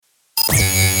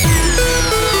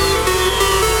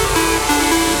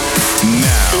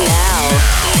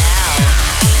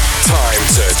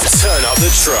Turn up the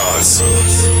trance.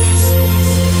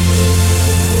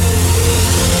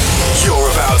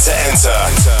 You're about to enter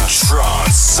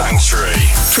Trance Sanctuary.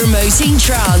 Promoting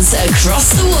trance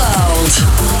across the world.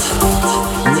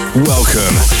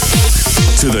 Welcome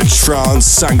to the Trance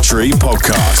Sanctuary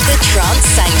Podcast. The Trance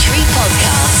Sanctuary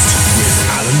Podcast. With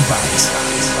Alan Banks.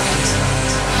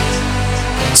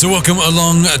 So welcome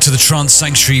along to the Trance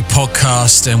Sanctuary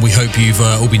Podcast, and we hope you've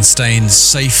all been staying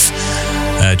safe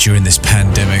during this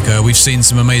pandemic. We've seen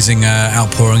some amazing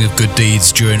outpouring of good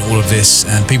deeds during all of this,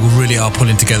 and people really are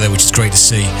pulling together, which is great to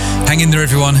see. Hang in there,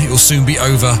 everyone. It will soon be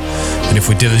over, and if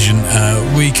we're diligent,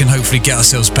 we can hopefully get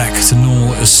ourselves back to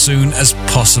normal as soon as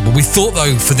possible. We thought,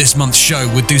 though, for this month's show,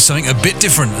 we'd do something a bit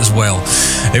different as well.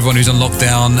 Everyone who's on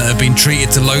lockdown been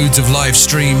treated to loads of live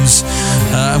streams,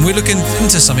 and we're looking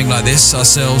into something like this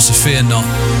ourselves, fear not.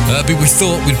 But we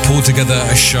thought we'd pull together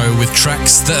a show with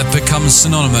tracks that have become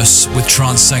synonymous with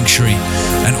Trance Sanctuary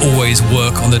and always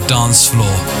work on the dance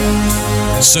floor.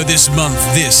 So this month,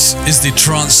 this is the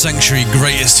Trance Sanctuary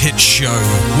Greatest Hits Show.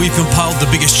 We've compiled the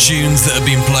biggest tunes that have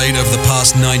been played over the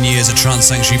past 9 years of Trance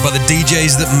Sanctuary by the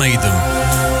DJs that made them.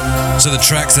 So the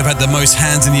tracks that have had the most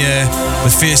hands in the air,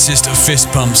 the fiercest of fist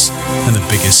pumps, and the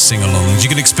biggest sing-alongs. You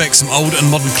can expect some old and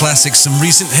modern classics, some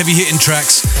recent heavy-hitting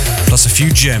tracks, plus a few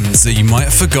gems that you might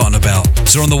have forgotten about.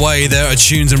 So on the way, there are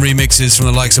tunes and remixes from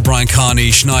the likes of Brian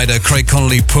Carney, Schneider, Craig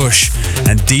Connolly, Push,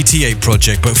 and DT8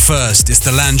 Project. But first, it's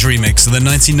the Lange remix of the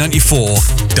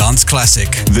 1994 dance classic.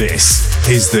 This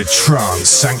is the Trance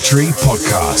Sanctuary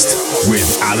Podcast with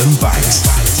Alan Banks.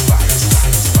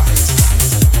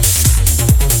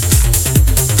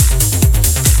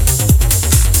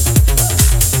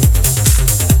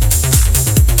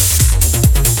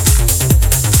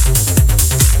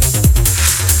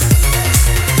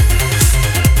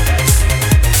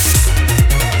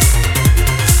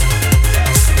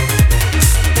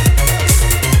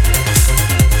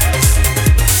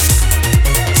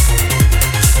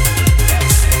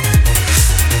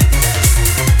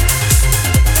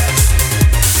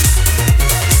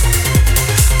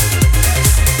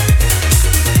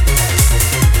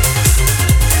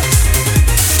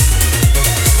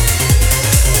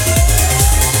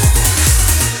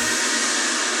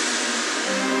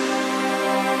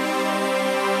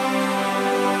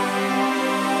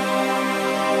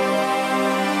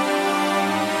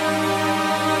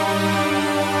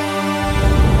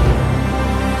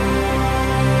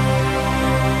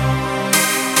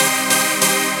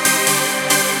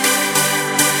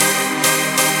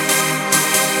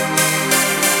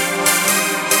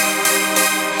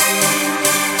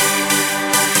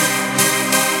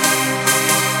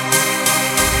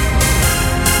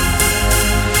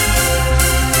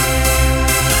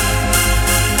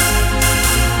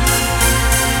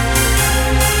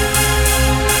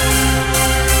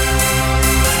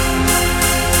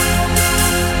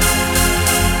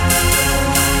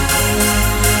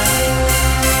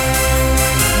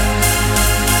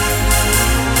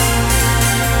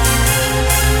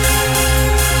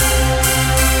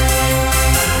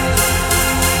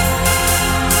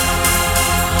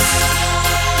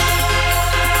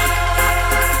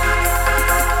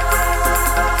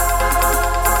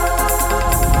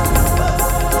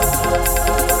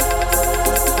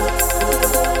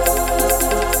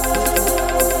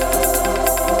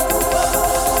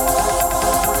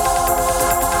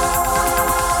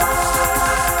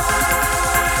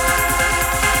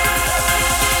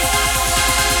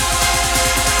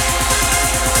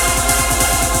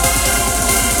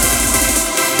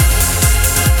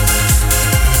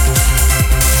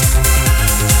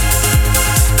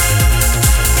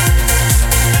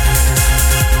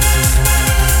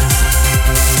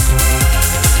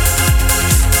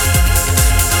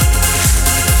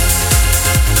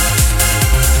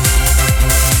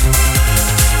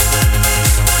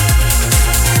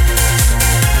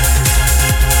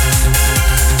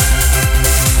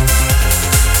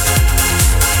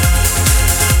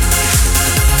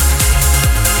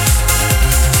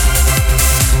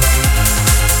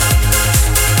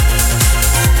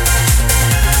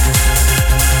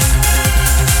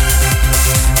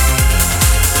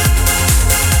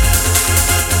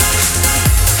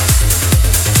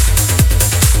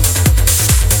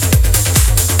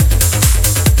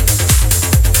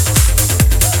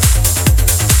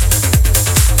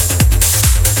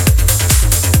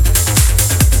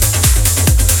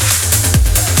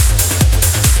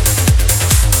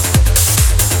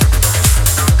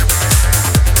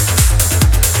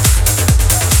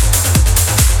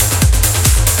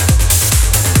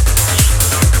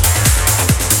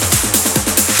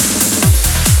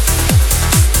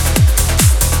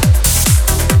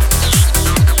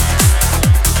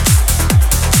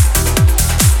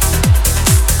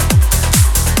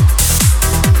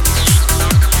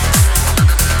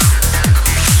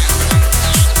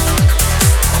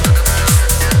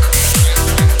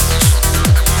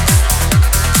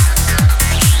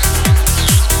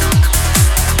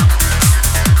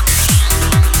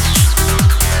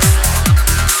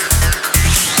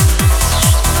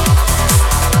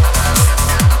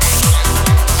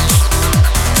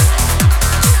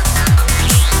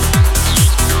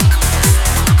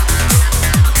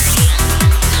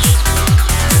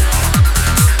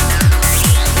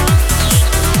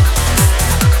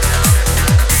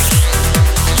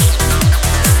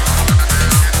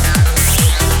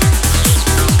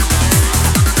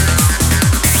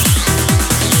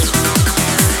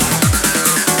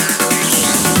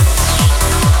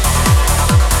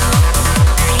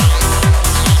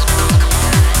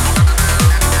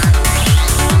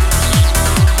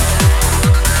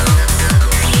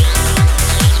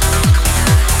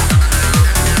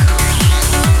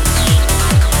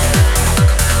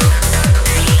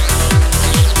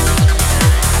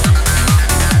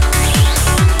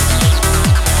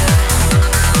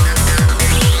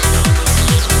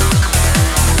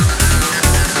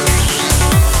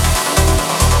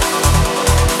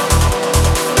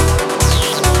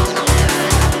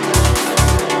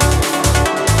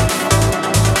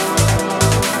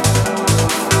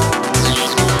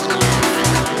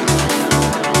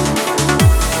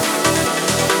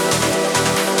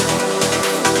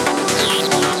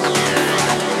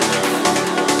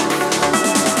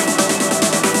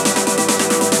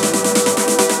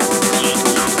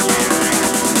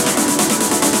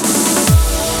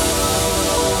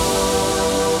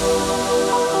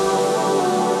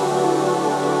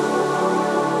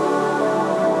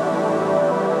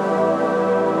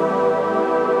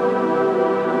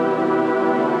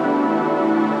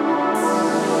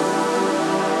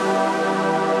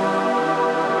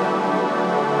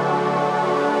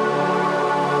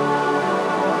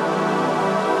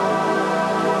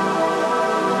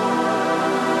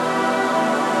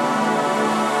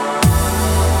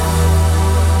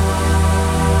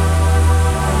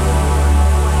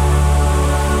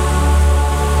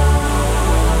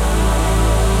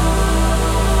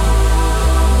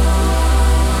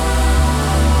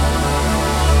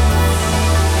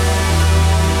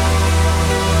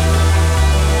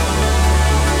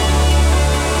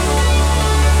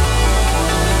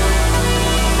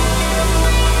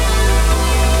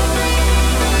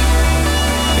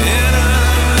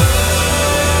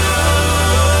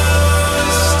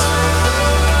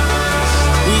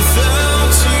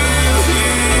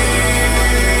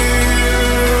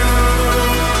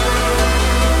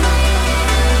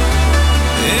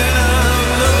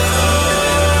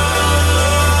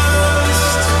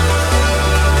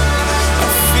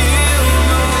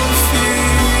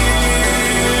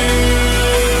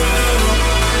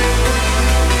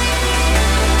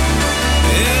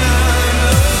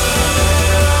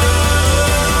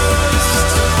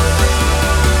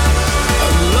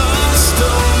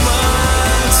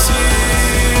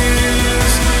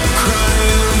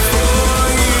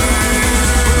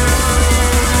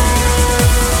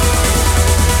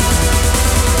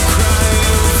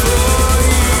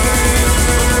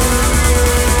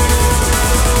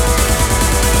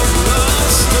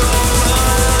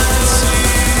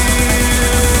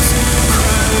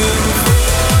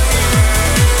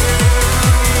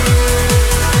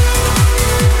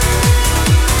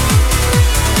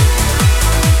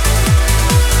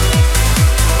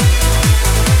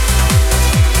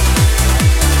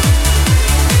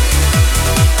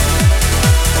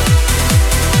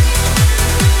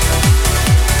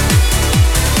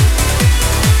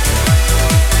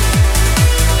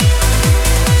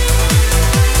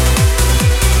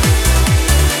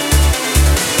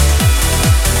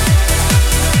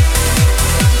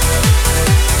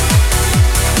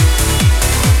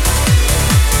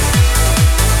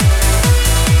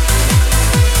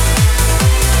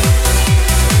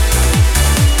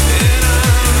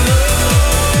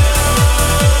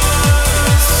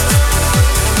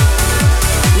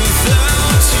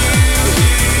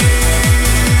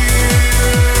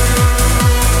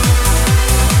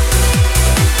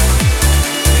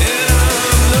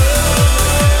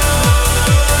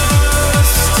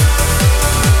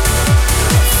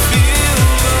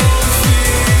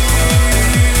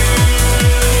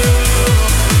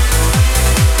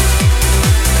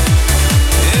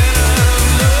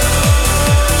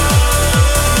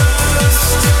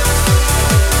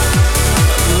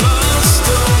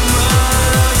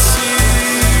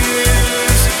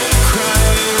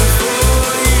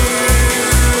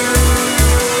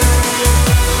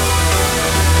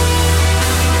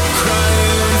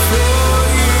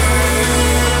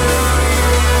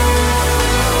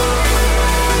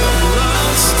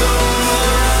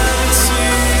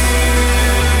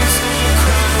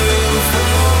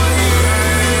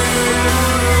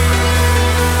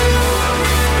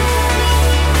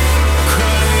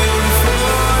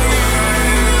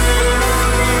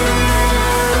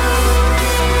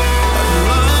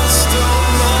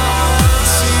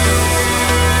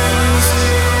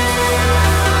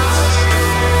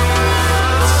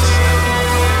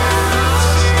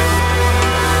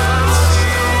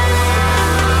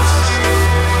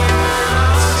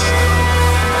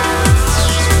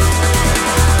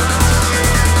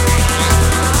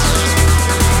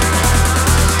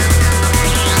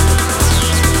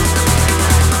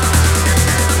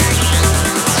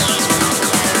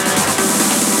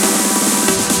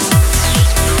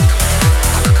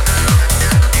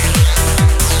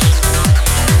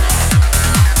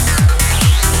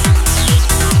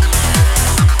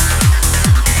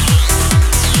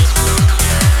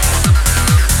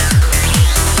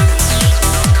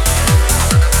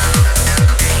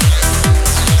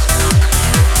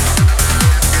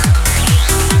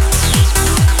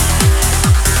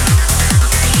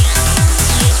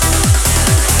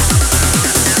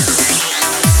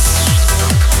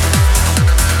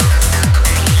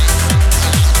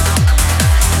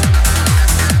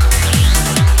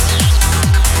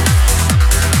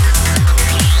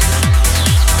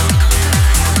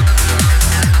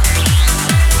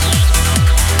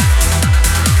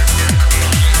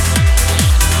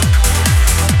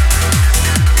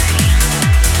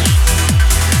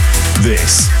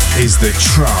 is the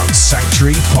Trance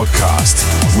Sanctuary Podcast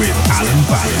with Alan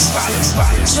Banks.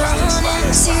 Drawn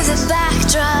into the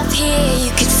backdrop here,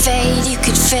 you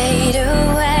could fade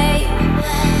away.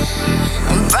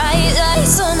 Bright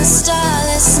lights on a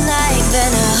starless night,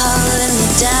 then a hole in the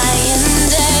dying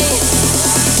day.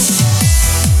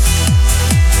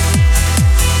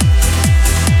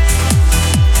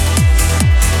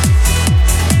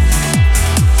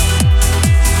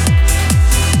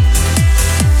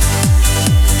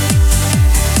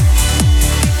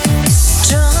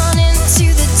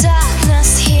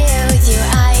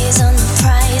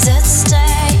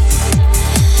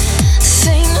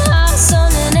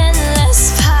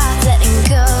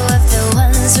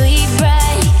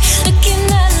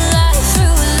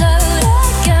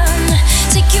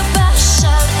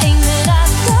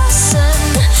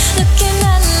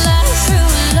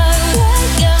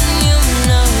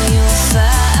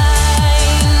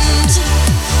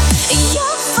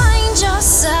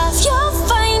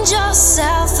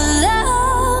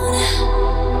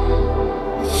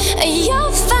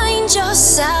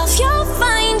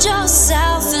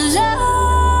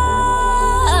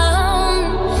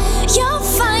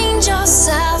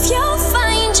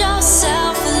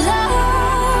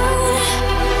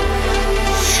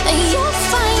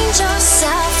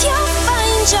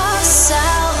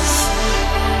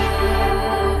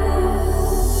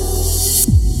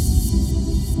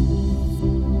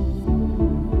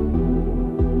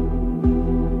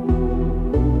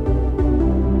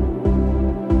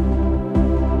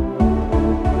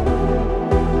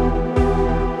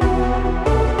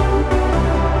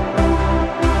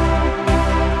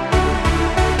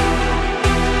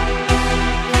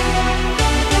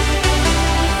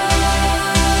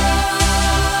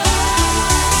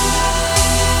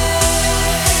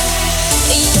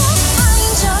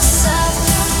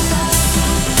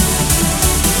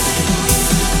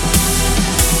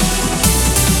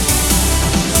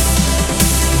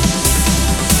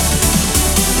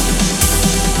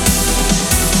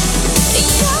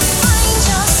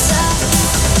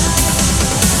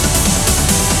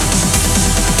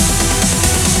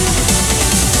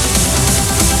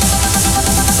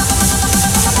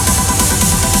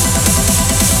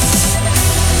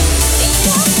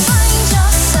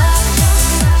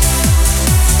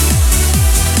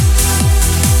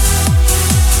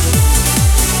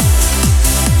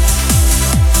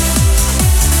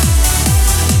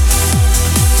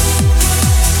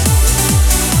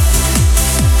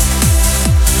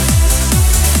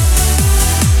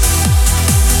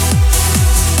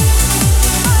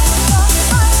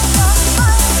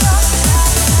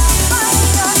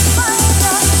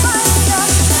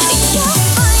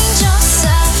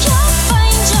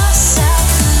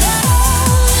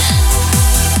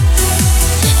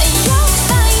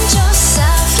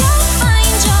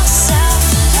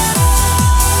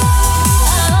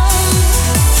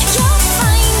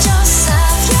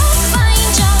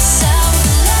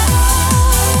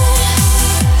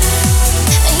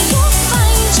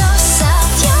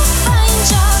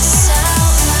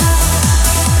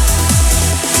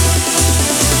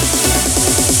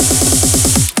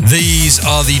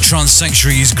 The Trance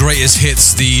Sanctuary's greatest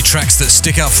hits, the tracks that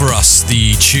stick out for us,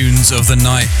 the tunes of the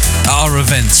night at our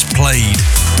events played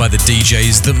by the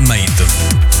DJs that made them.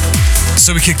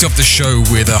 So we kicked off the show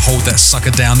with Hold That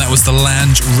Sucker Down. That was the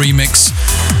Lange remix,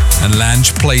 and Lange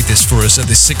played this for us at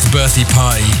the 6th birthday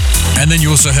party. And then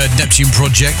you also heard Neptune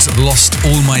Project, Lost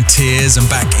All My Tears, and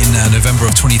back in November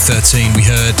of 2013 we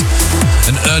heard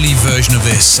an early version of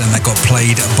this, and that got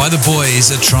played by the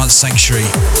boys at Trance Sanctuary.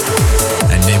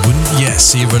 And they wouldn't yet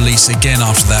see a release again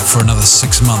after that for another 6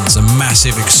 months. A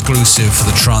massive exclusive for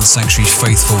the Trance Sanctuary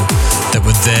faithful that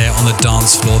were there on the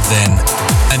dance floor then.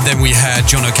 And then we had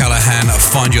John O'Callaghan,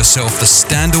 Find Yourself, the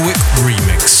Standerwick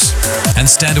remix. And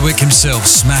Standerwick himself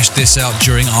smashed this out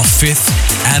during our 5th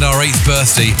and our 8th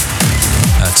birthday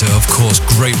to, of course,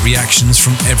 great reactions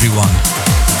from everyone.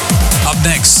 Up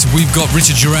next, we've got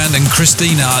Richard Durand and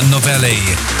Christina Novelli,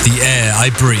 The Air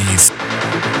I Breathe.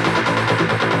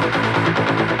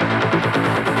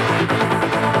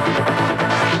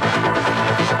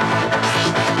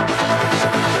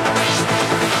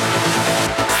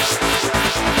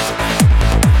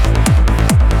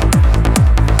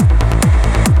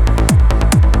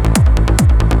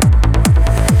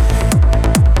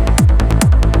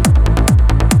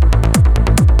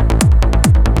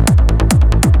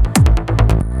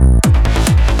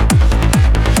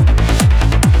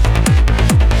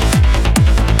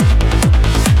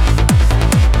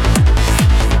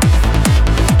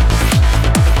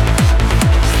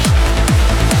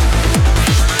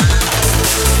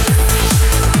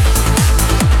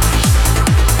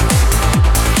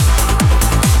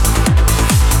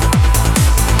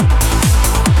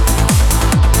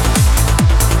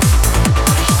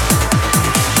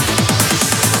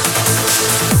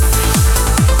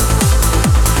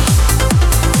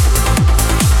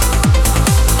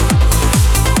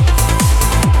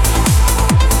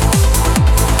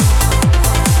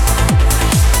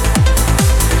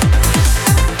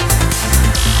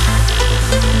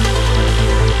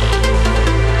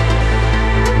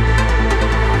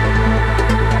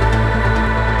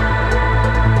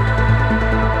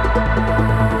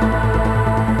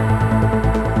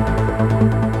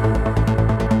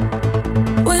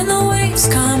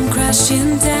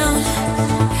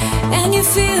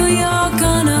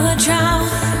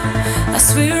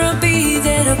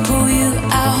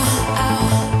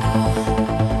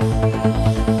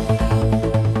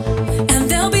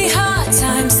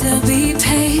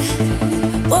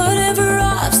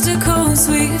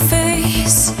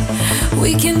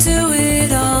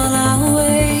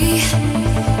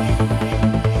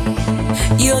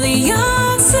 You're the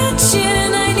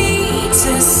oxygen I need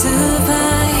to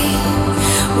survive.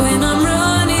 When I'm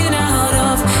running out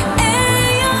of air,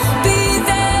 you'll be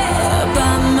there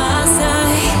by my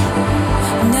side.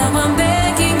 Now I'm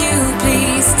begging you,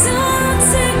 please don't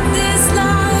take this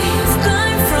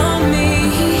lifeline from me,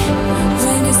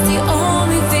 when it's the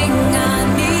only thing I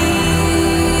need.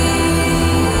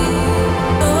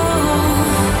 Oh,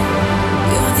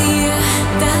 you're the air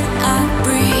that I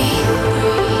breathe.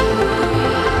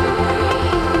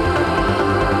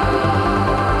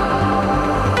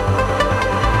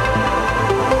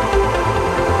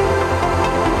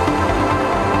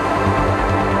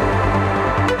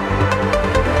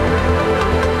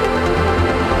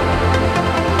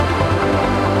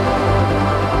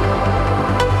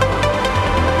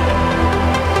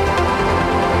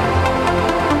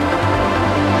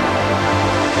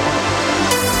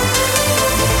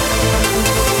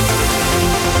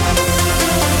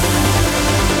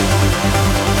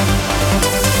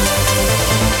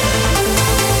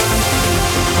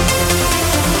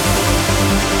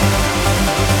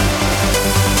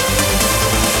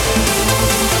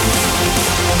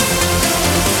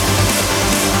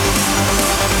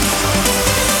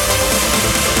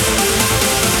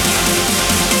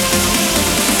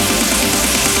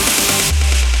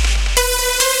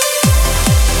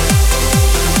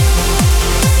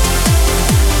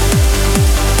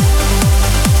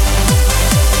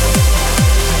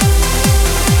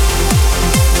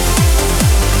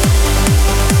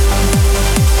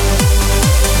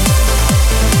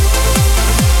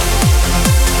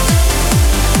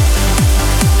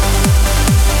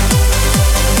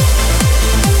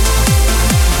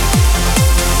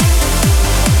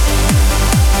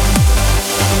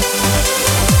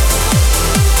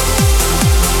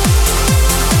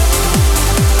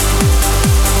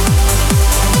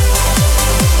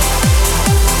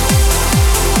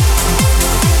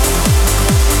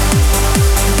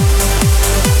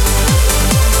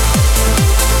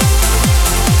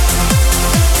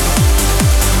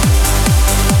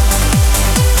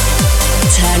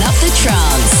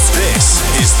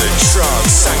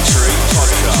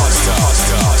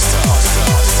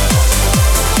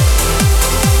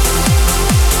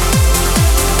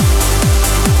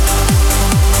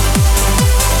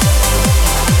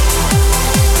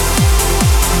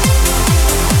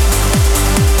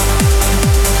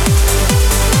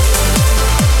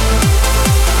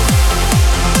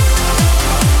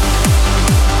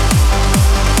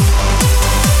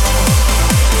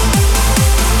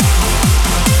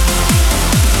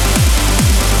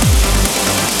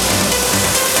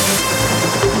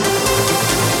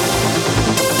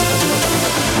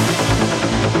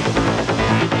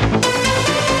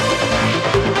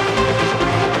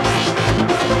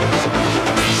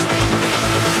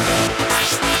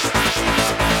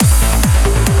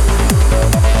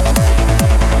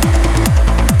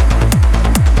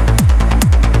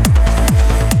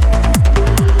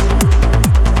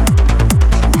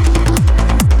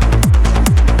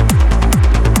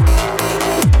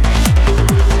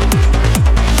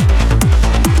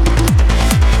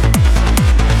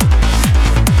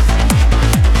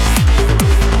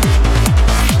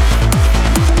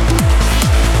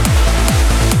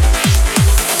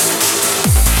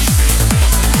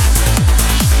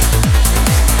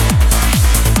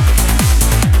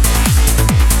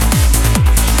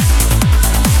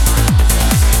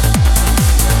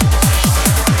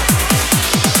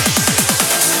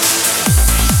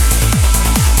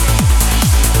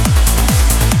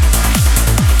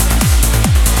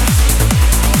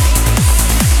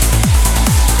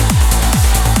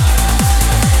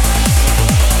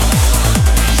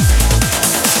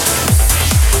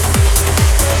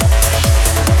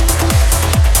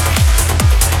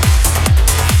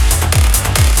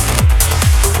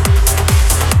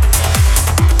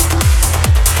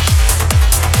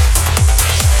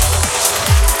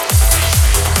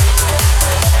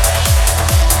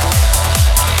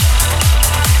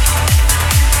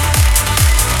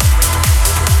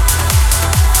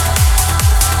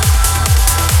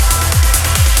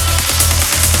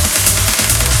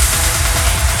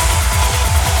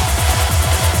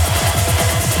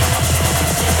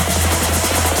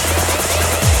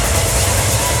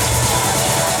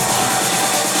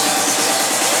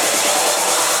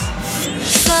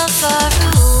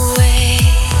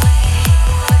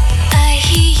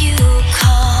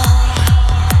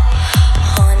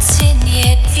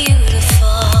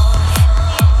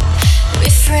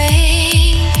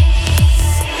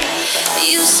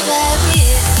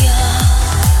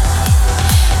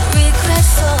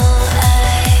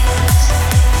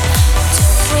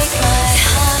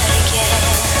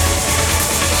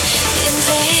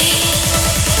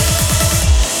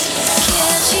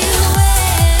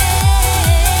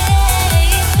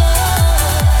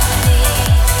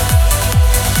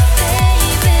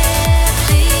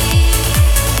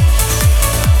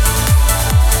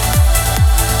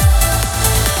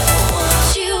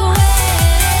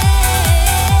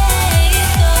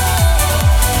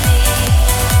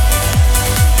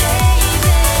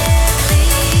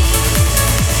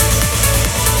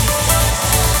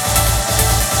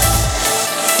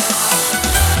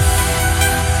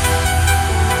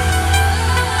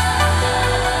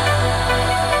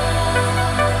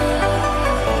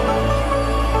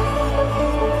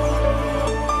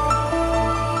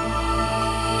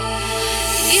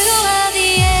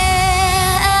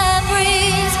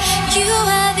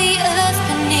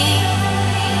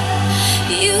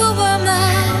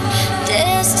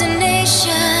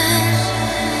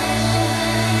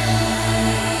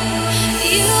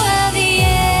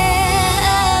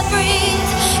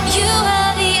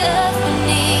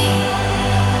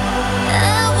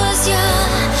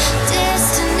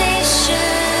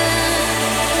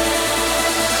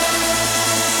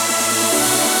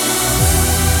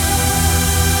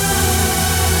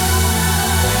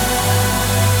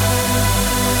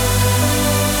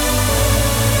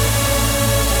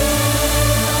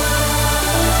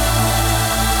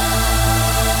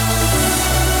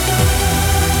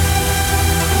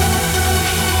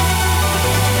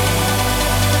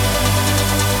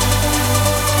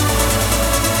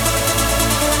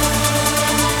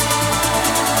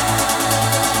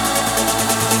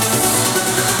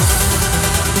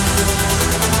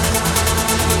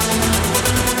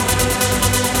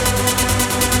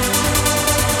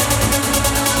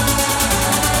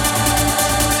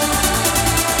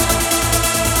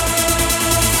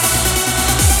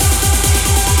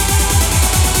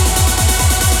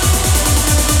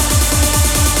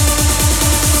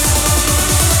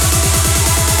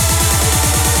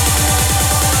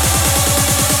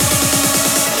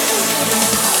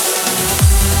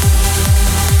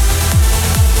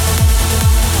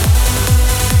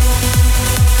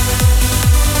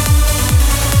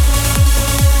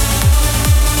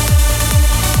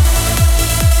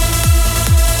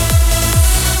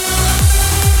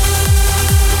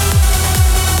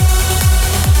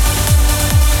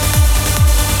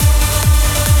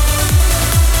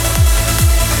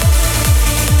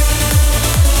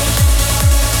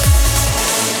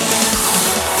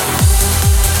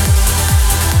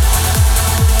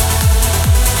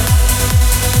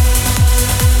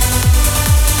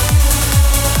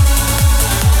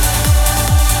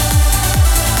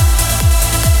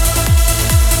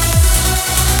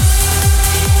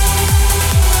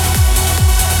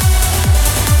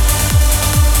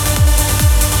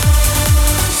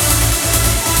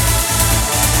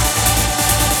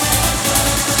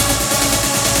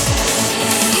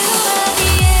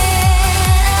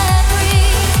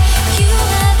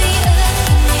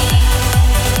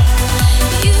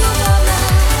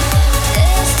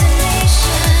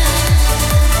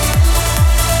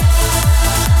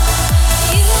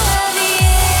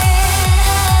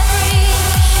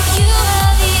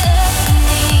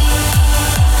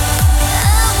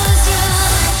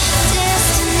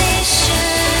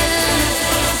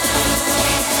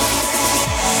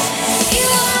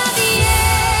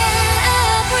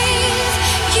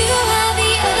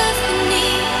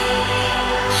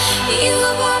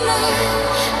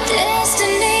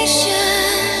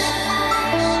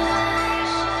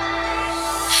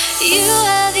 You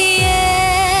are the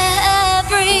air I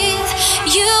breathe.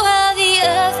 You are the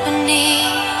earth beneath.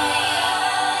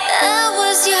 I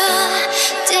was your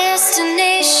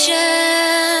destination.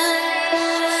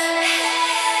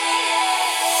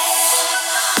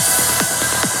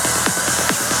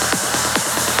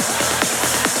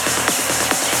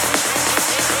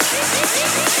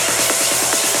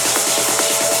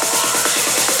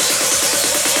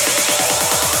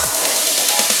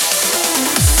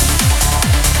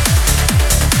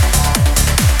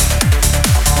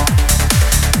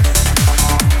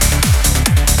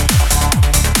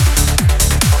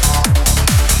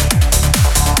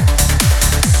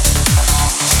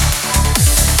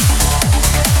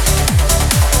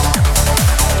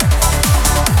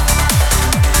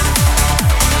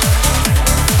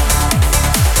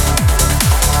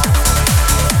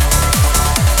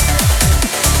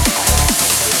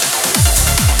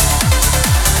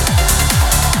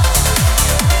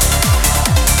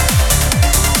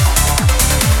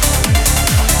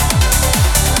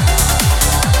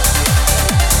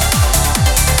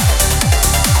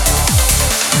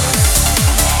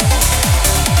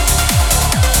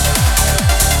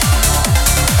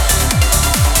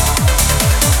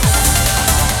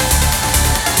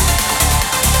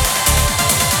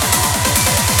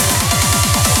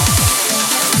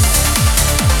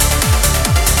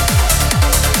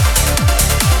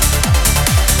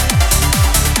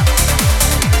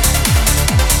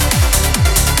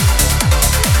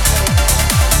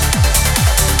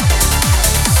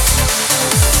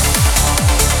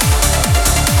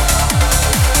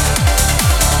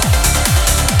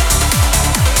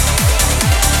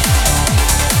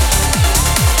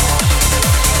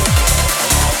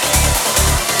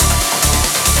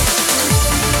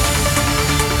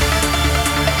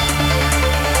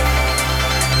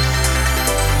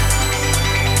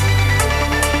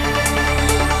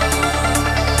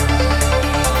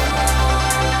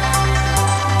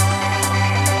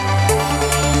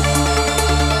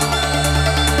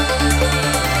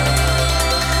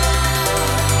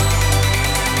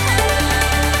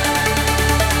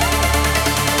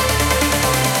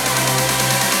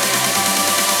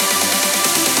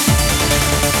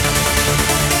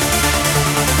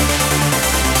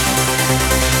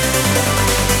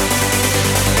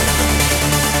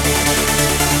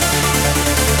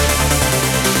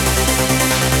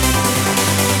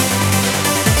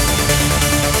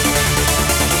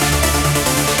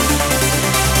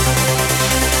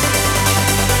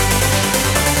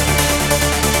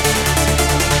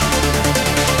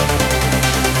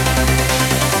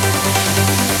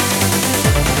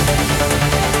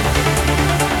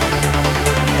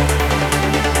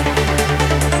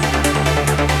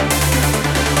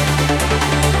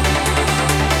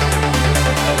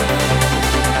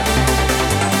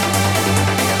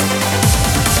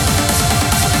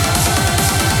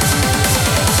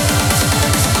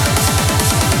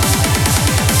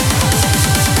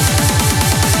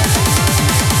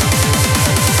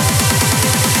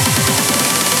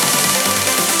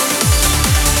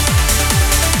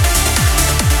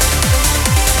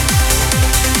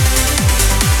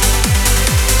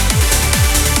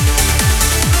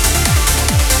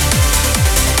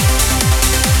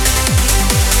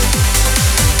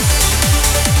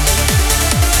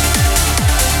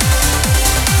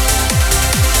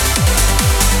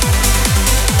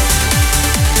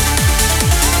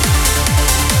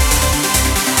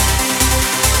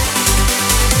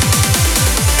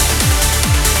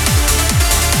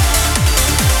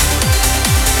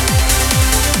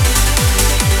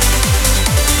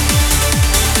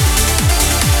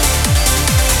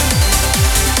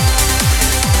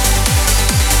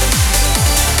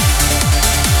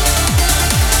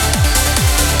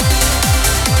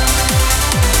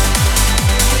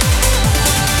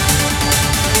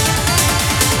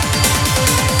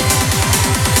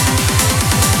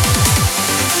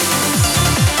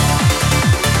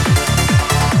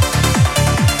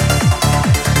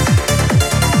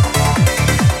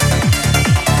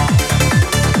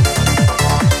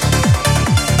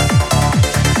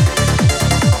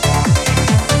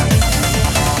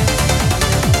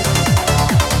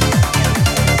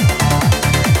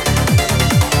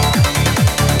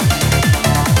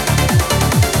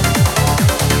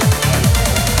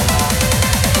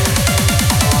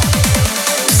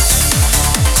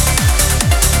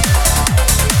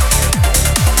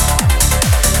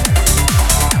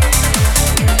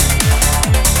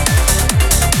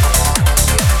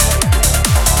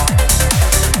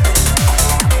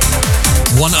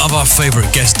 one of our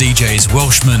favourite guest DJs,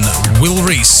 Welshman Will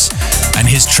Rees, and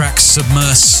his track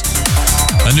Submerse.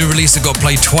 A new release that got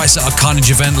played twice at our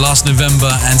Carnage event last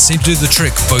November and seemed to do the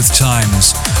trick both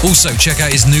times. Also, check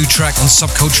out his new track on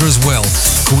Subculture as well,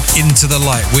 called Into the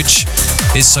Light, which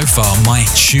is so far my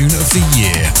tune of the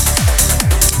year.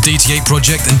 DT8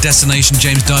 Project and Destination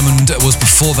James Diamond was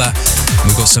before that.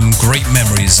 We've got some great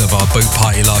memories of our boat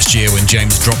party last year when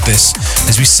James dropped this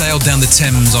as we sailed down the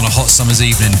Thames on a hot summer's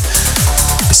evening.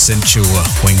 Essential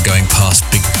when going past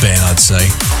Big Ben, I'd say.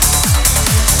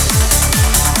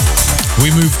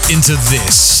 We move into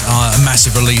this, a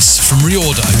massive release from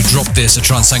Reorder, who dropped this at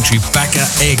Trance Sanctuary back at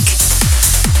Egg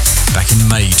back in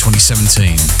May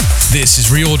 2017. This is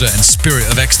Reorder and Spirit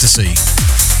of Ecstasy.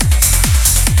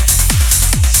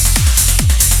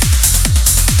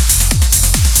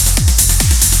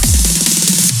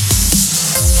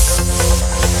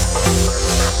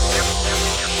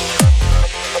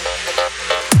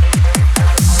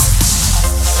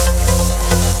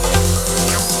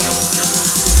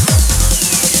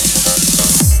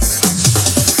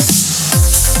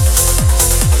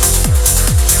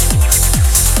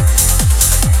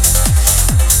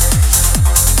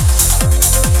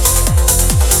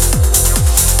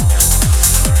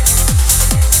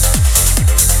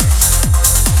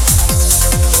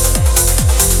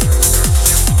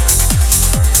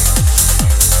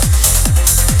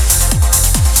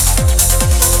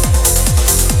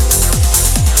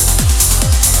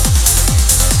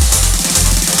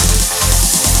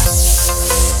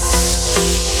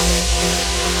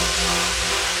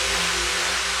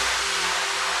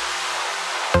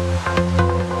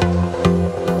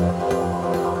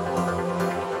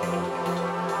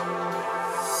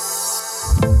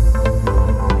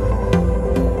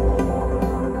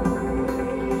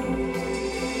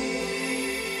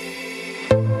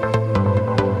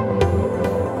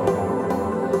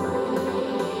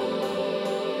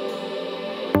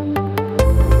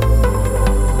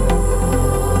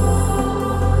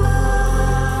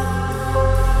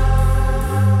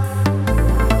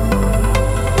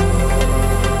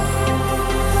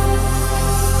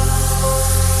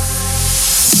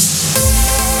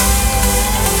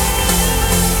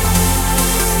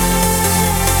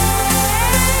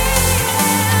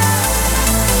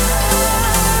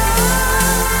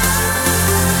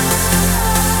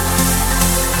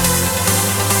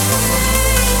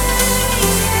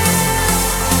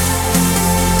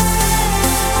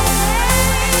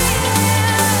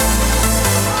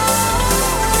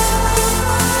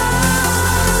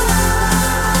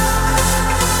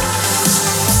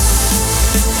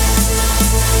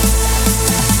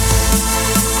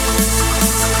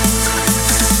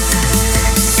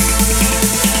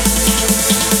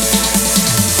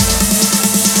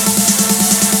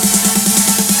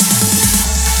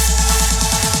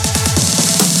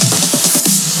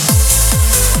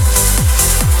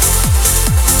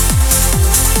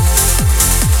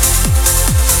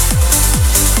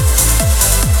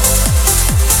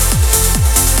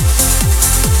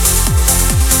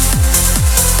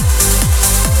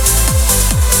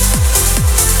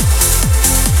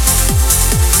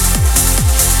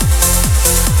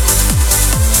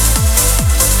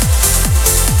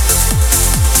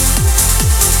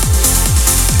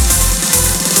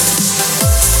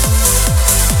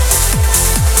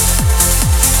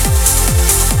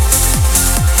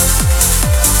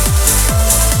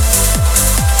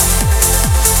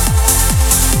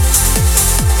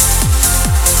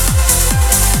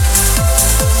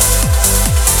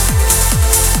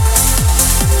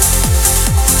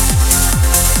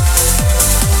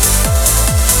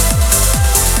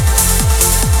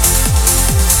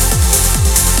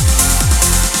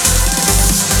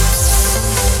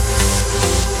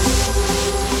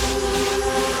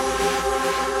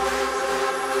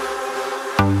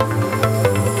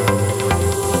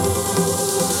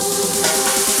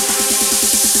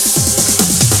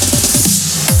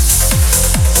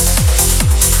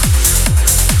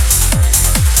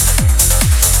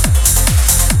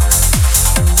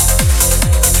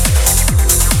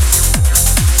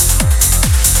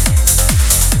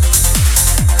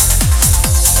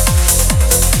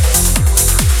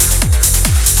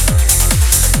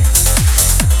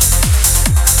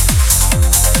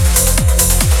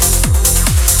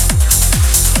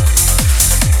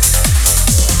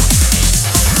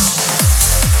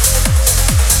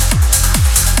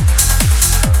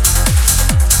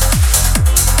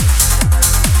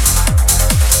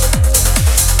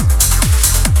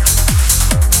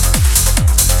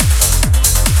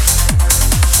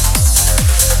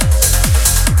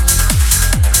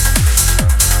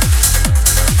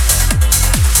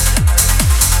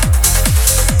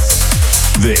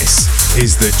 This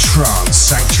is the Trance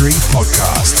Sanctuary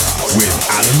Podcast with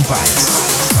Alan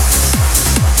Banks.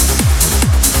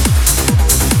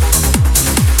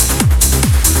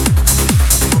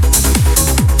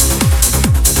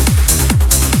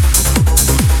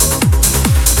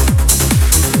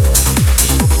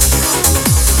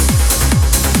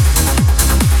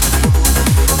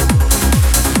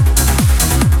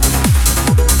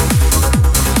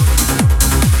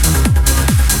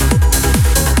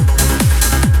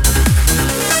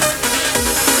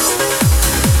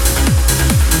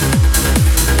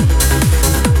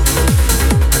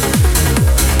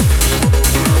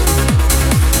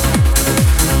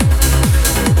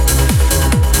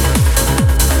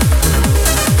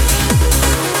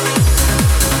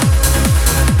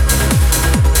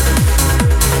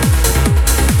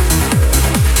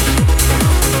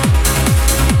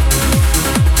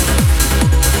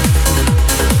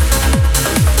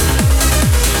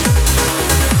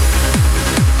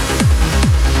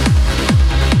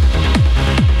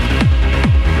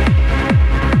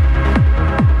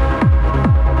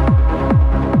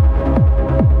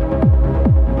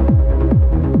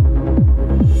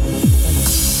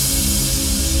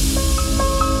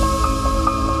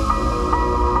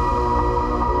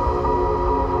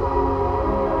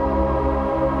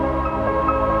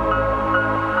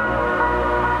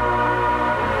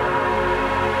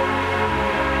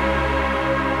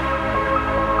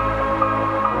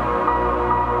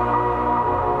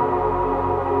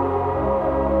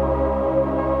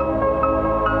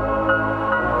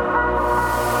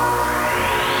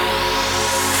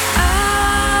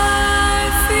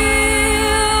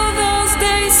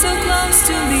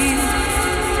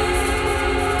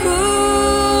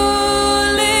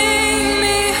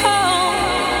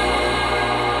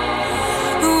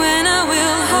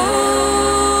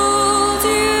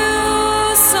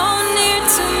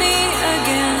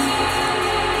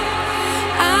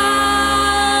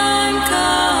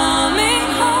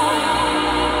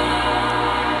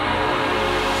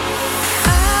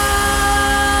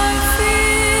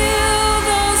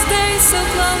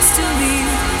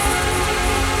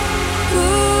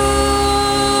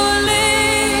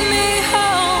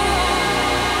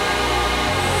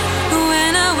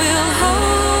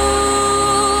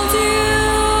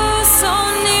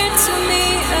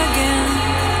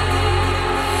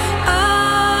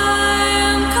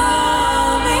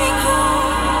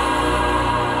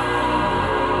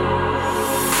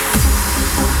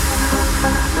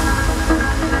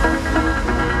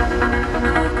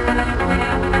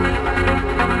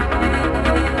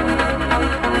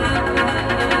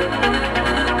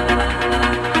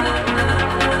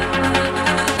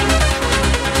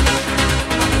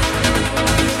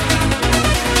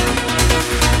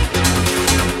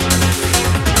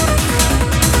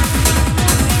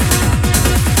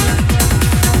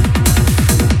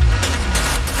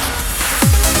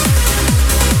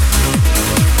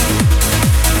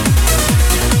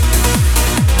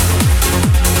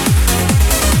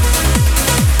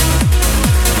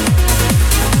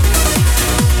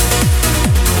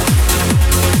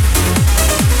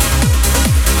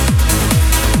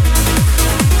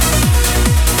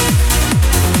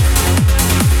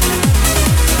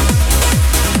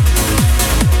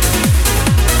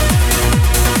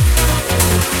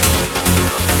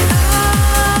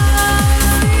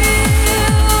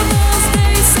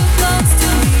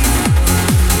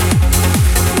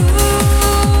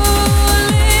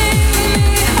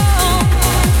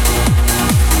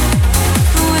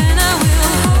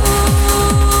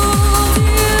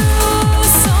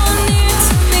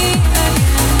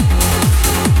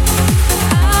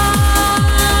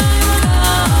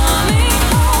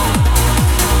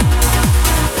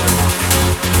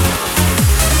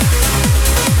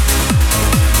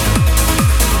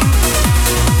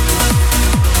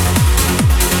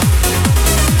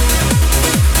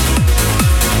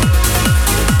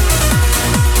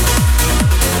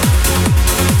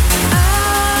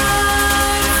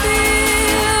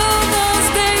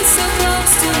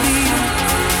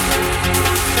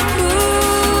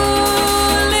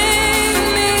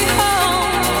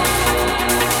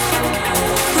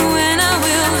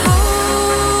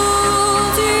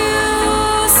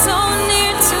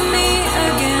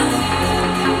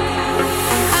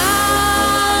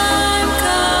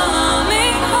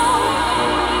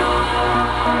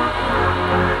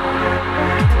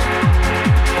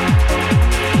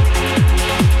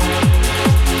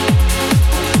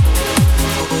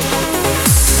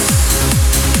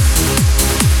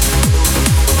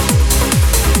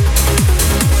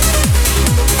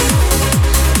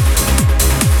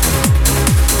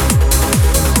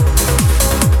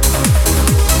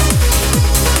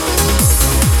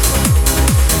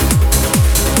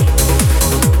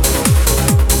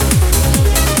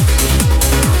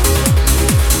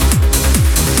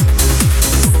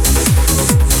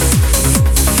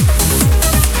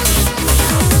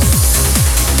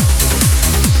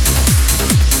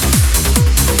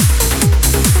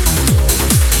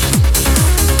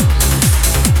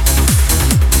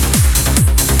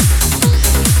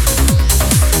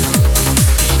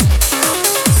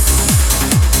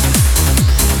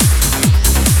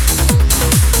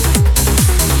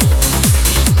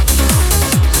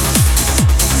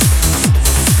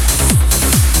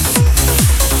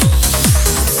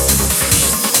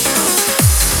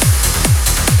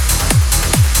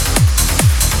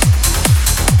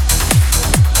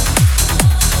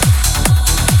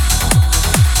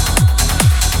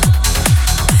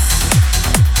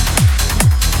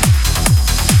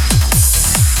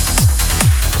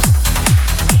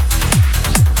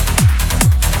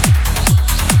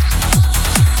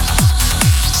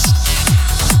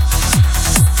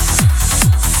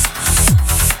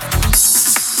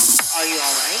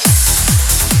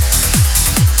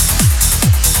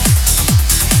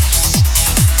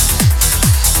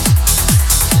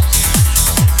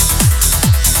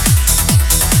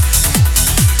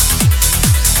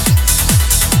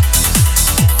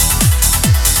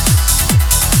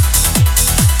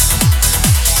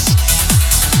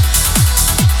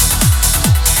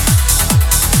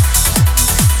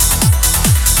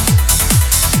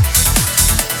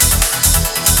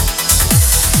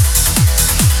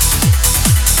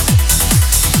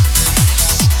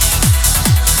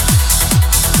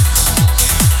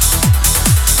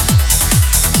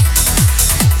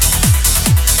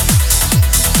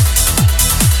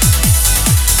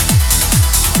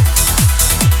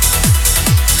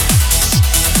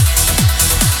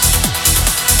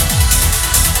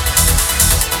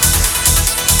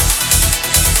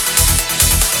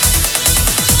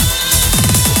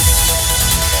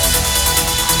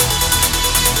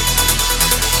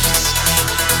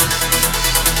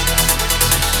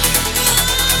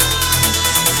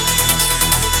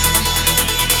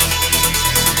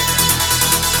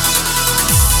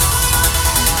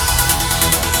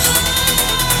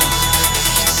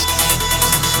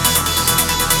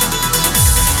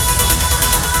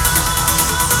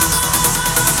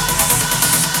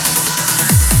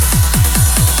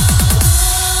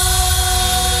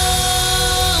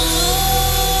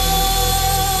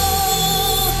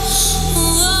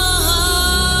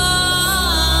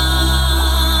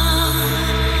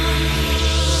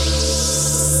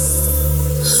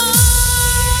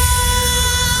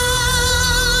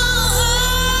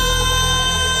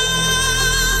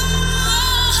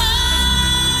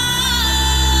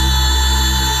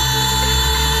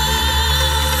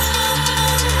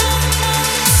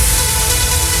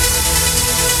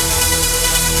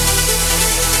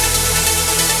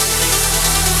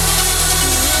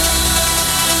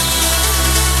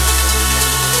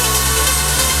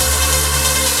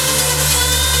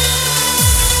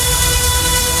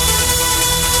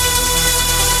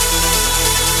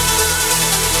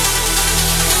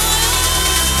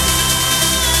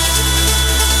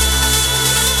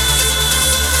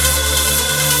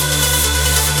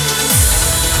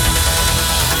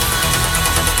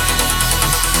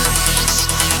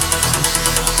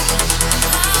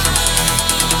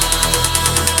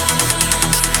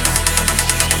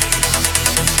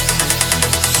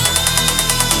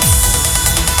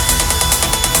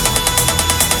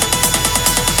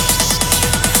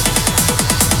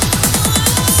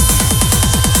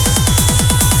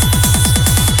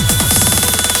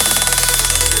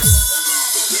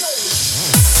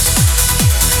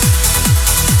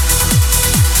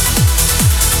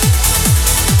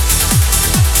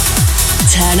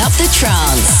 up the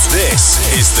trance. This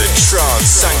is the Trance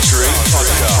Sanctuary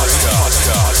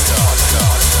Podcast.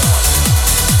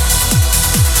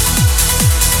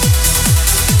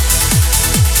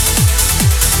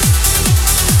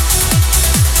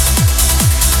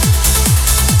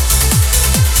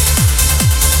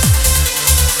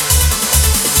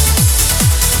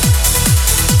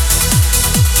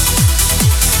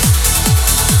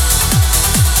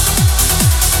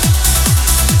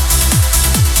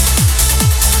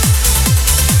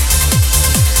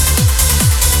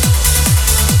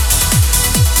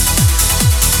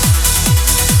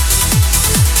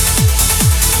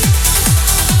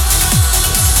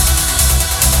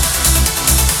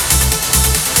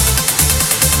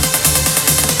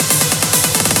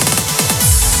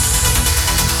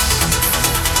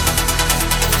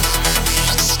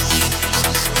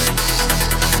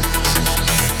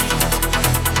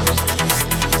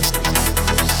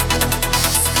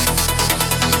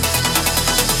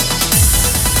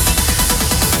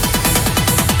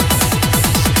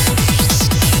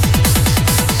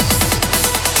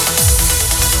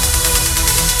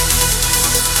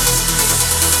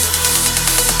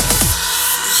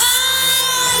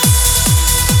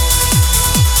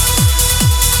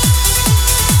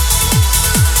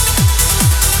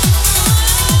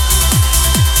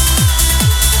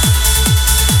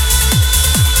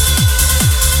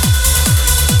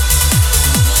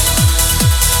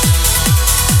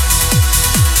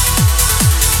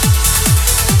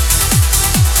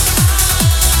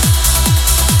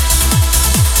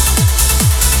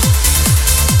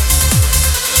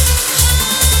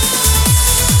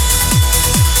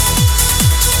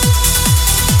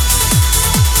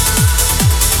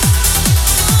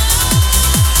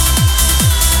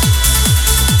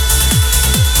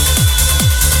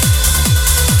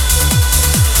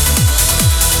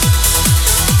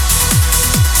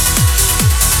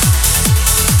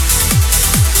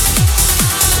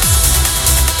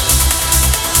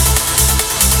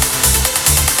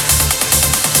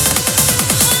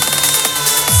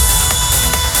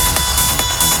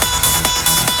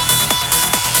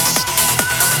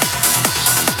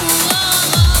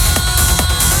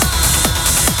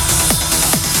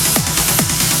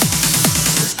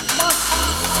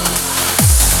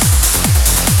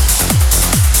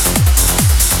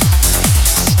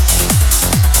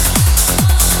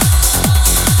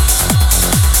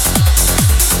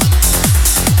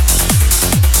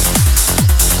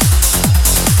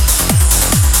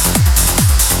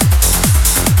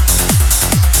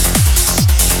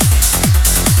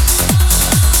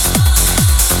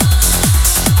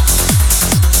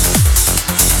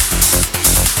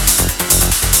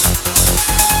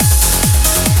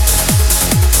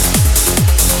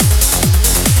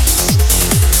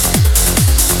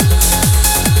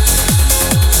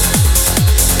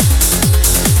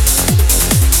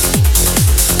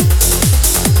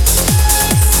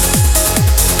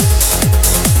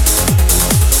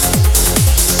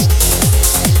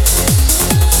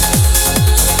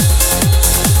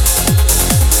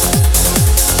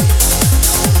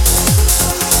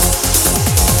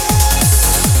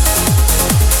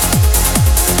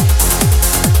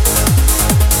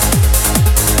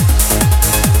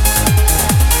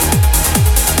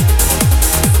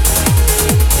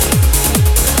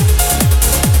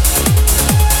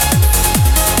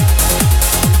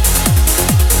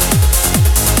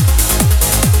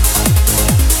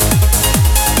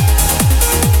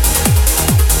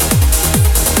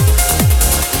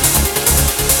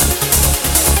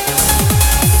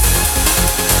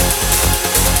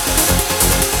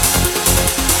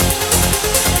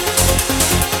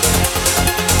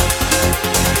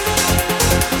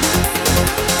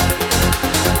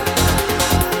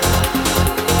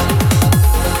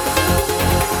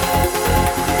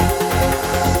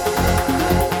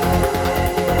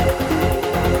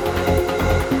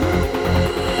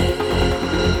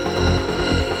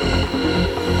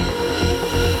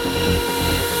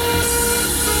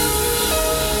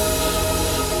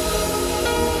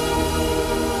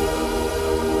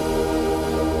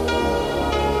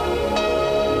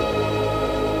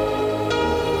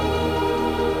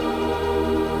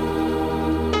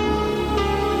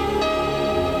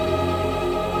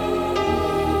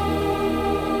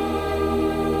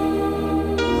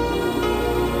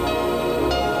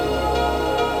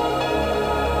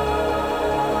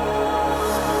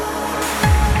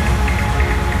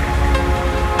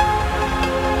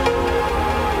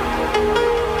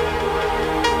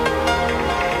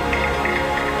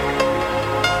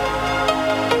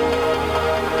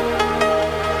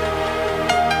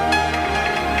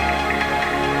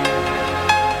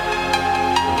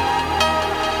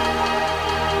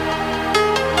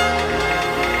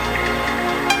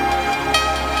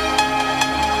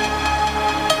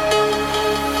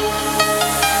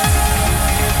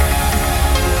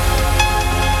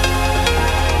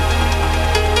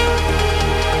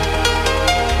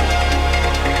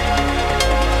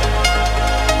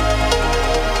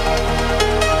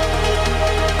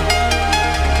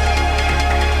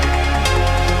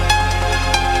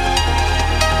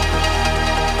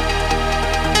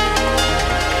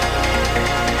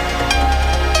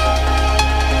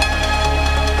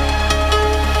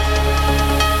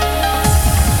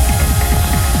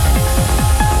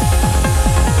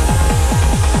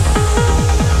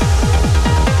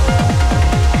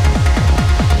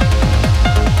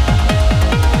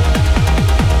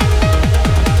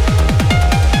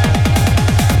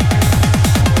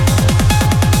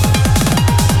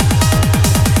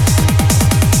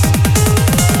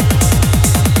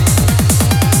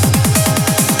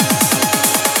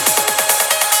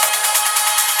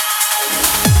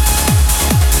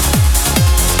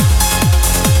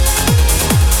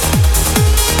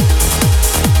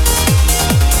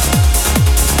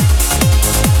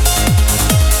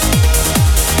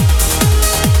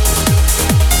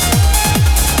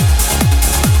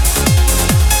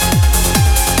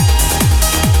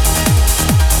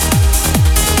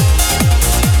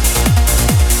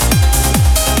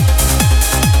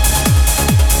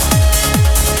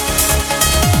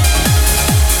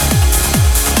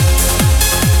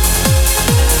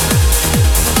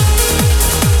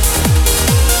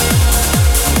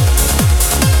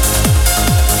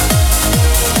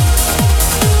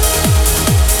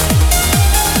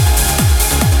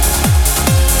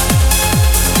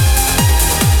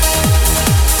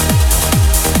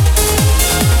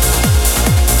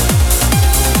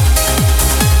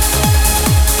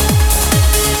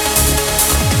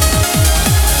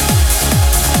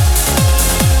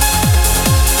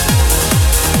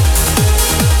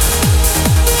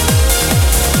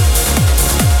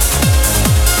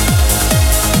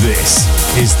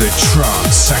 is the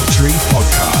Trance Sanctuary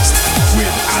Podcast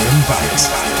with Alan Banks.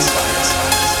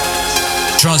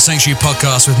 Trance Sanctuary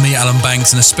Podcast with me, Alan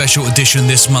Banks, and a special edition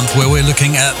this month where we're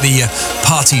looking at the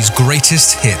party's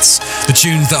greatest hits, the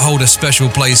tunes that hold a special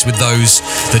place with those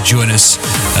that join us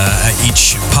at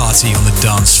each party on the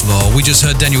dance floor. We just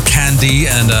heard Daniel Kandi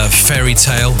and Fairy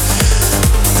Tale.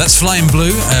 That's Flying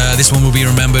Blue. This one will be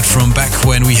remembered from back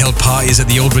when we held parties at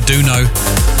the old Raduno.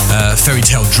 Fairy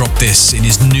Tale dropped this in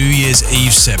his New Year's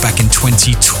Eve set back in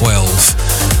 2012.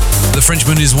 The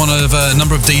Frenchman is one of a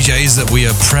number of DJs that we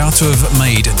are proud to have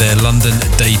made their London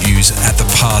debuts at the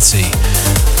party.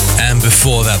 And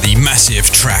before that, the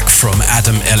massive track from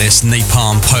Adam Ellis,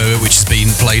 Napalm Poet, which has been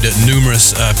played at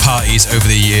numerous parties over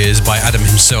the years by Adam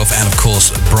himself and, of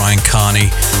course, Brian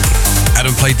Carney.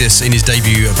 Adam played this in his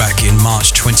debut back in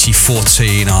March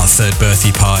 2014, our third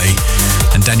birthday party.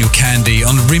 And Daniel Kandi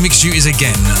on remix duties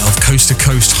again of Coast to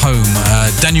Coast Home.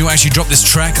 Daniel actually dropped this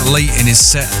track late in his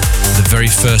set, the very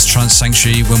first Trance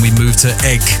Sanctuary when we moved to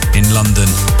Egg in London.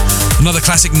 Another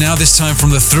classic now, this time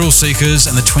from the Thrill Seekers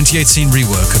and the 2018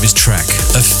 rework of his track,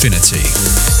 Affinity.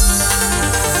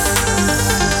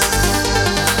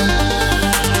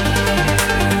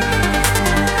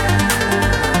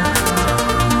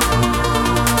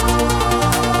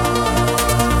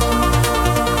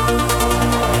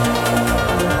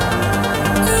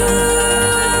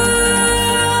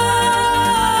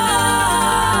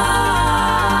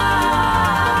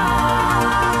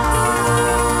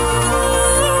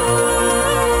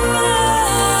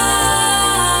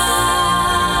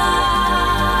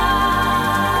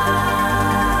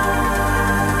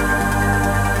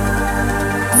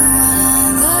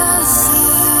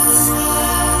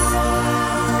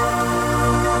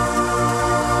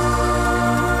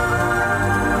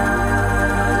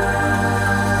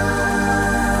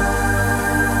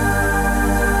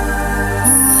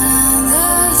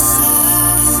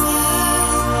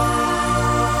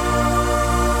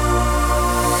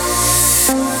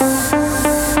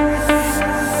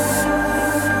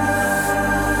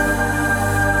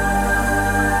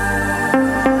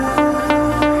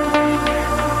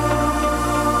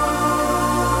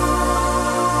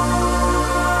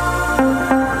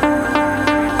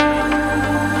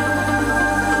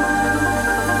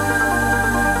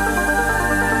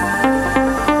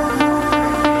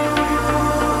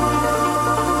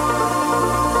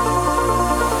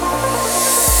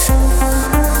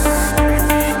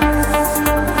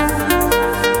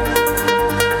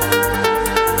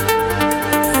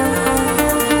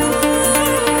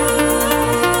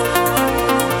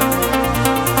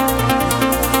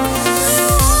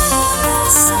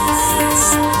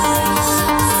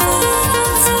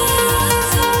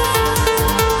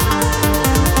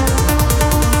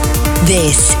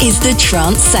 This is the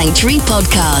Trance Sanctuary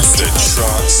Podcast. The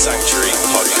Trance Sanctuary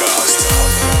Podcast.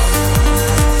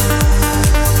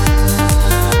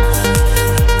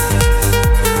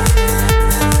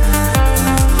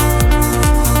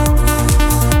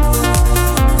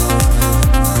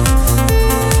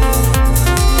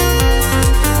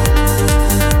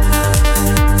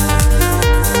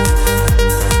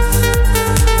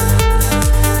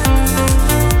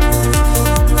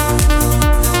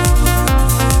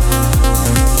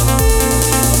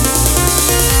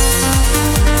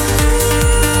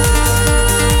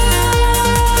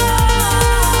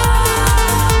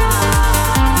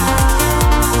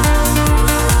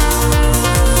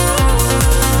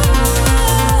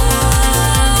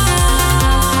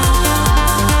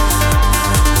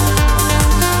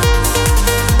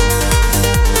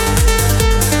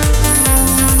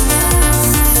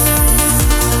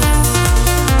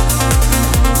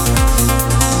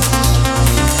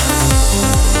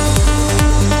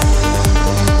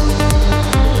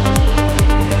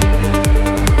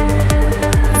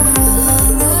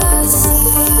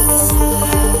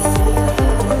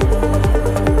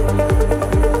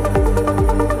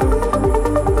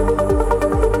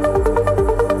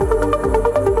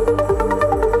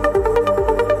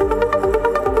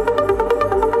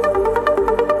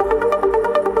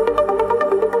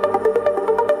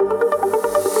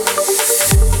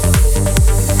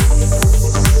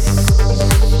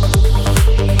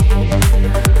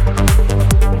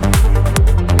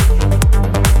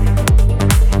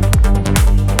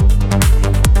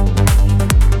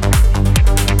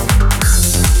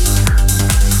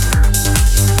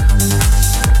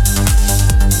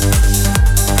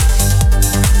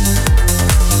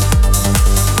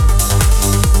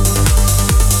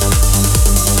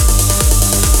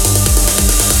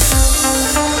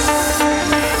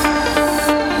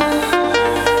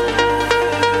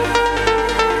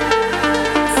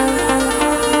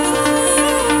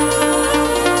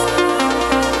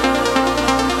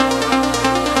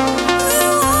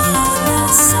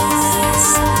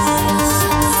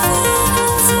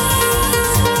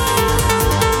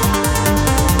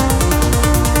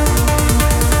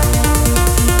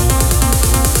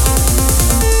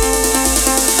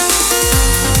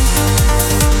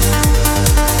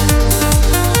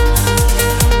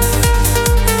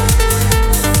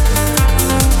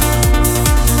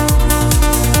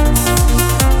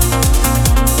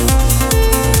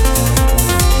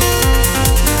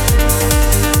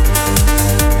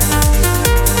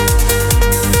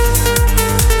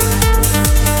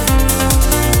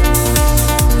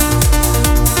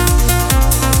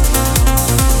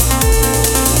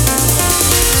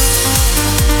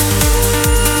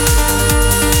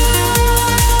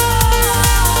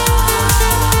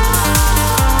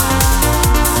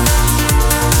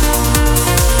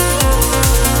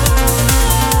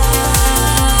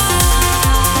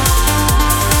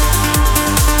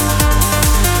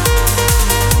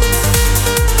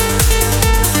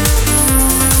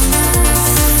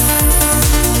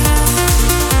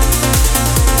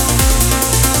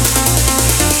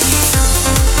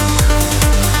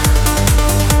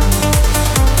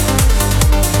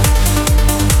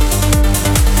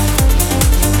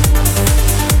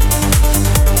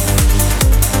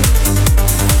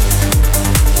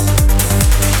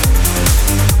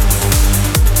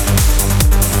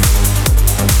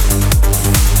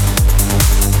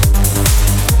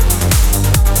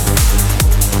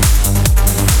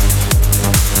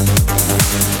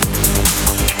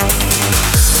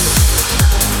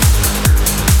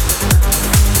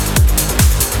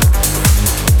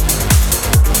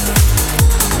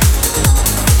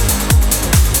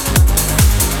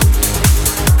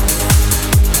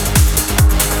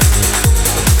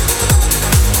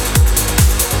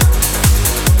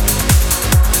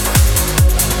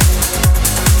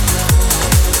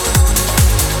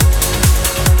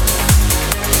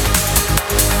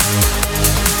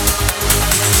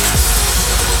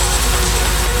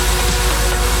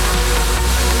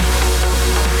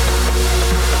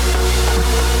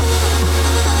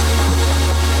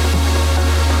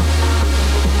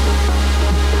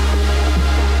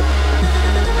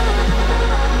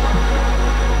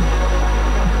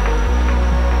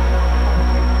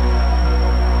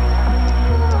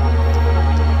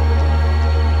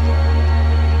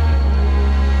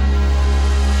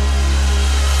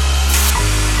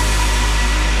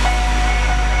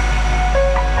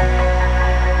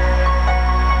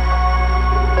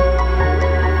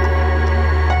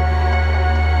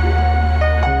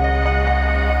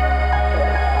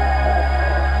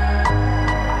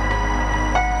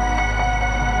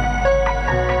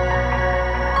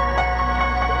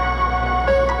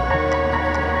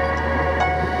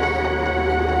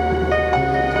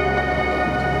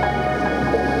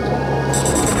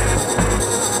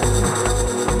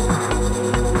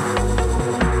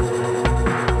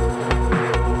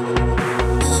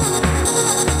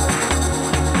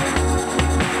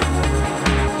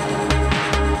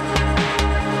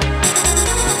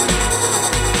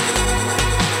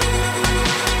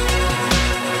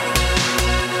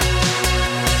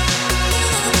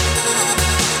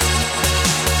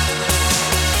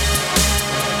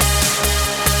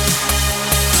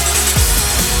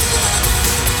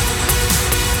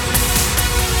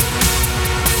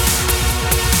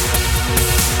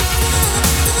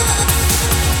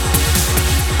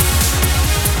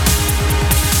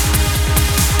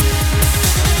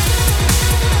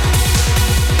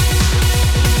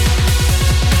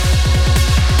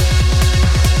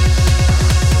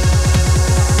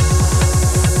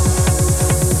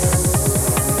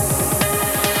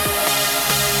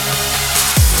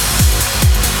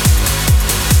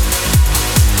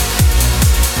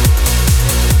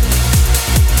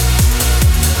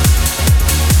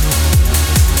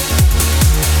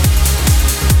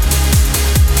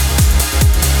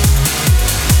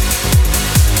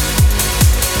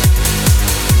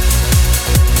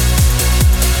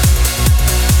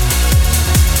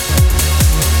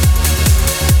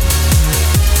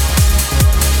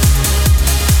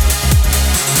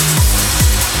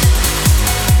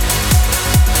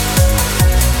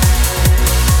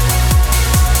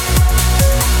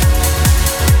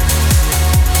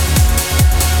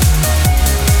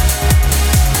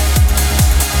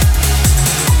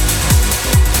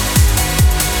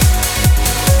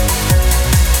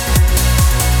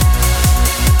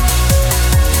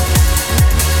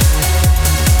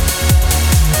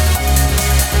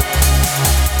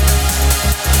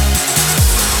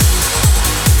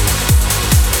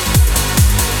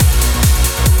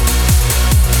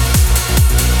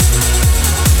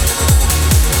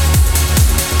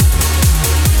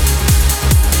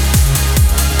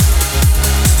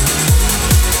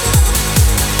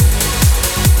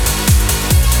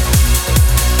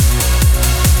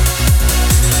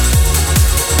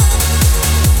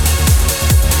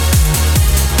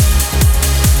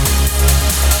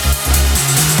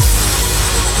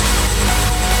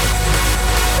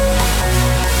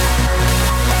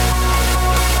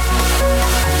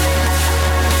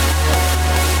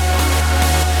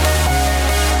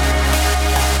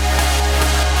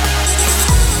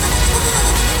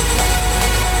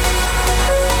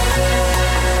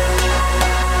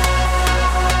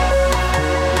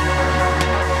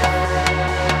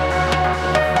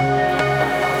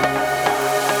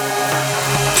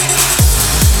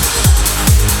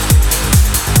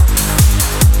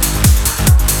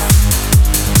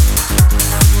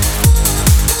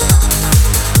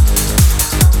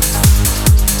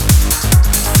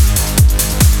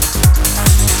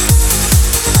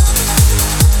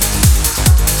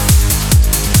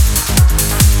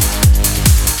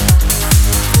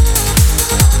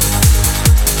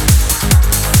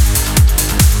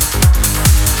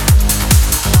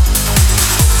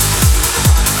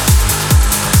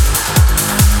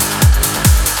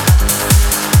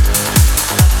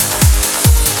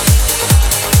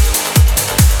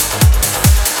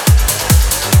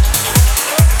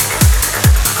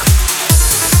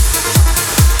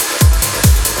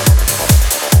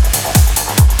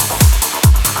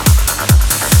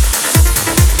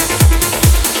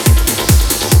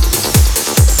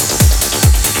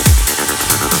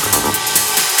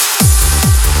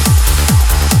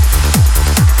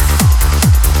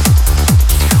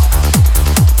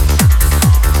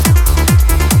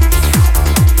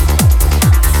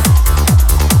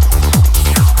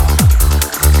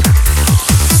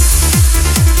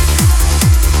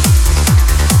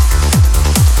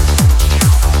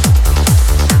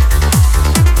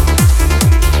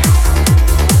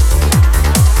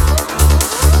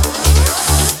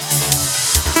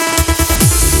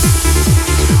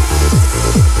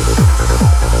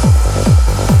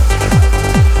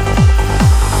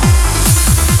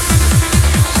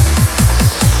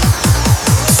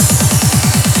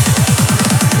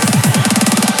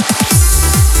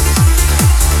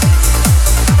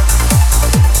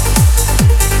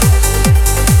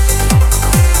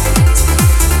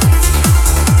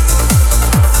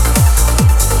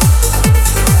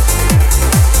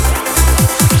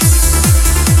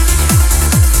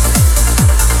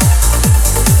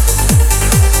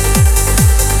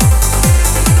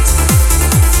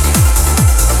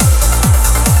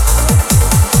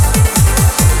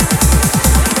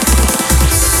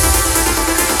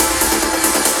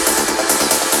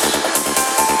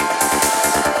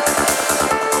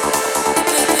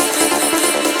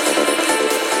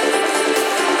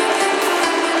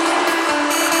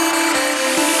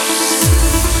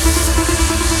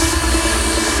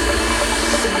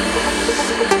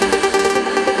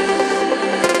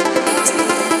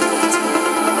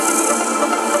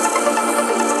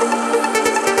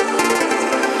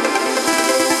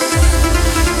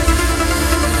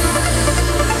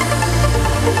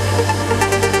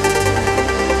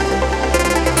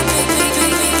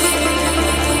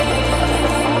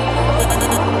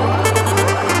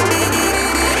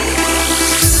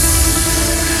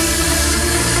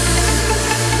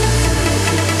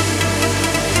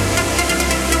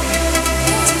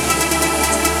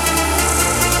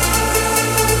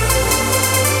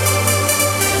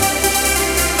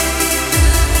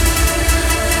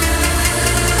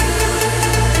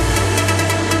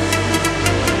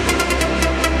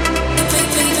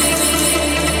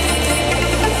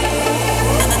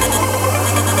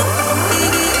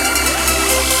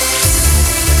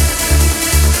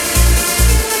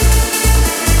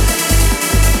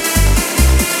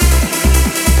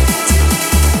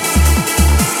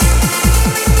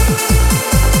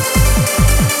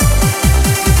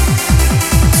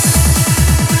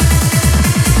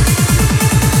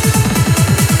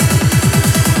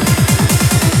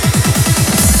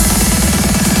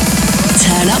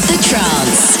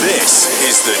 trance. This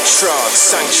is the Trance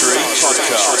Sanctuary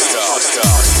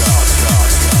Podcast.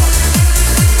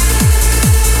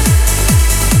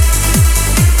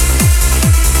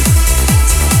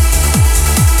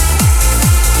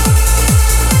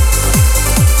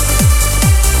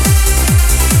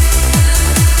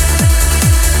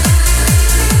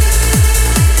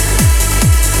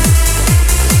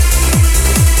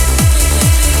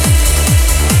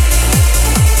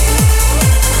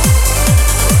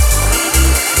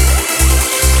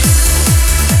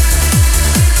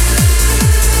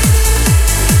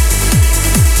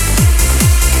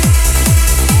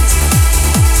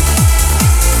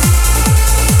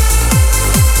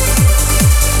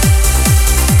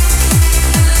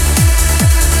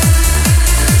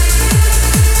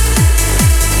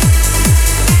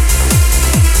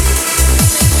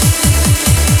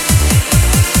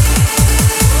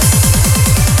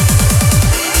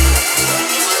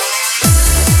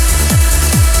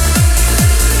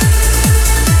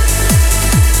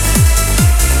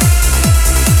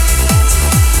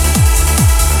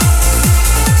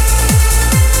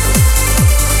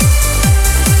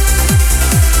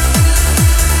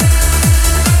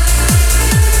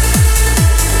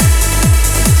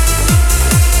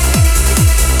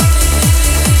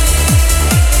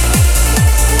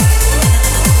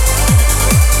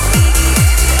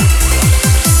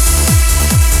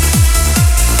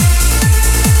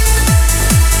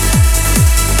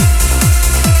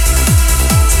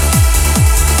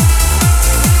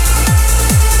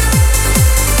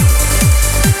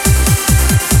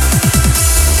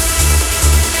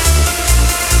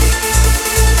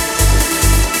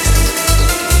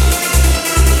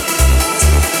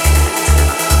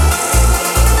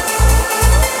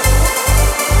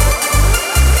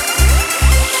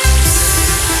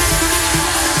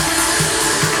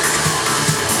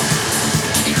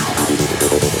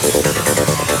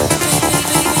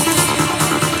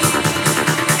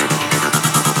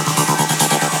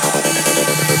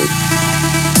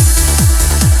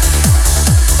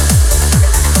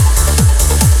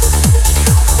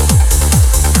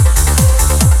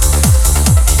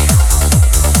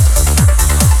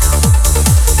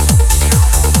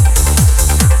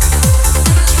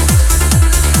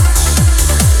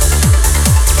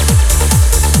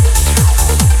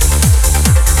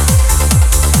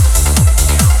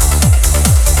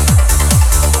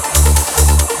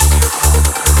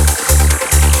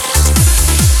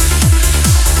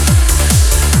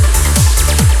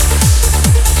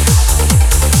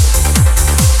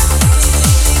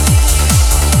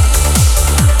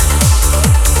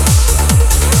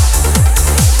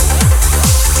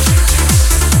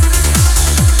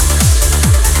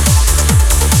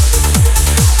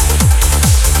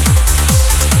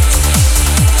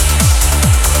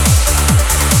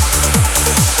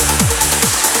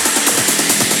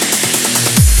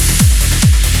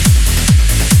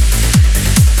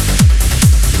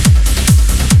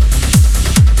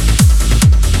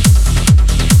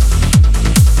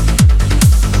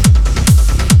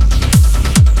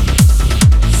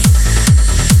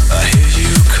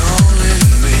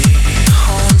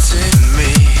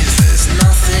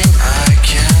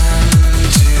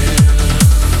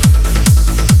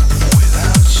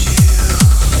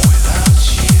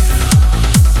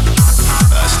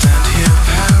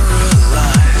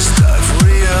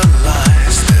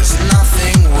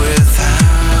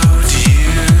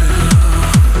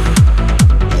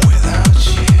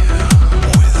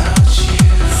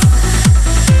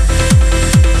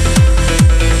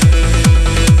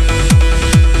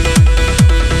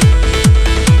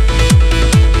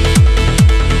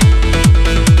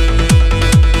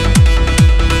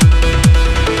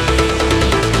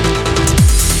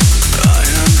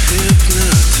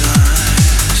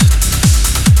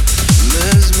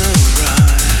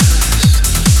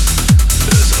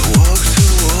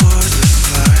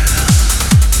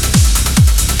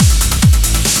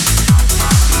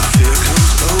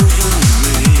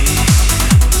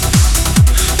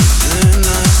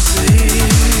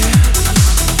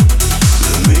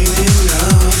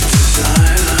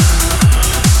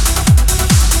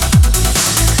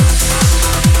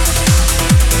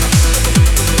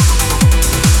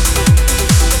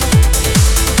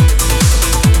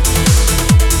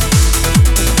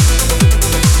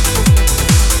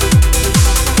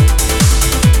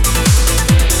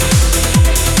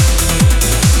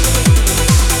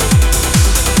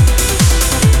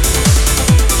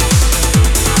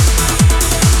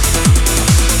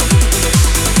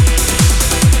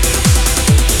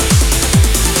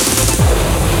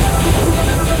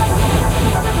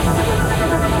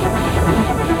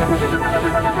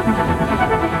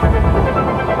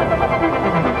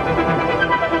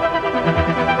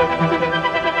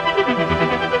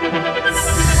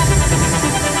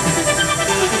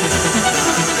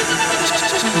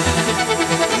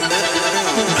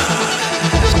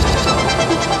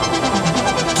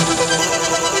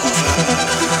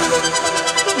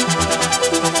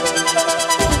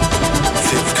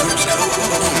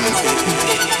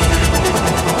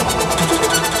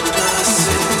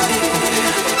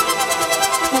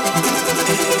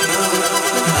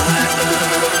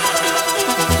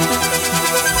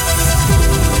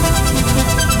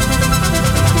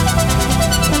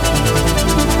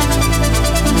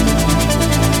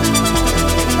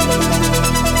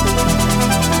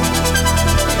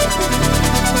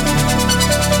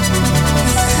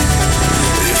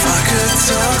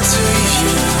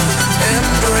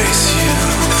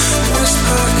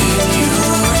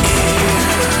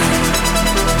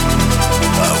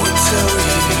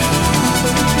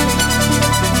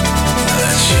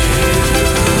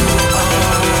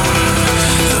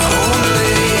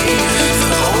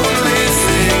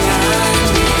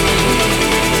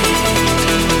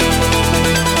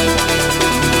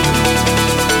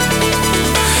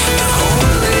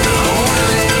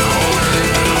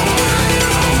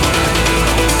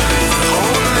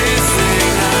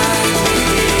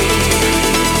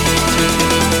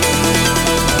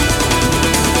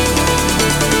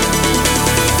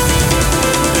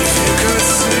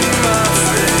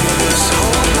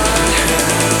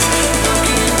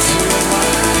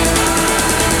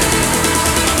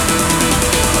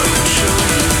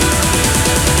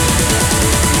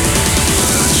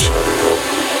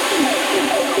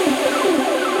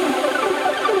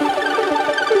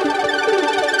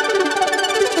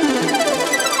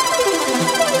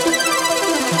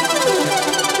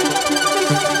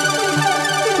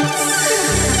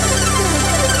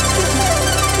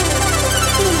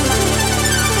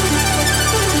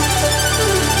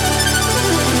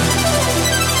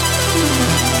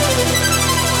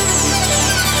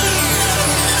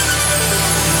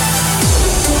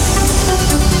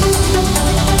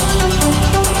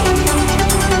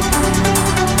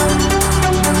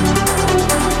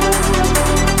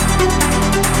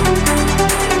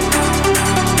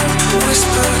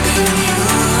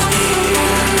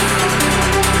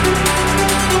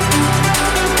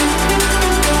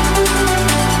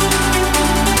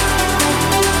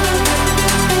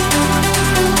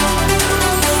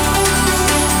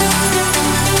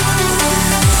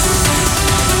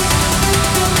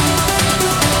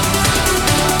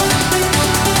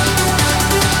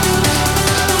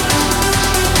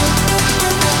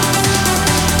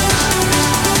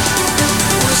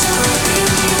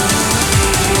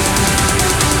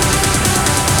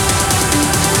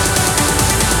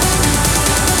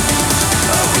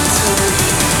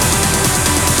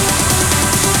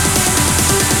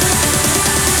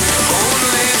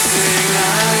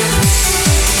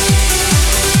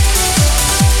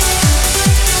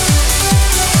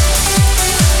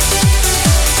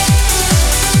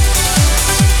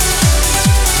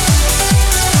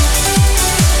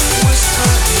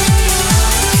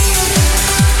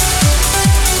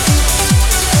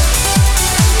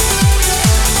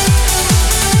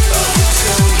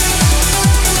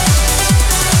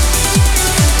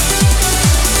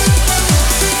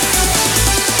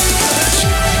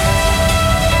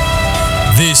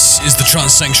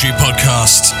 Trance Sanctuary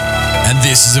podcast, and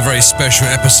this is a very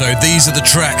special episode. These are the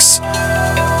tracks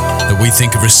that we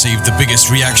think have received the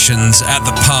biggest reactions at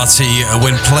the party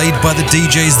when played by the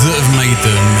DJs that have made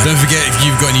them. Don't forget, if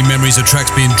you've got any memories of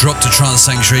tracks being dropped to Trance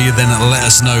Sanctuary, then let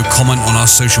us know. Comment on our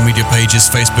social media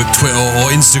pages, Facebook, Twitter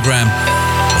or Instagram,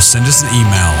 or send us an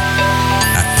email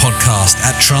at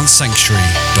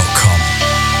podcast@trancesanctuary.com.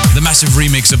 The massive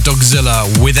remix of Dogzilla,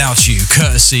 Without You,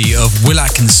 courtesy of Will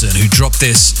Atkinson, who dropped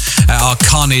this at our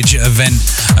Carnage event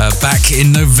back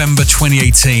in November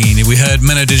 2018. We heard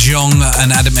Menno de Jong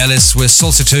and Adam Ellis with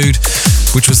Solitude,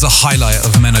 which was the highlight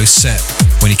of Menno's set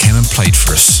when he came and played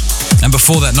for us. And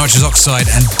before that, Nitrous Oxide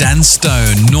and Dan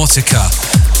Stone, Nautica,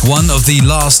 one of the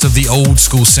last of the old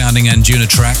school sounding Anjuna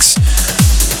tracks,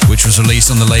 which was released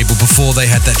on the label before they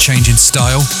had that change in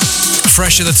style.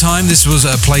 Fresh at the time, this was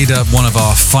played at one of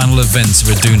our final events,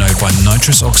 Reduno, by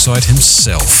Nitrous Oxide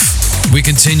himself. We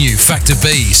continue, Factor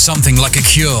B, Something Like a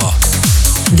Cure.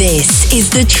 This is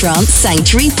the Trance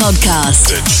Sanctuary podcast.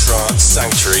 The Trance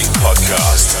Sanctuary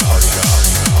podcast.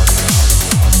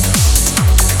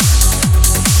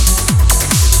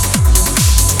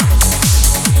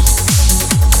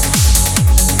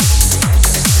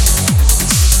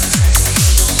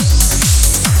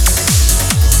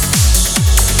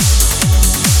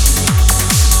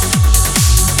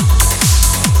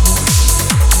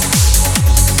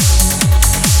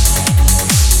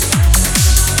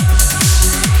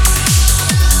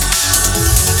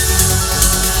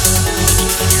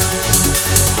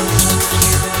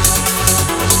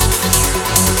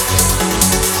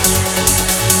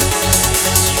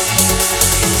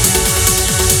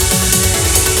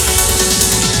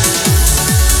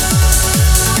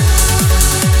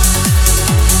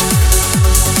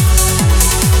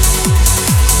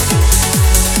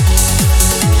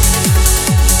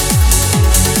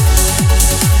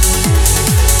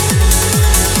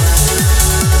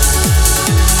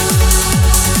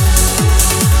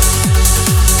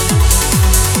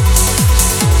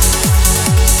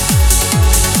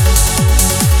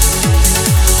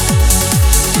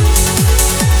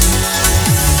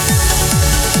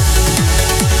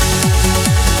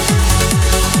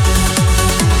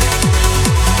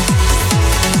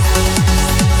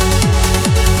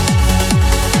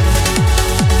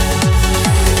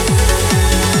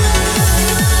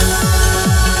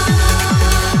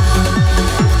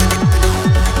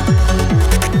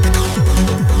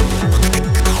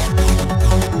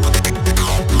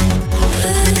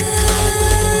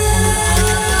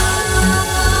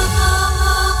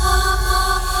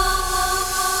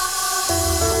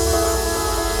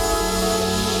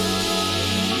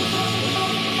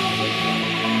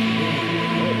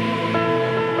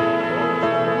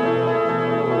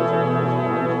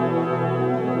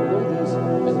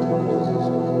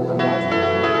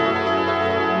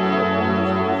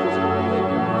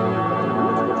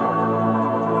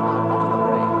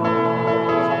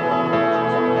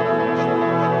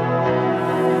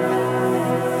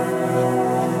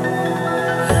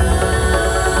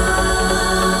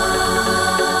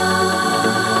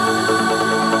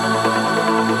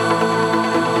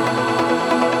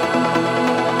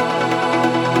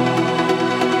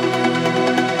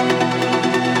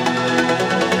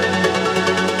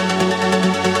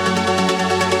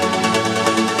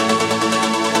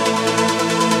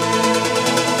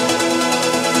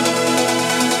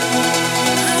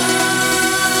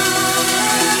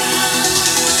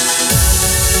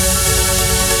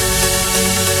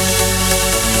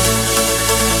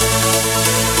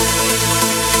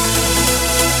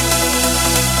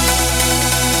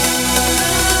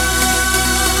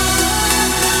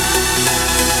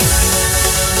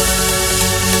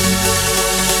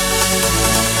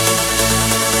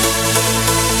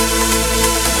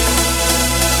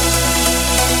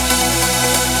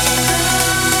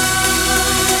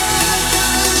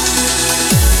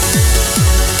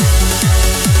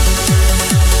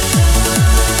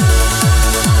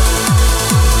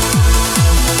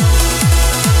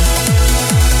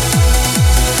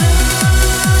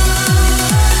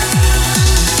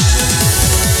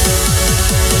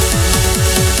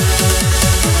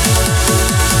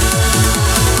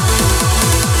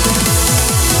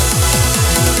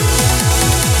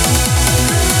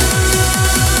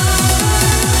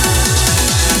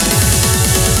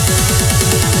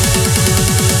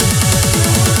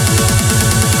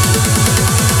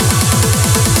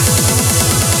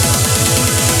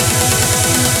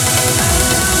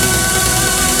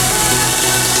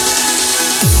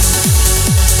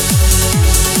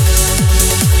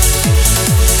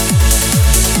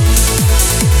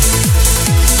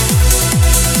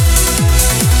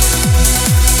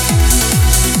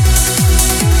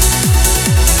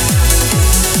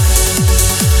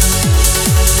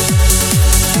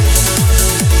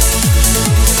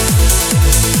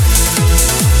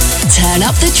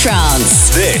 the trance.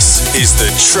 This is the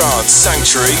Trance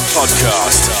Sanctuary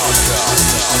Podcast.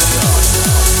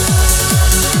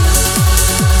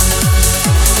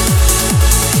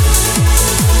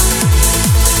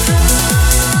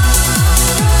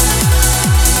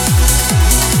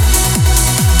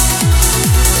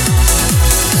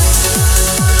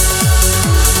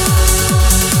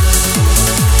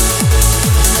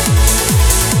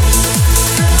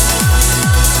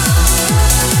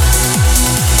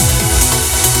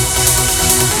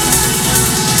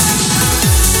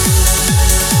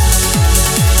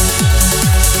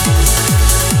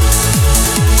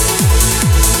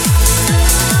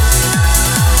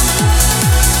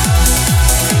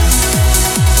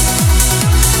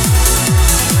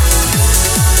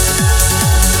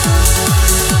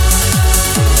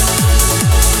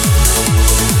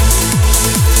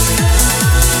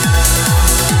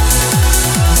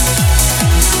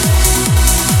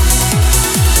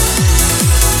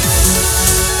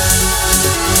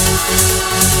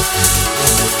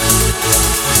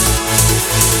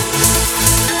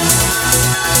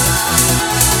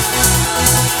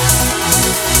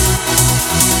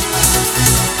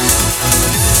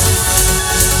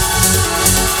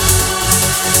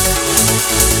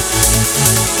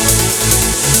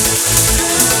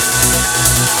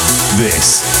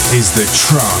 This is the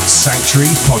Trance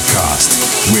Sanctuary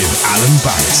Podcast with Alan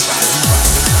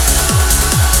Banks.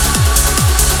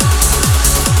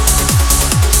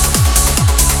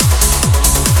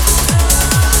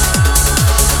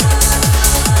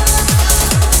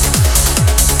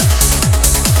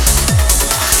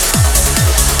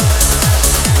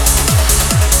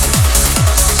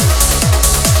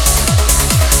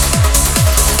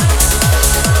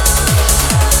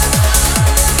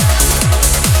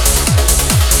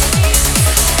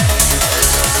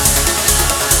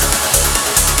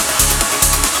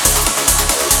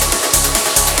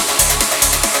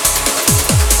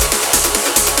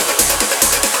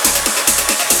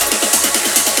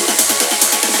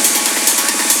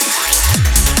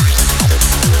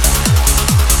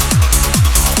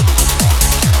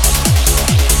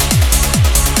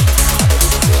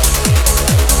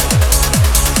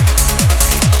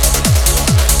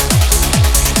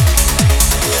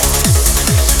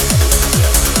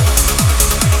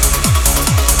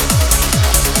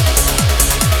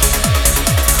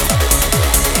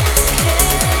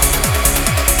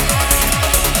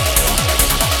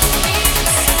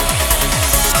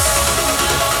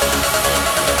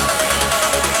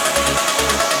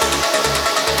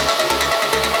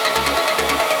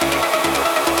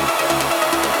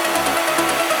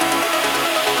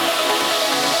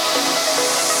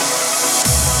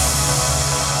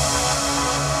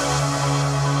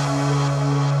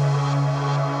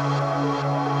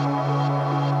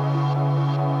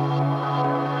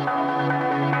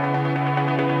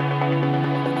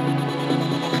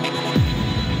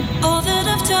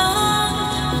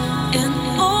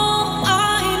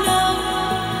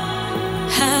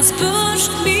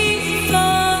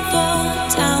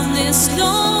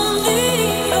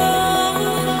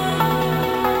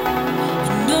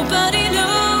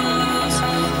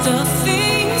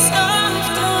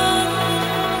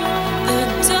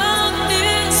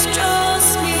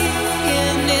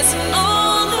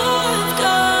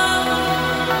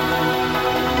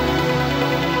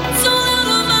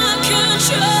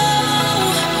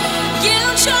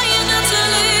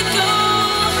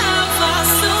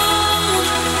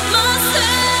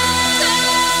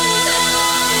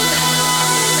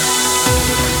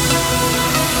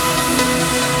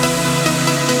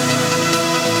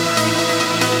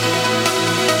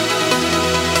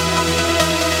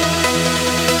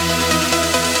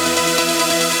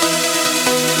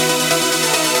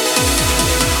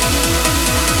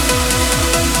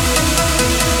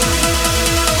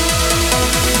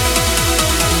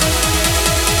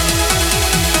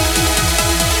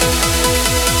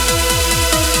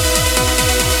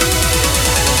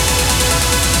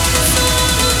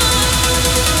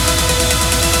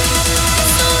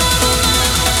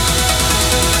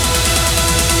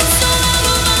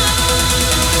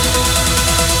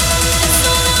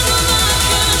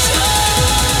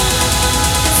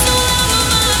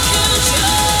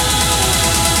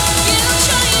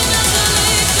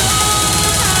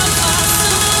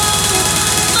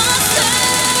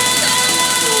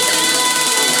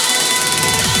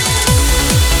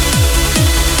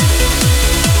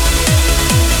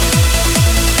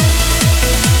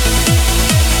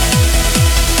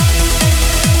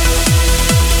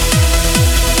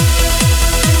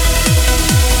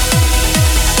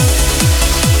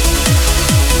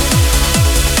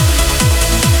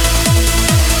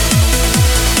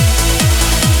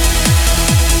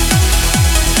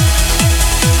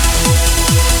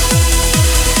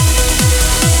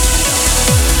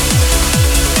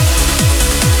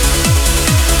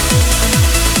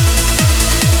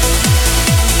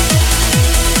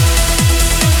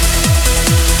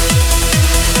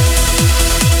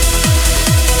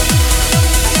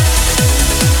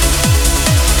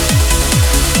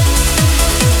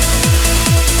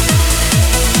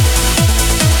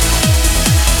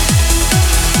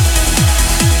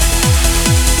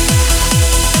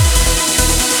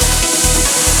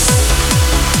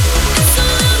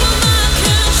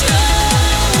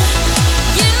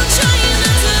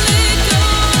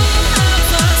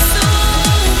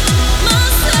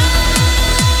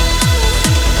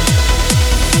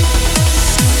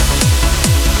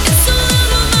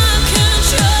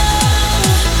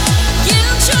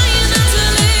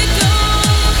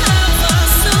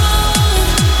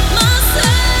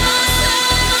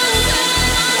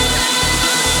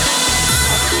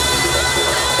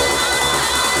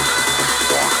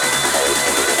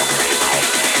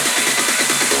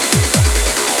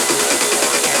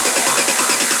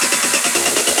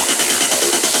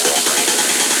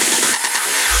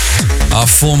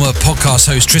 former podcast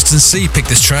host Tristan C picked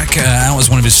this track out as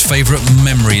one of his favourite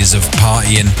memories of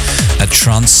partying at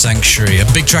Trance Sanctuary. A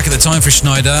big track at the time for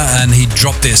Schneider, and he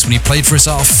dropped this when he played for us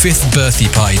at our 5th birthday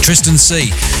party. Tristan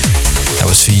C, that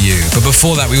was for you. But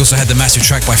before that, we also had the massive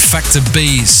track by Factor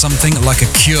B, Something Like a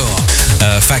Cure.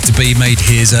 Factor B made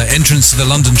his entrance to the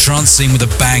London trance scene with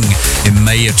a bang in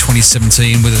May of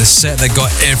 2017 with a set that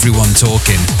got everyone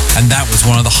talking, and that was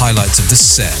one of the highlights of the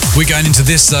set. We're going into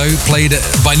this though, played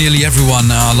by nearly everyone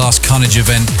at our last Carnage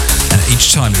event, and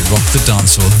each time it rocked the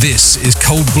dance floor. This is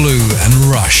Cold Blue and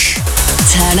Rush.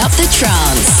 Turn up the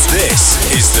trance. This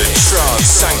is the Trance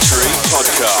Sanctuary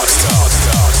Podcast.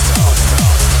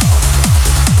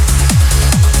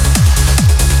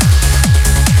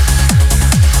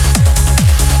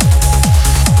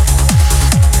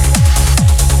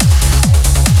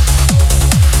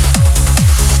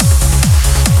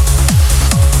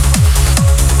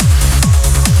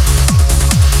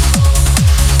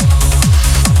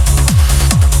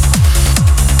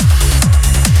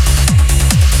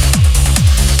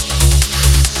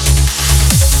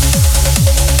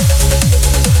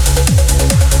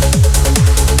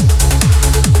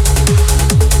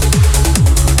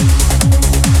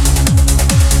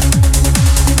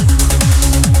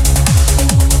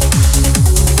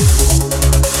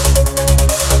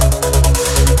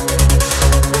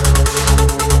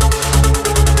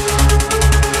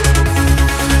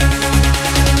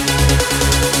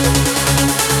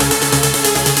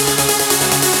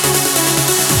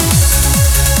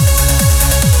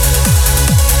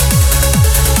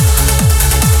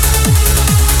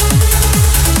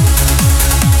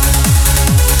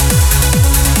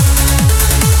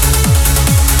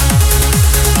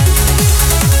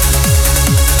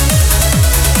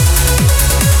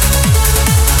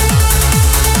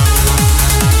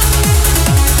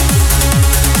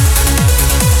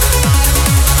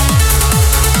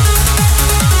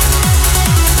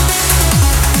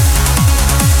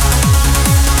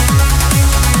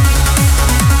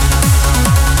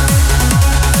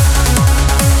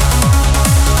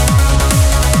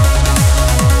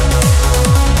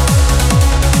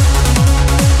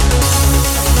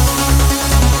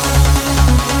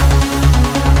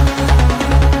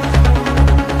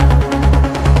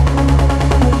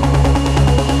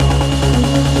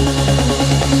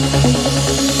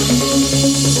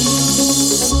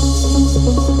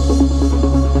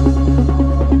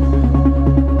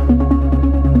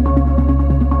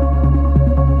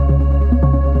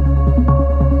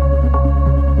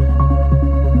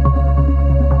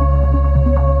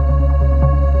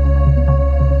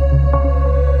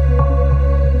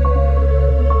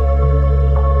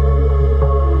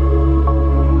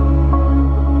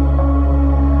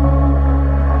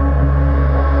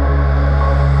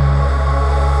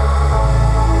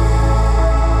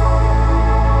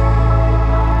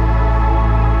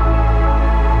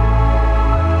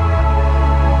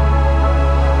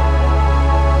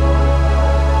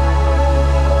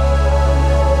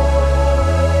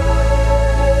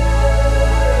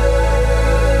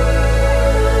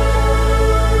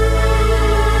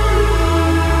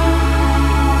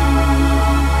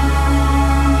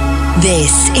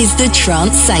 This is the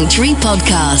Trance Sanctuary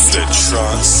Podcast. The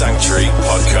Trance Sanctuary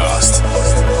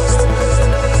Podcast.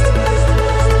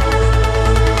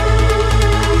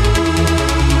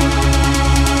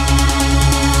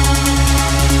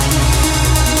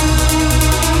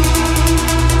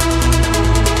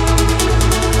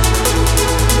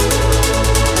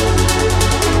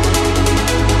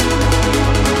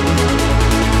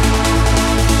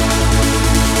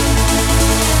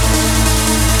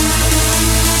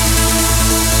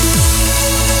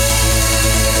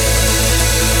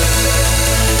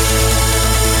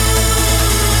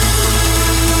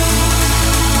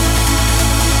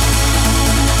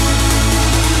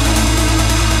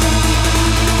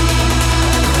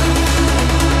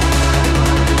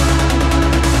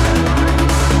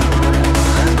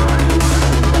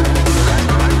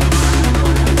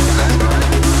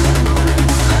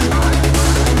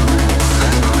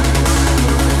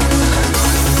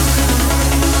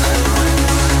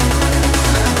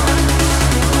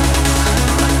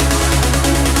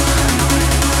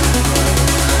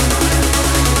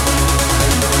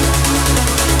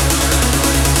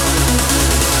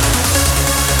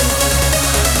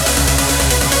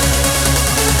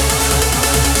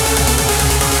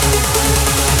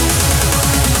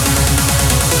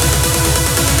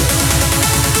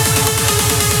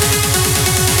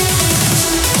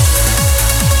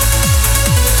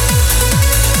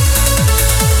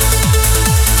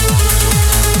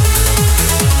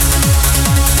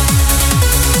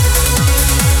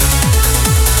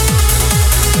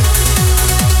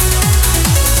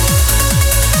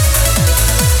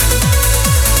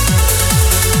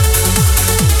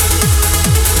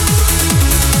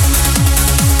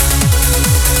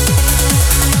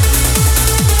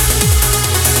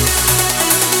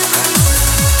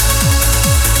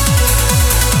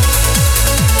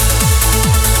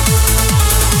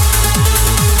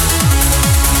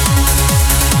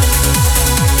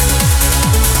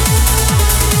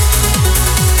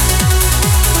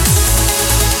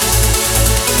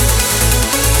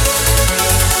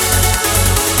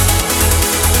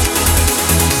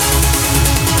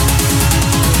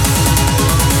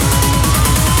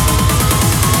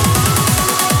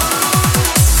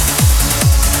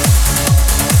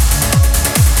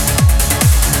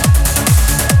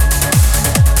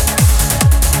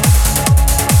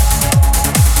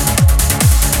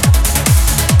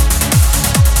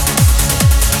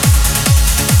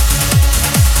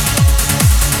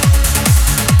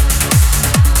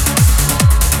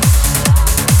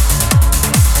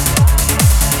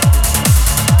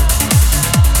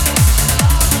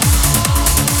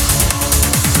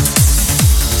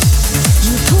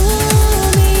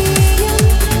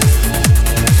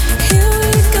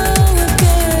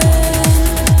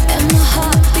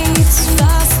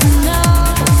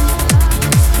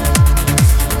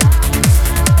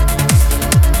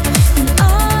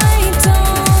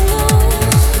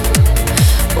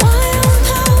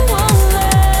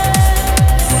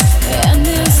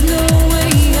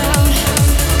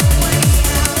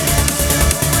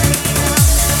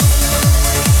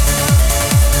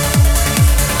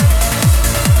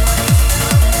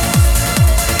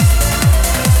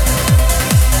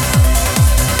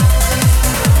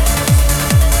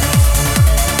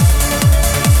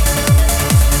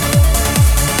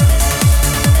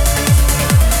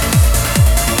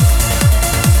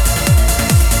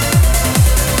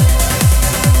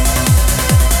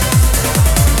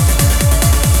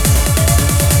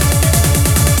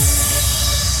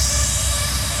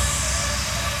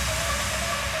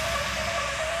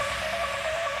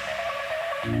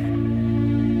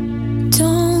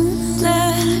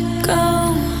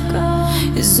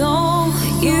 is all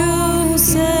you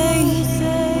say.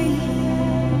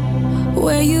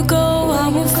 Where you go, I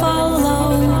will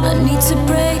follow. I need to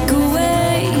break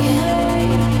away.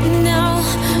 Now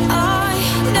I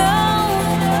know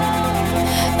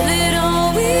that all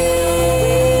we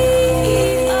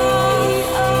are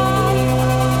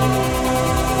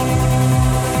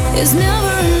is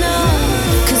never enough.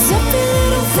 'Cause every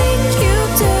little thing you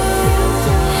do,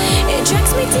 it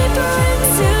drags me deeper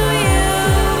into you.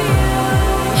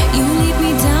 You lead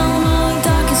me down all the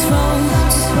darkest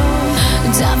roads,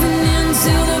 diving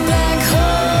into the black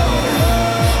hole,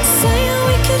 saying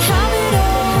we could have it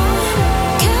all.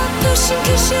 Kept pushing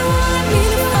 'cause you wanted me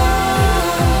to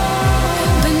fall,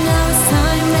 but now it's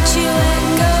time that you let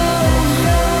go.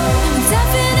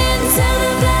 Diving into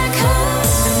the black hole.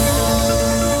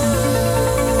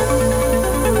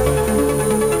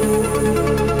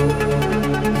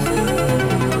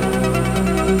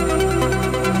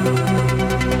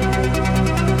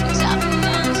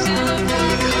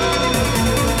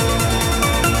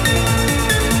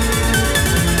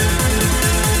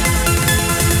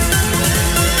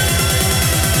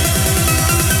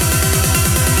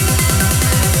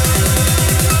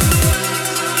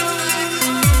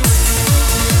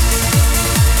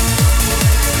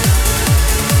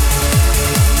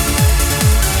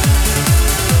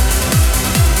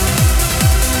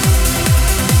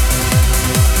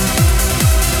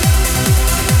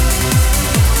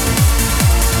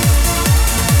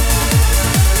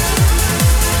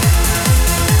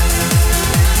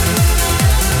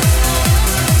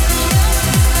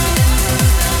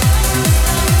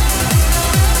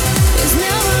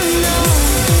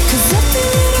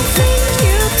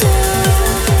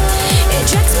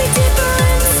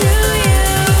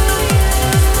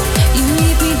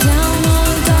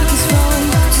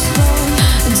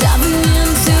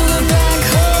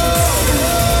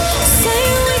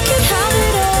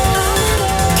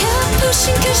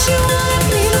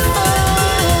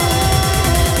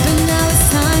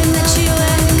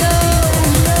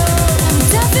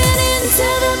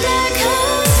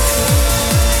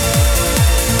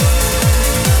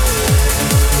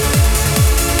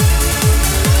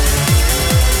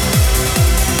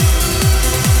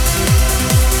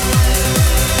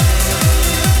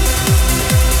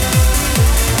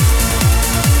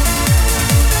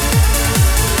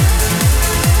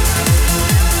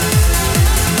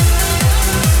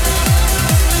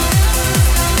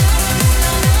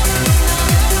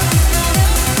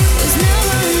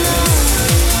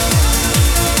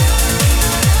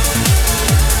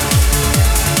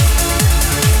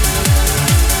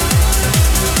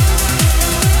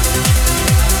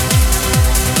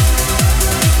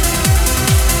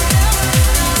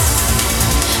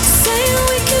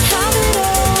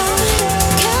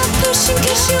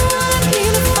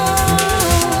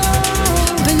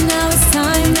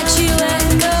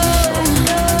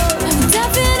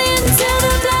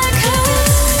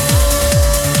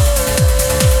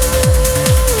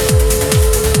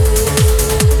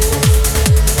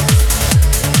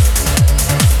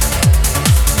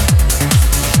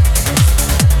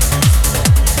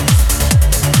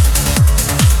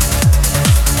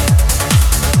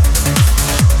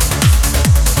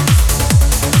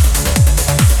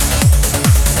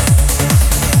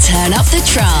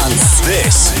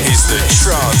 This is the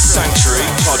Trance Sanctuary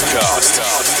Podcast.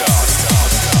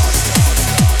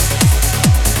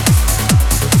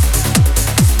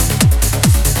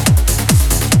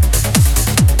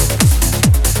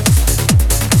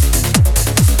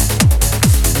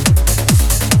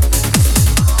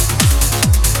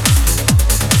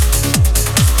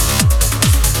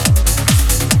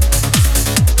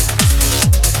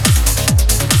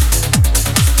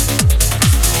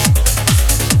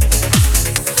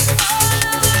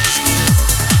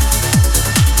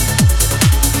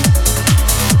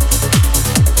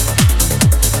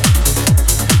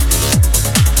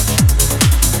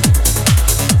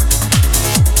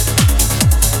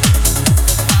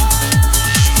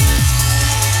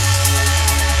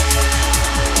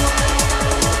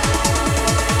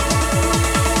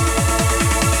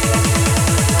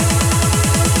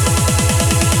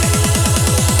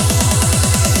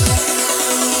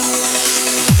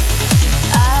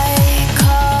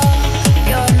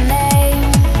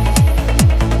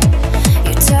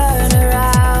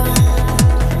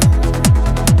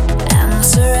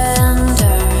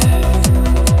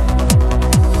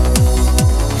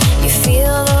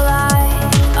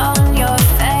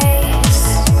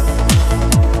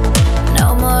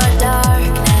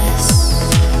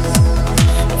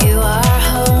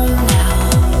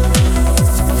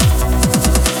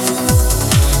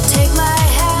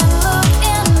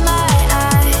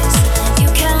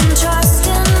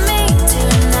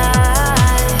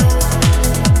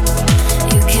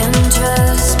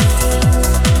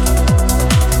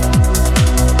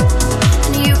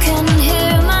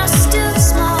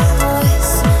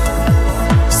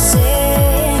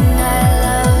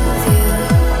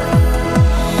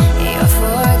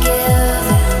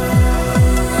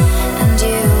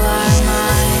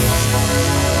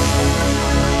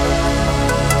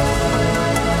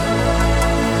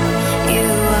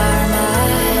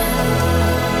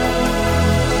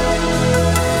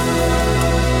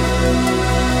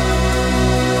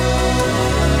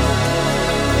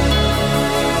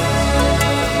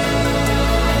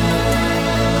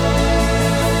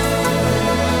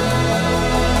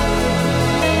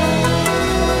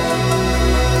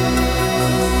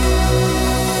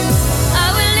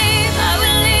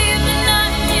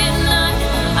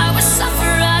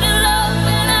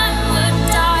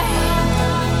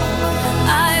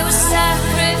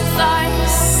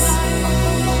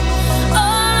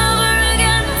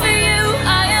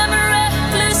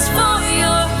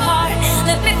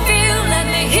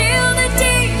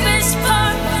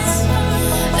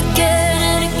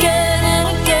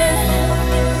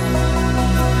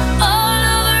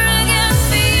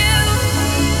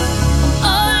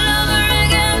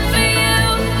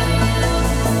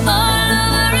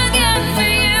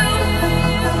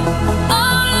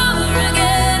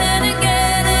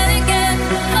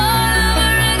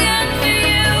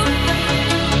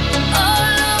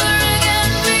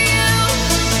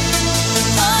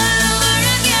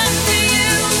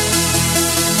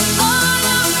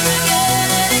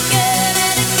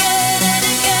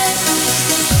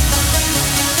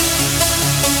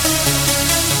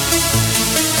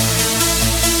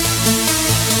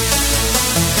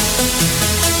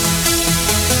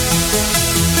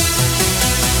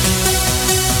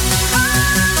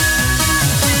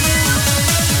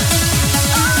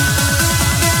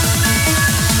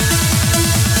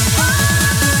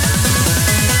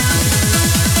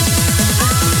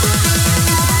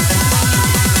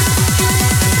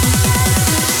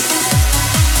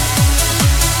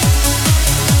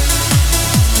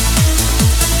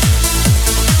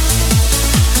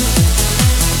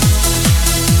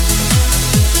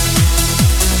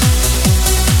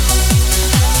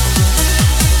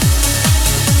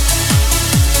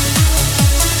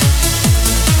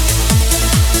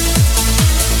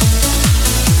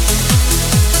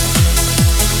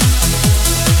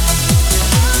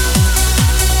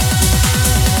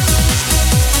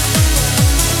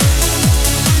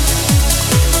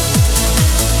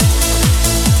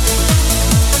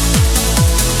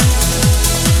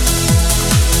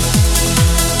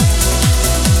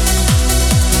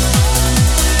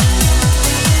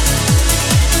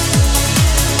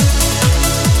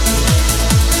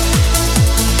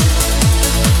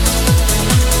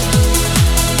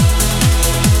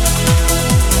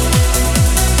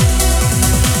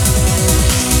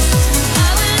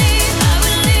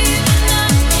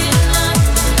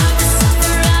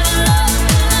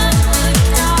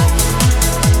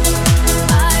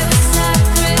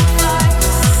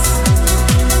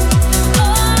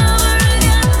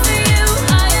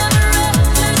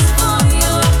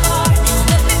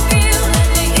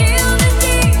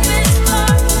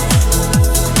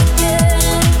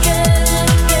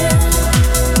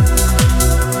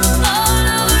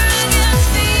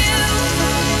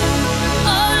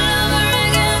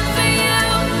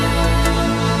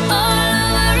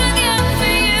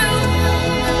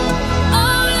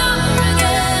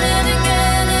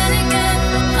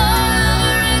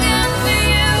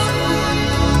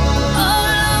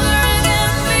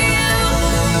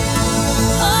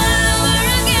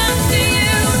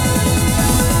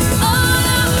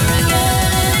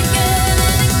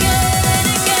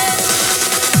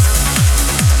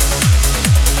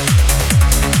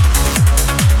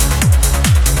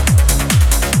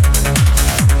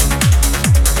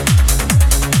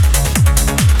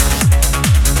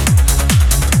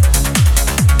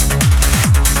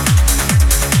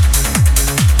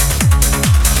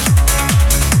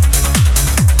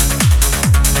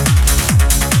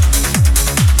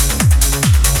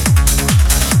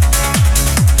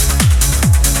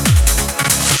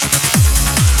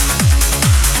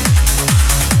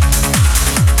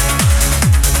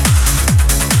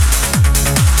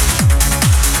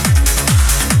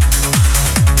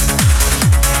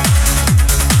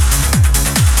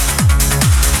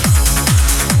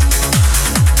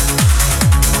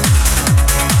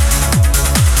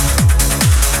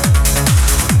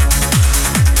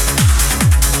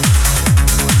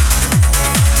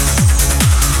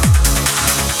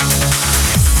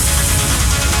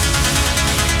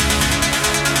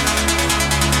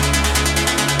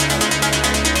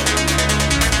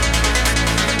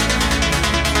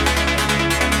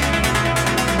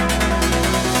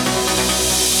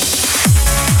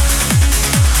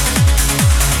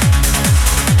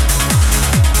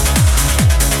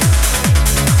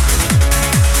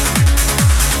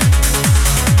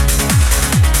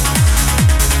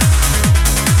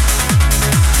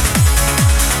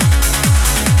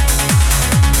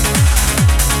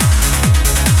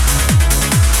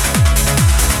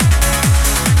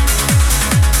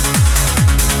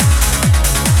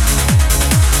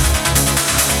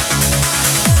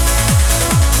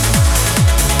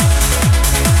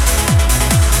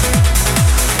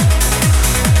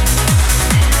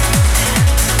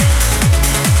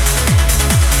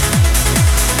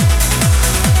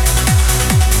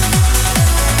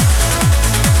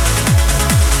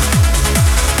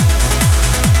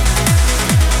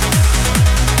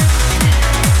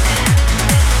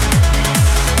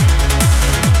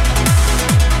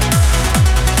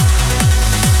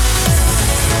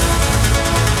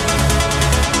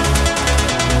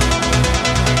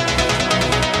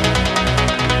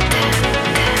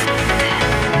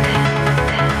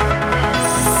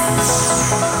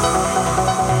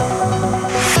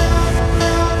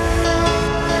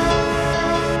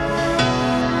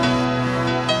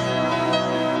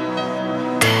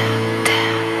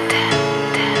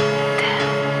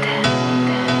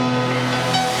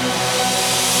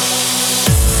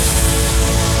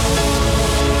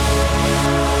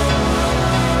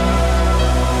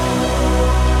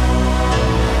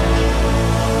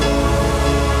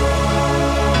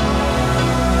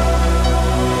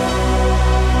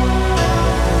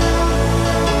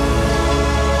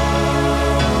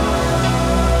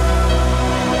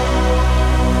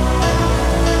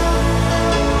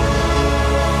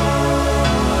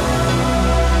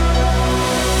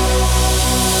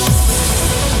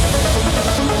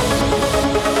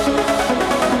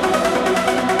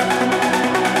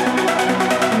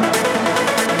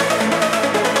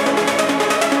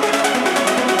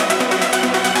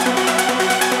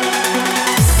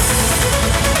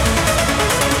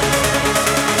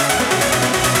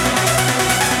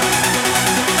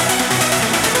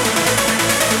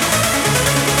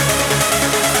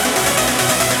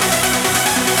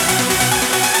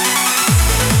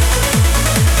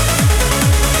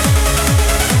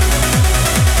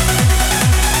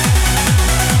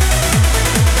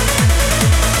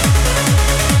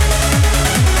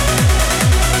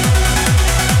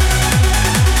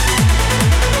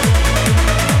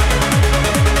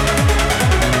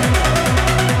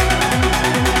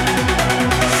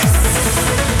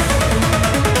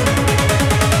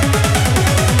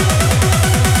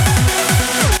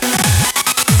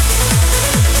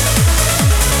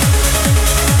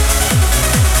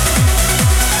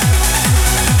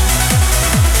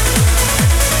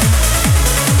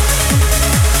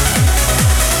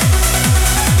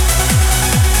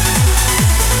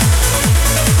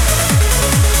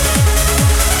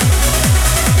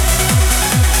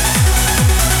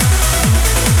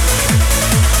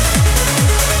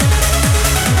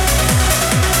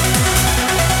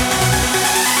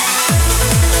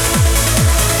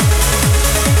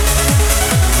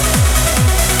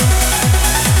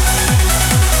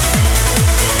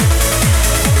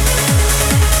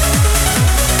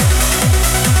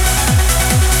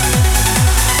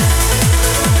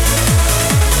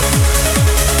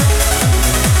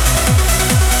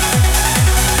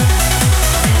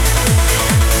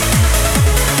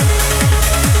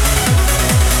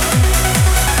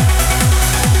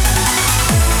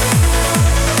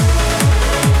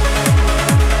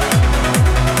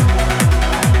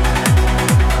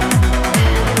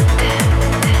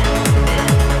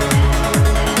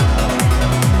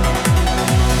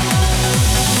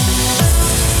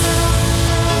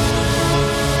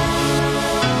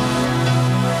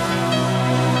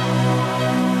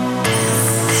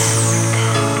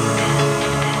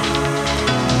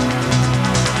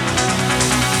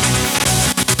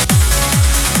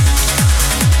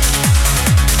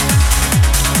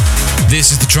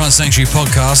 This is the Trance Sanctuary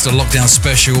podcast, a lockdown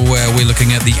special where we're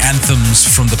looking at the anthems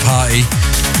from the party.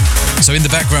 So in the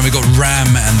background we've got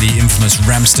Ram and the infamous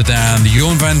Ramsterdam, the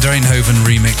Jorn van Deynhoven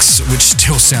remix, which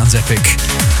still sounds epic,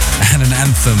 and an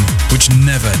anthem which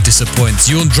never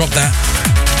disappoints. Jorn dropped that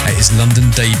at his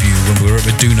London debut when we were at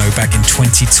Raduno back in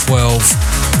 2012.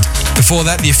 Before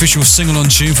that, the official single-on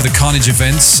tune for the Carnage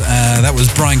events, that was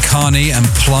Brian Carney and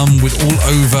Plum with All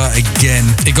Over Again.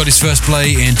 It got his first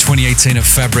play in 2018 at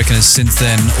Fabric and has since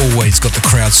then always got the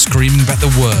crowd screaming back the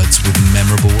words with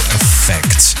memorable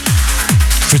effect.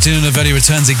 Cristina Novelli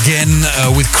returns again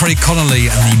with Craig Connolly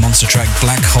and the monster track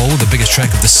Black Hole, the biggest track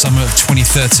of the summer of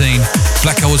 2013.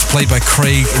 Black Hole was played by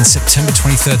Craig in September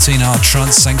 2013 at our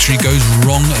Trance Sanctuary Goes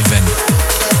Wrong event,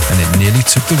 and it nearly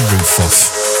took the roof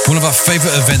off. One of our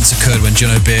favourite events occurred when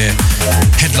John O'Bear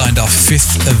headlined our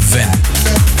 5th event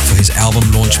for his album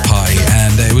launch party,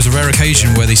 and it was a rare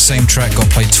occasion where the same track got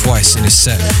played twice in his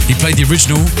set. He played the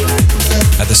original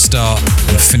at the start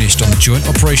and finished on the Joint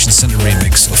Operations Centre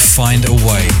remix of Find a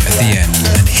Way at the end,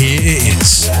 and here it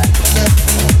is.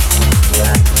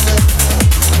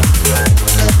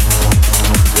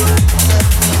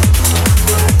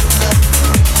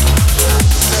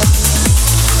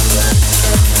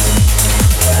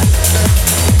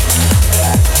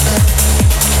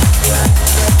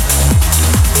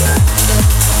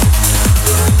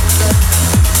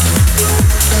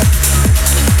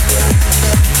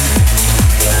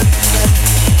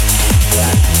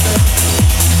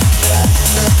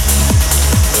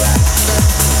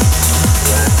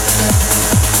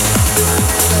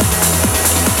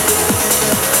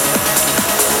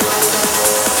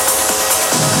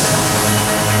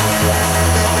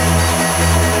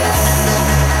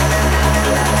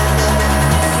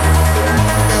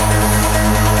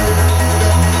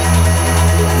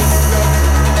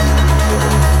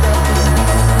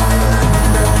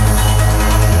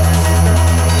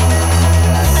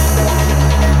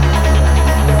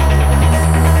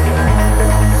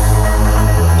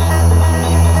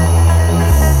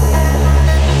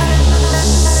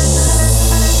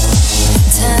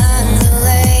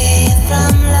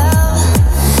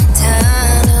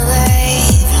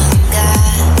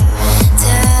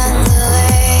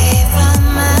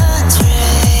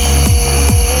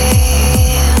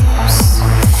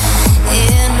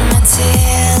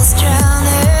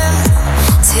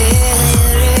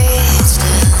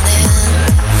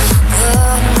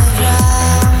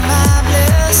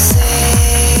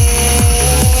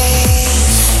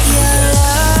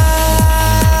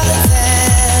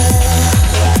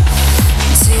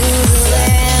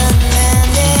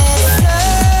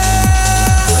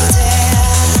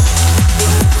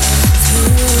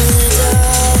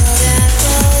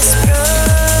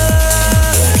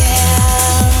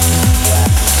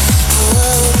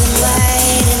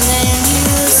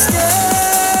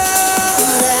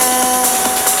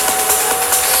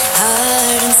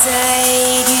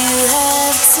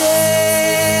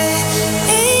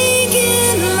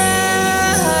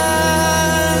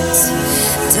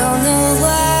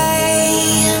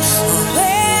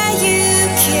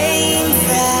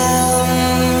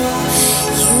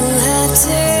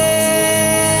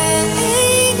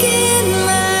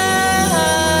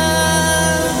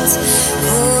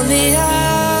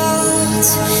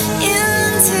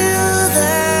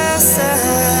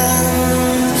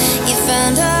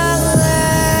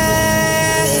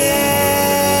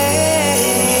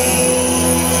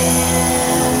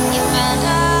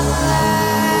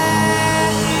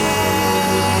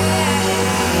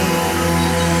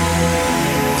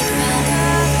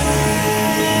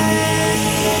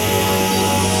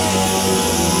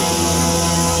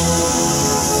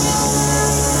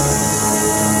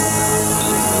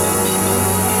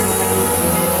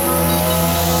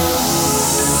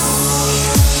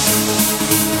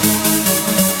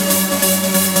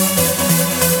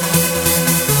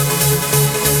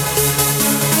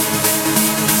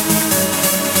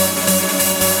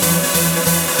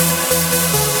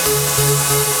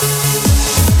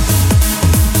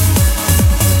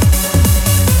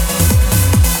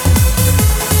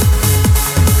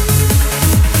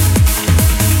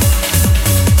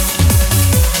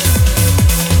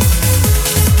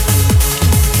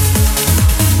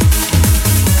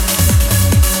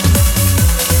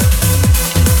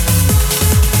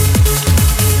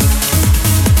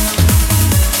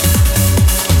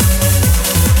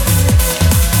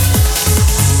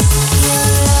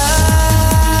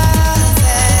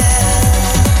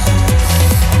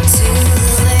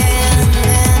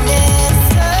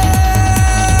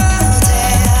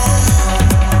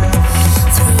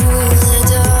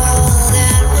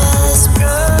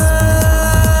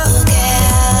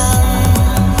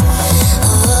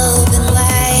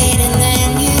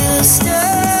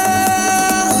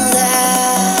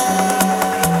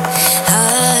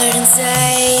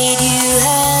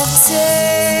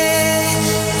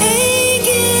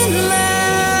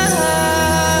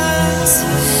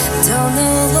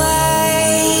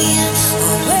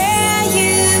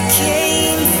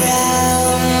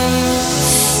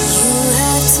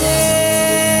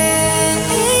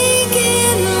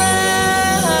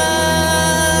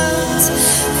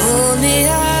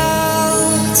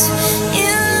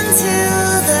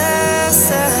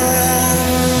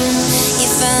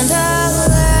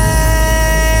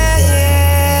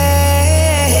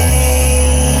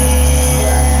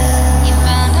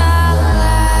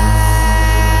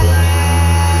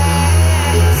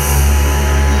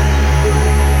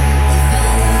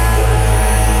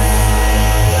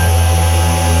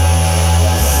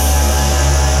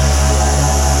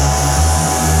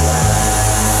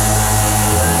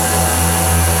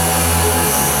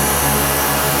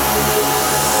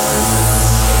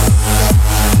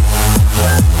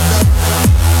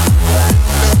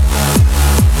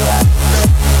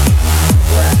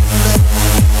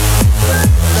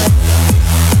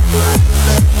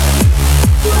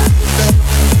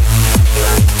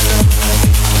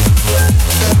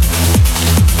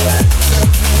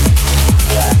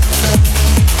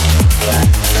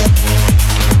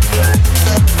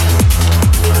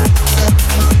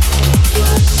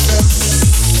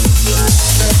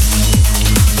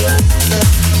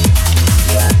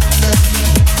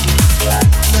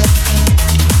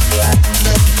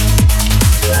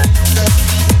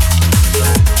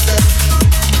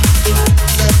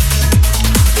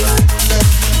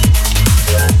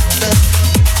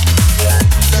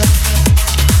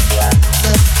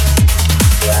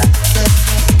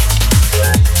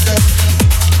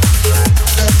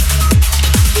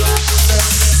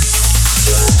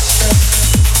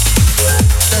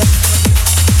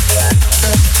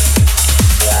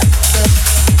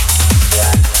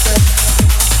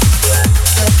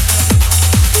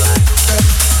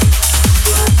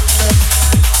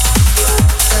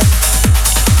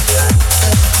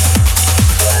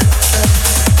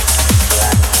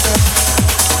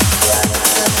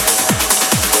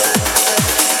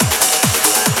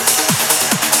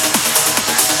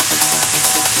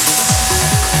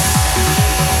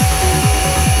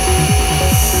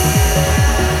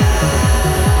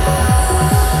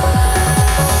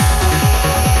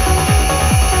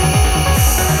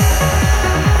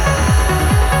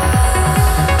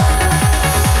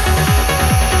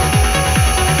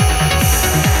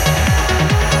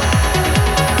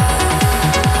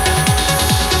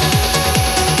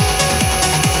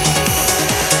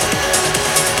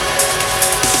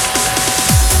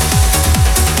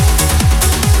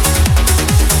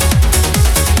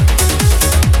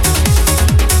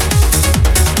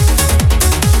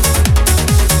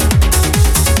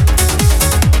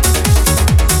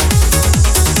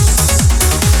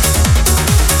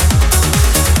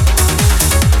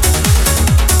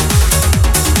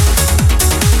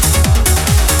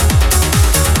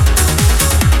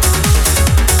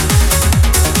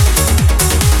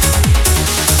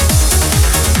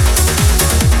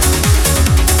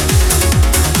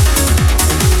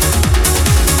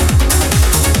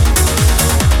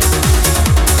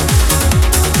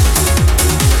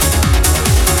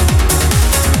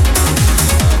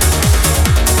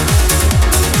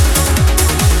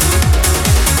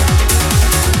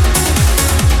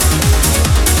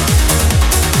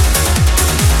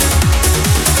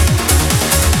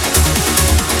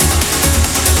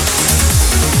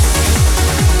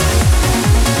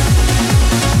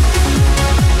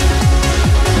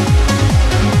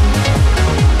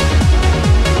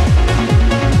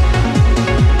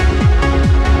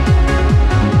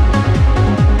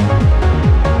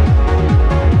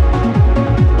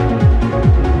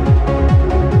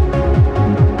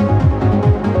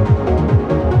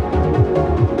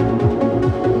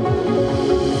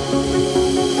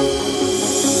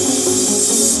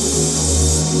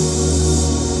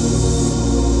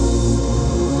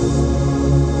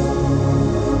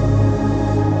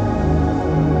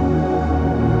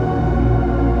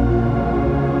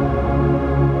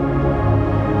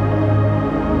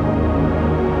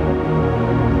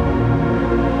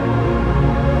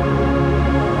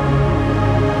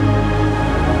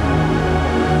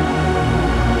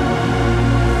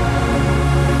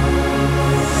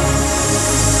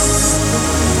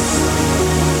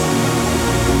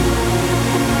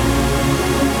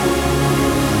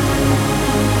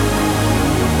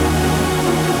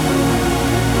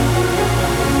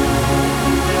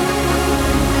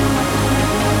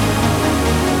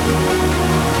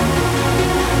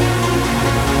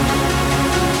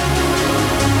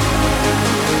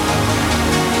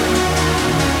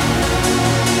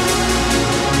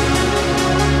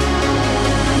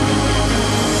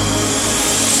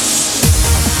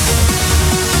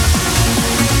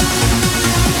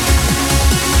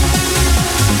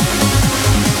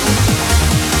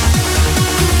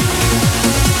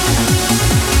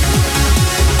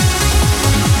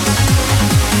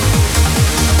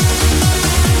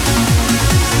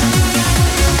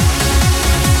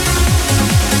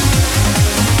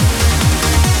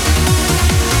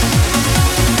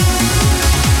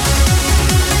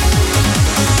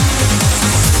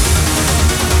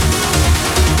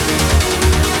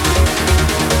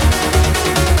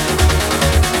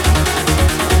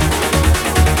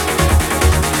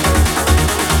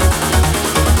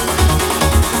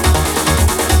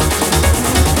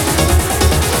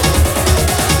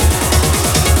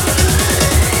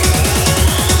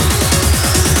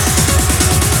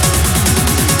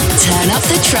 turn up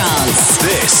the trance.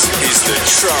 This is the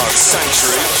Trance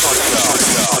Sanctuary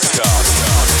Podcast.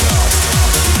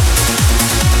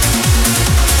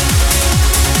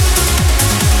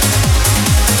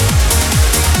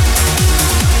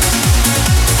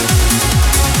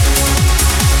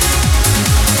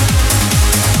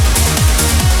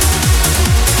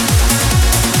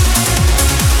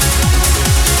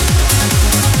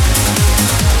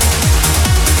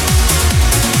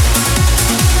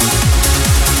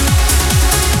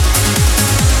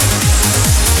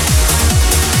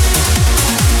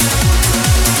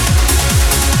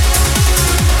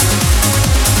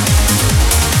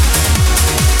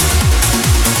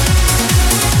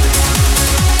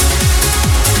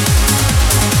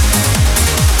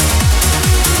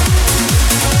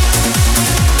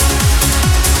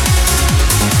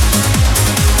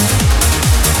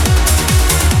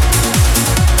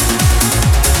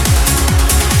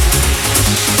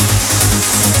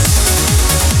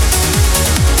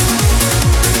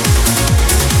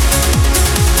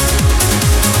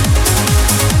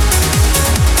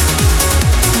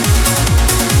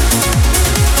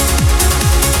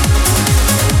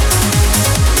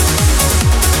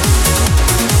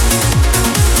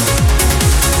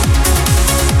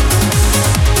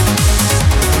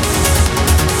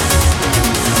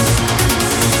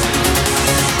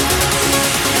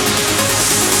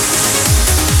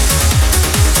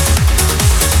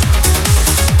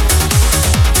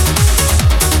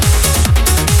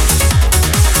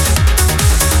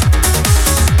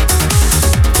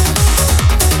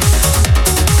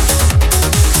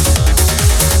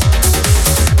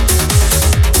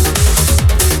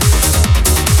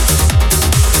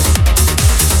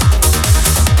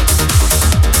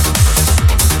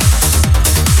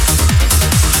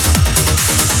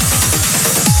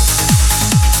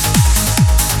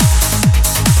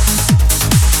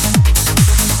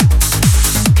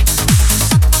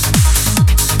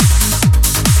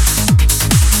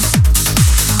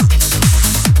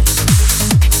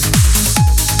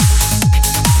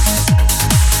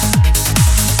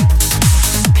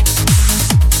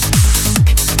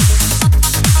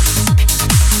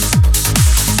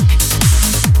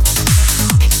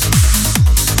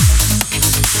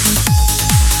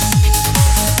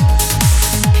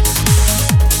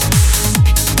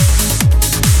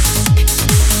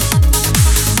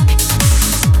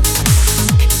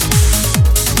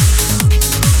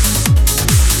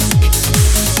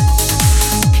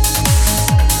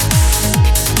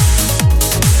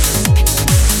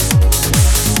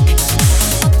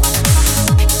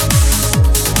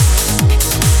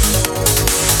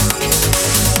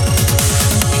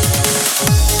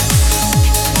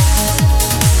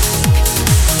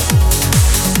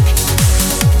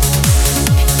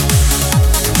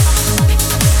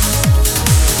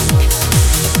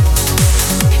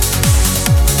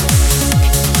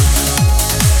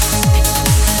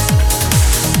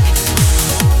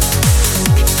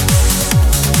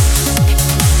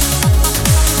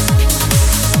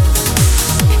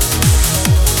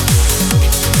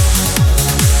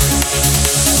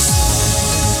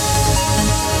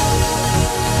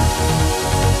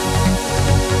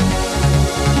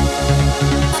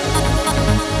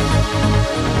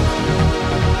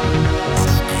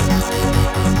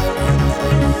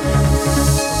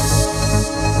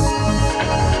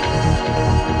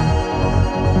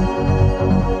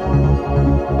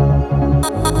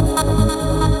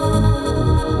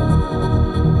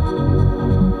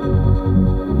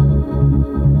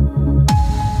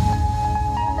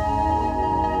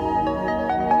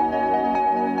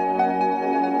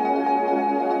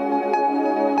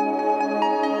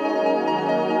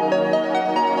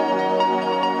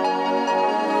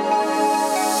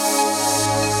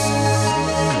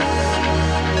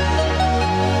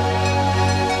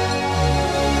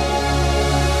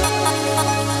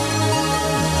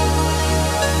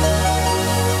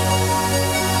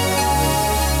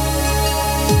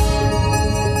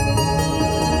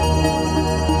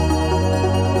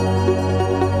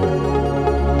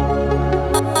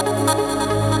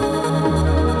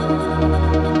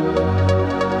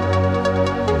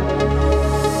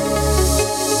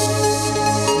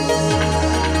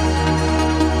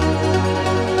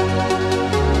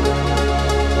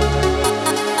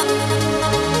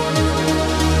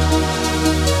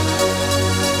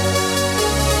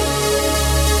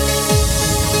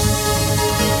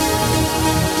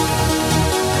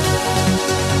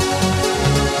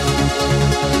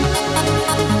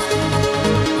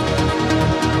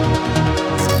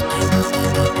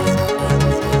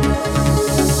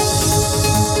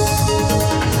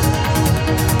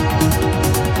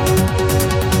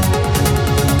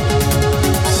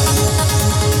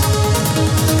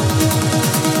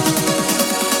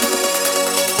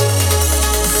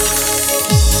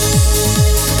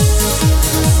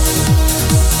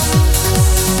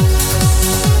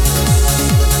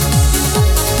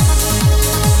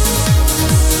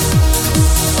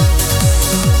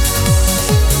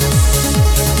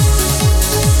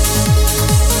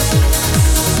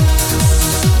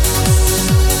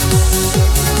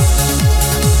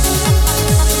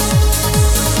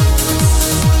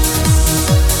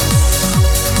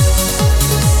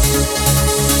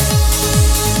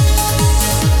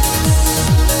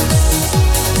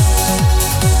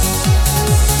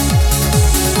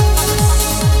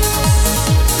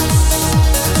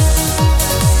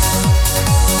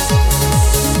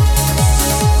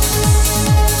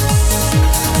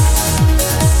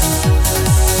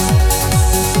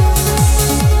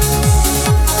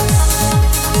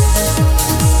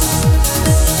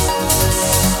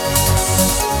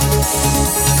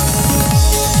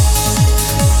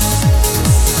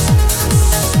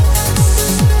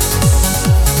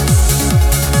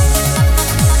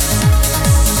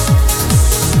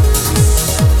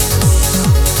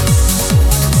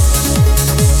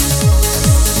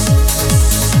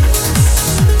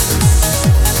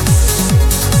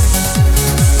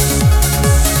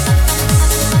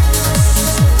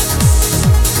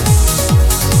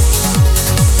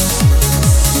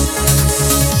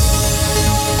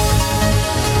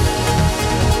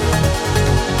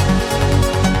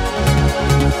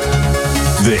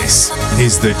 This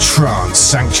is the Trance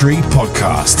Sanctuary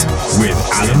Podcast with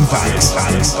Alan Banks.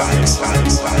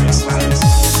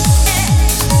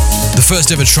 The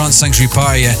first ever Trance Sanctuary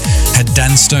party had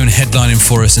Dan Stone headlining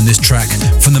for us, and this track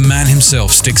from the man himself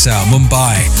sticks out,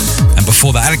 Mumbai. And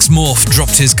before that, Alex Morph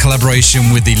dropped his collaboration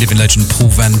with the living legend Paul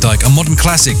van Dyk. A modern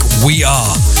classic, We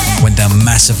Are, went down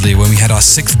massively when we had our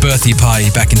 6th birthday party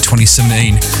back in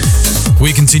 2017.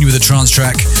 We continue with a trance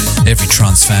track every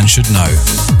trance fan should know.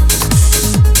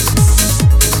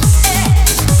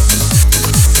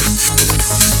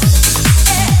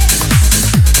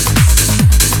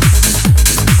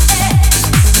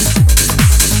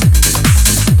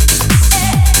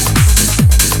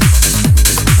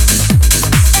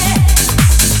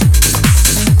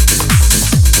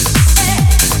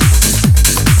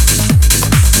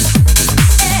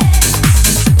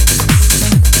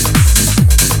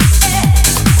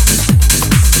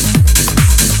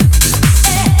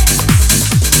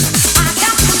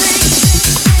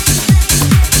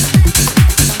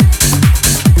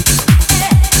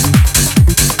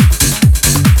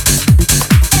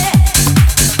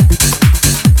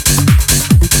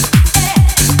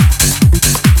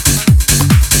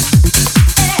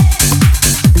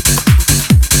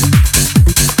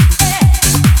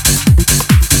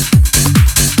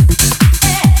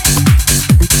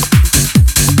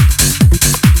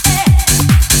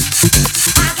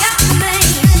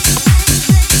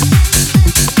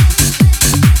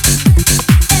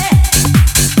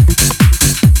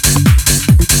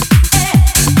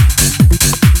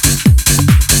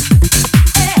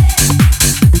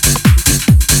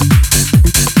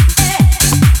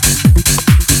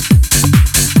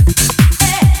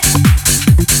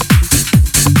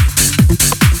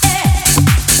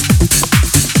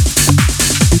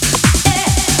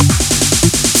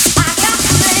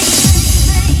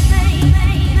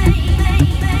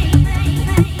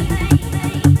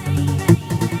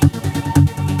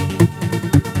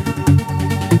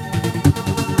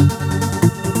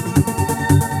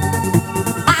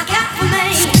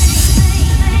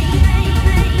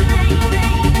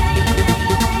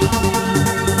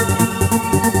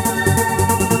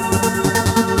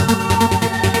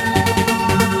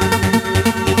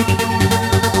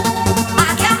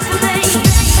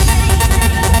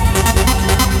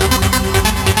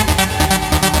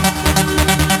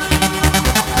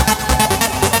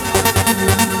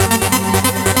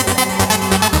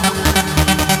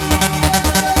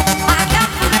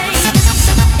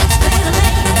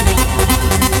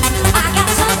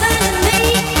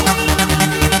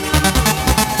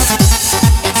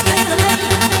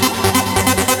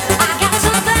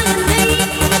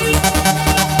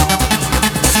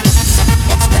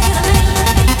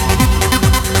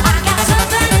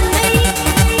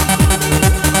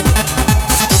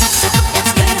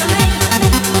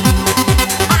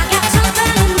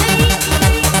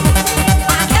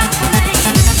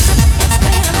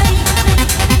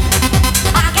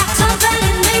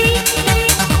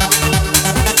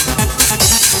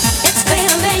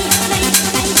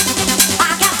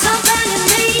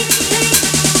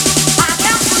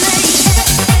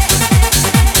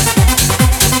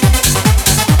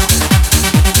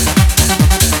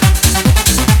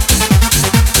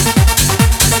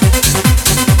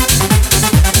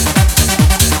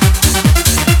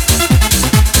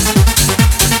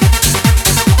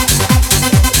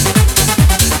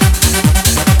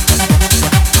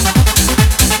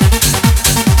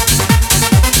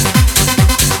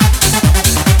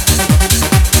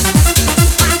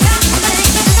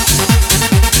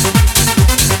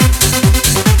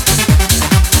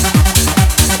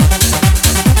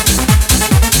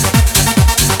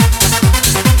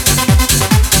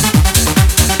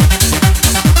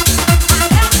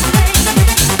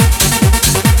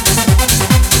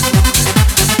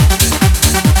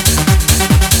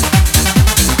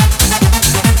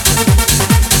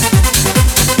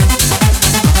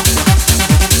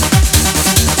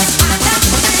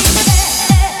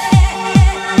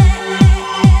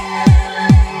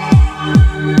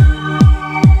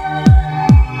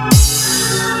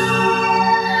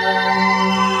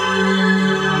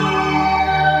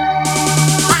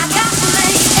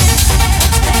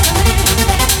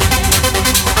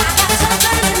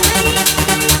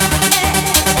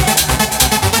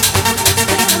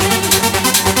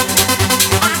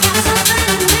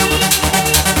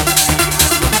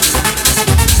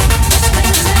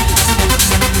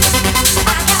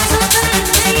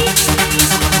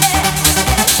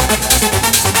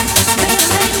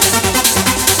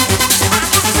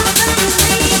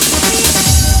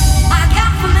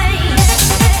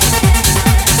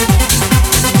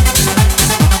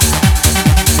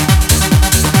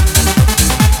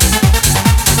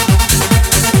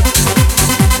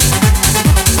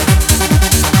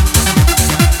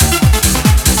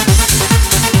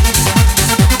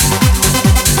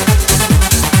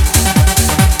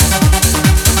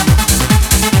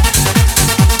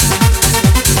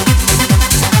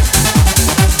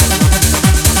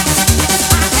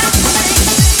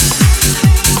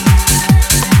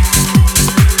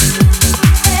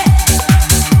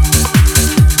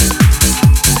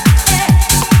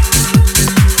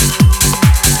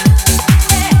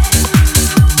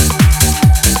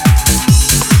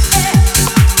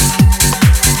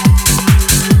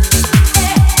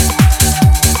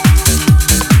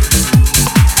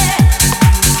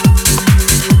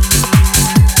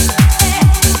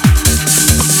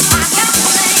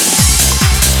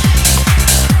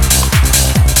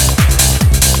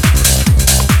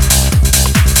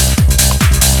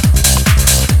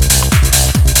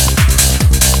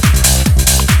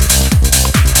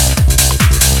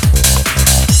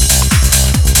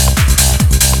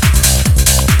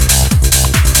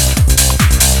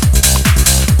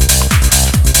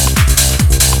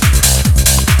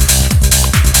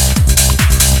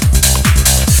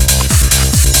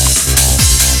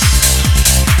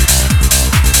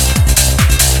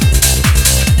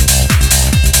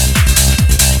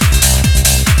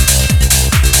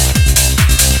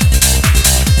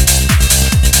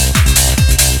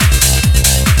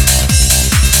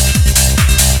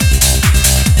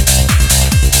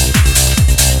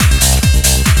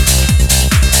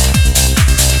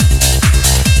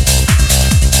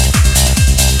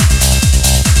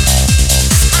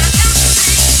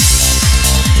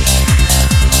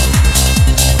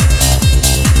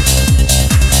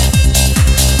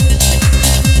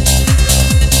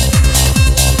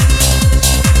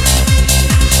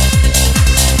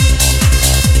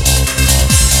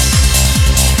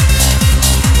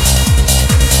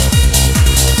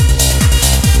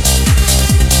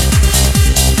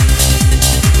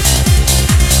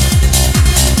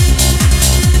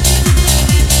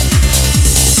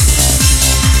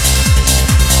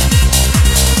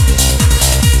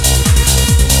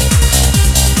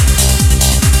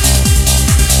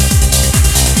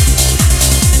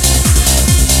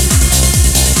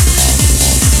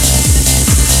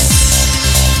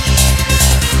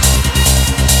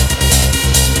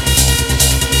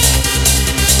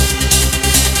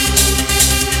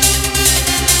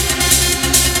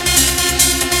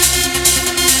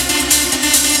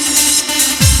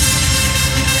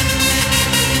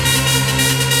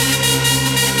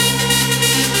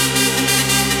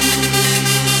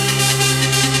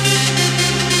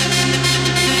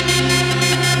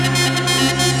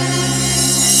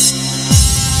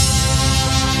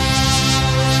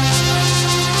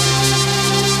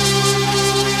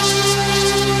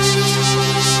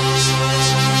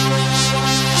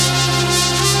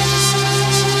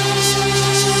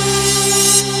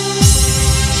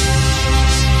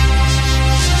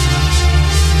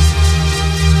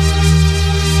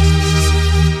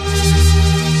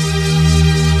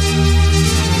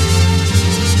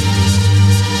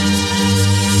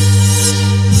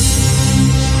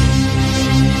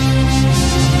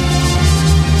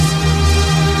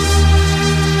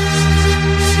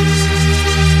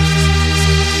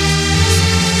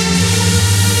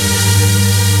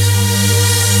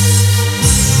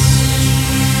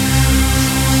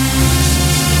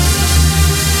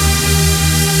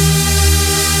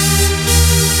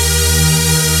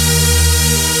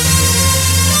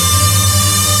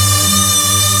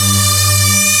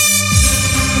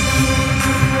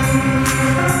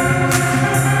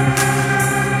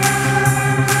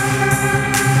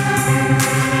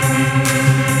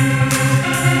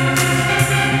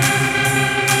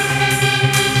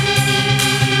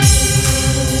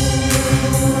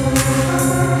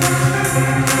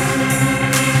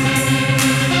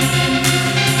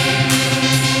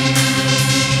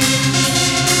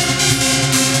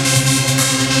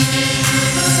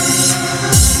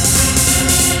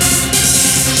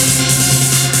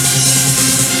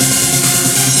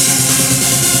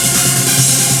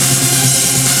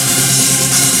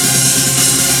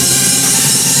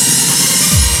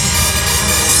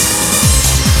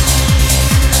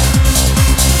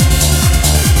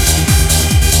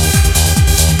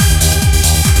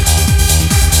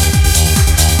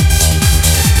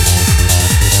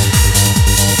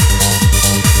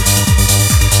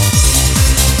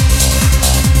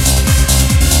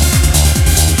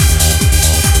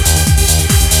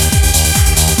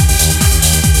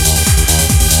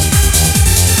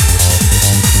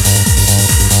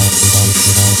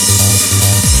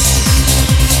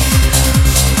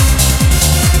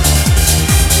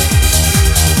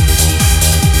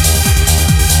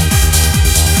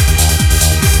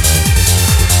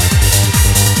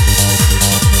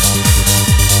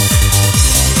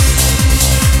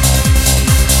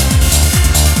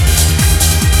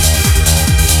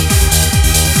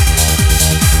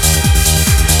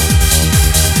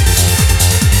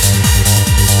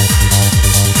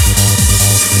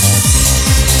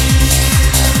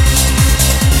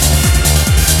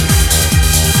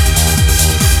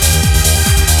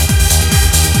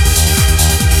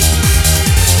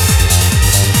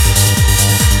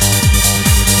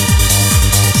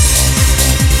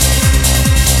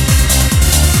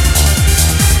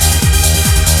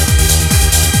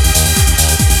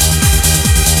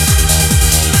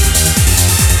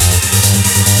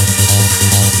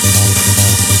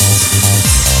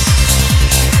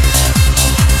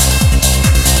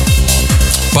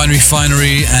 Binary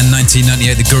Finery and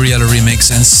 1998, the Guriella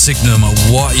remix, and Signum,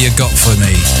 What You Got For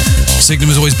Me. Signum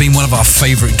has always been one of our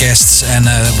favourite guests, and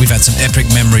we've had some epic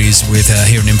memories with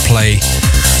hearing him play.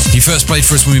 He first played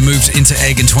for us when we moved into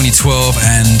Egg in 2012,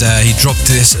 and he dropped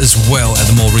this as well at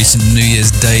the more recent New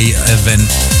Year's Day event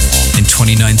in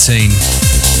 2019.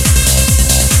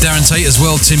 Darren Tate as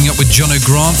well, teaming up with John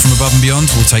O'Grant from Above and Beyond.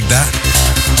 We'll take that.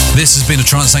 This has been a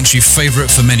Trance Sanctuary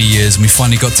favourite for many years, and we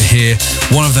finally got to hear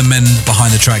one of the men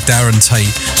behind the track, Darren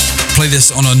Tate, play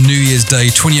this on our New Year's Day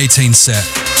 2018 set.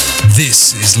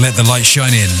 This is Let the Light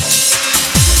Shine In.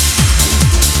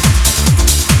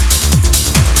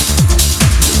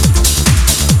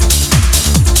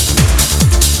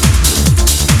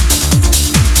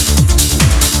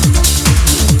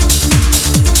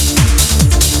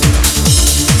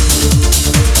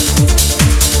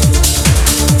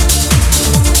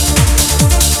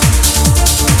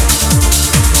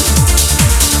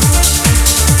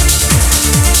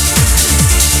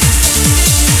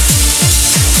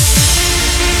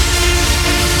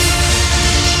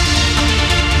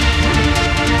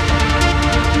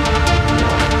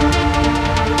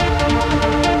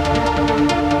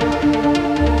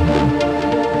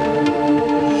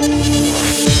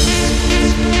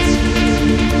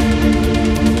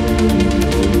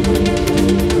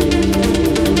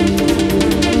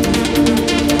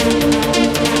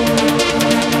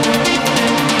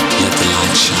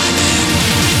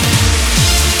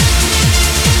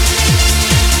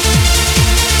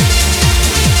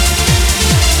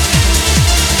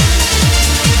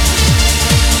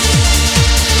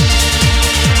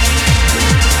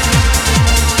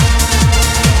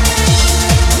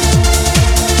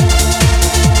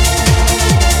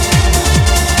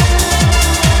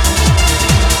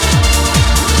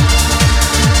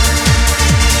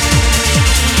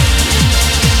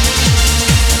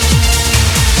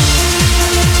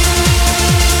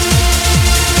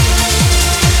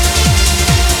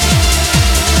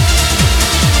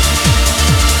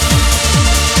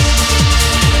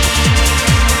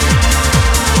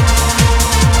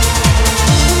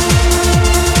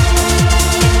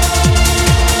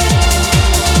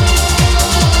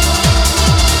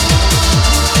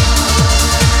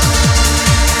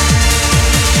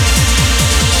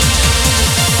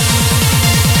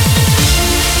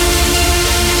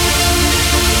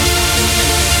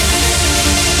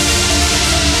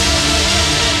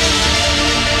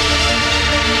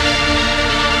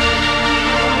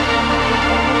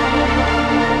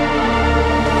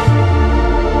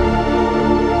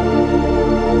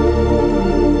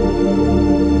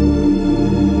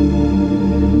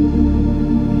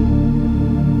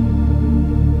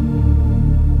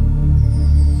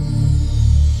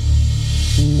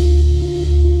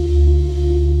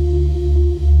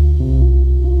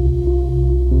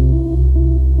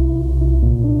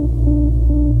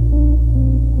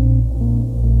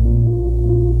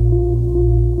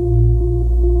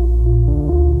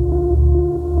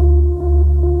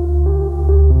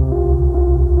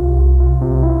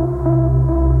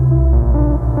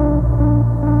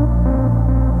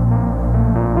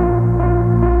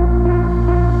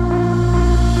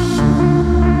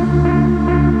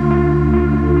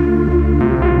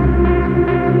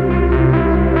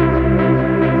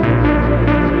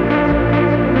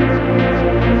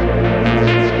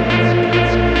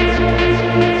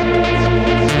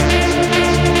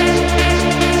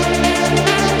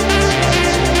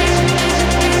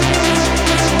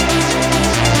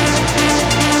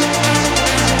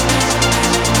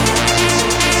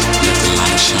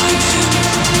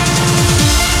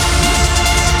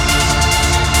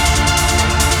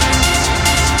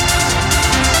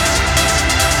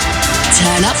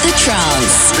 Turn up the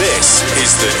trance. This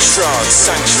is the Trance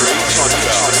Sanctuary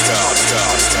Podcast.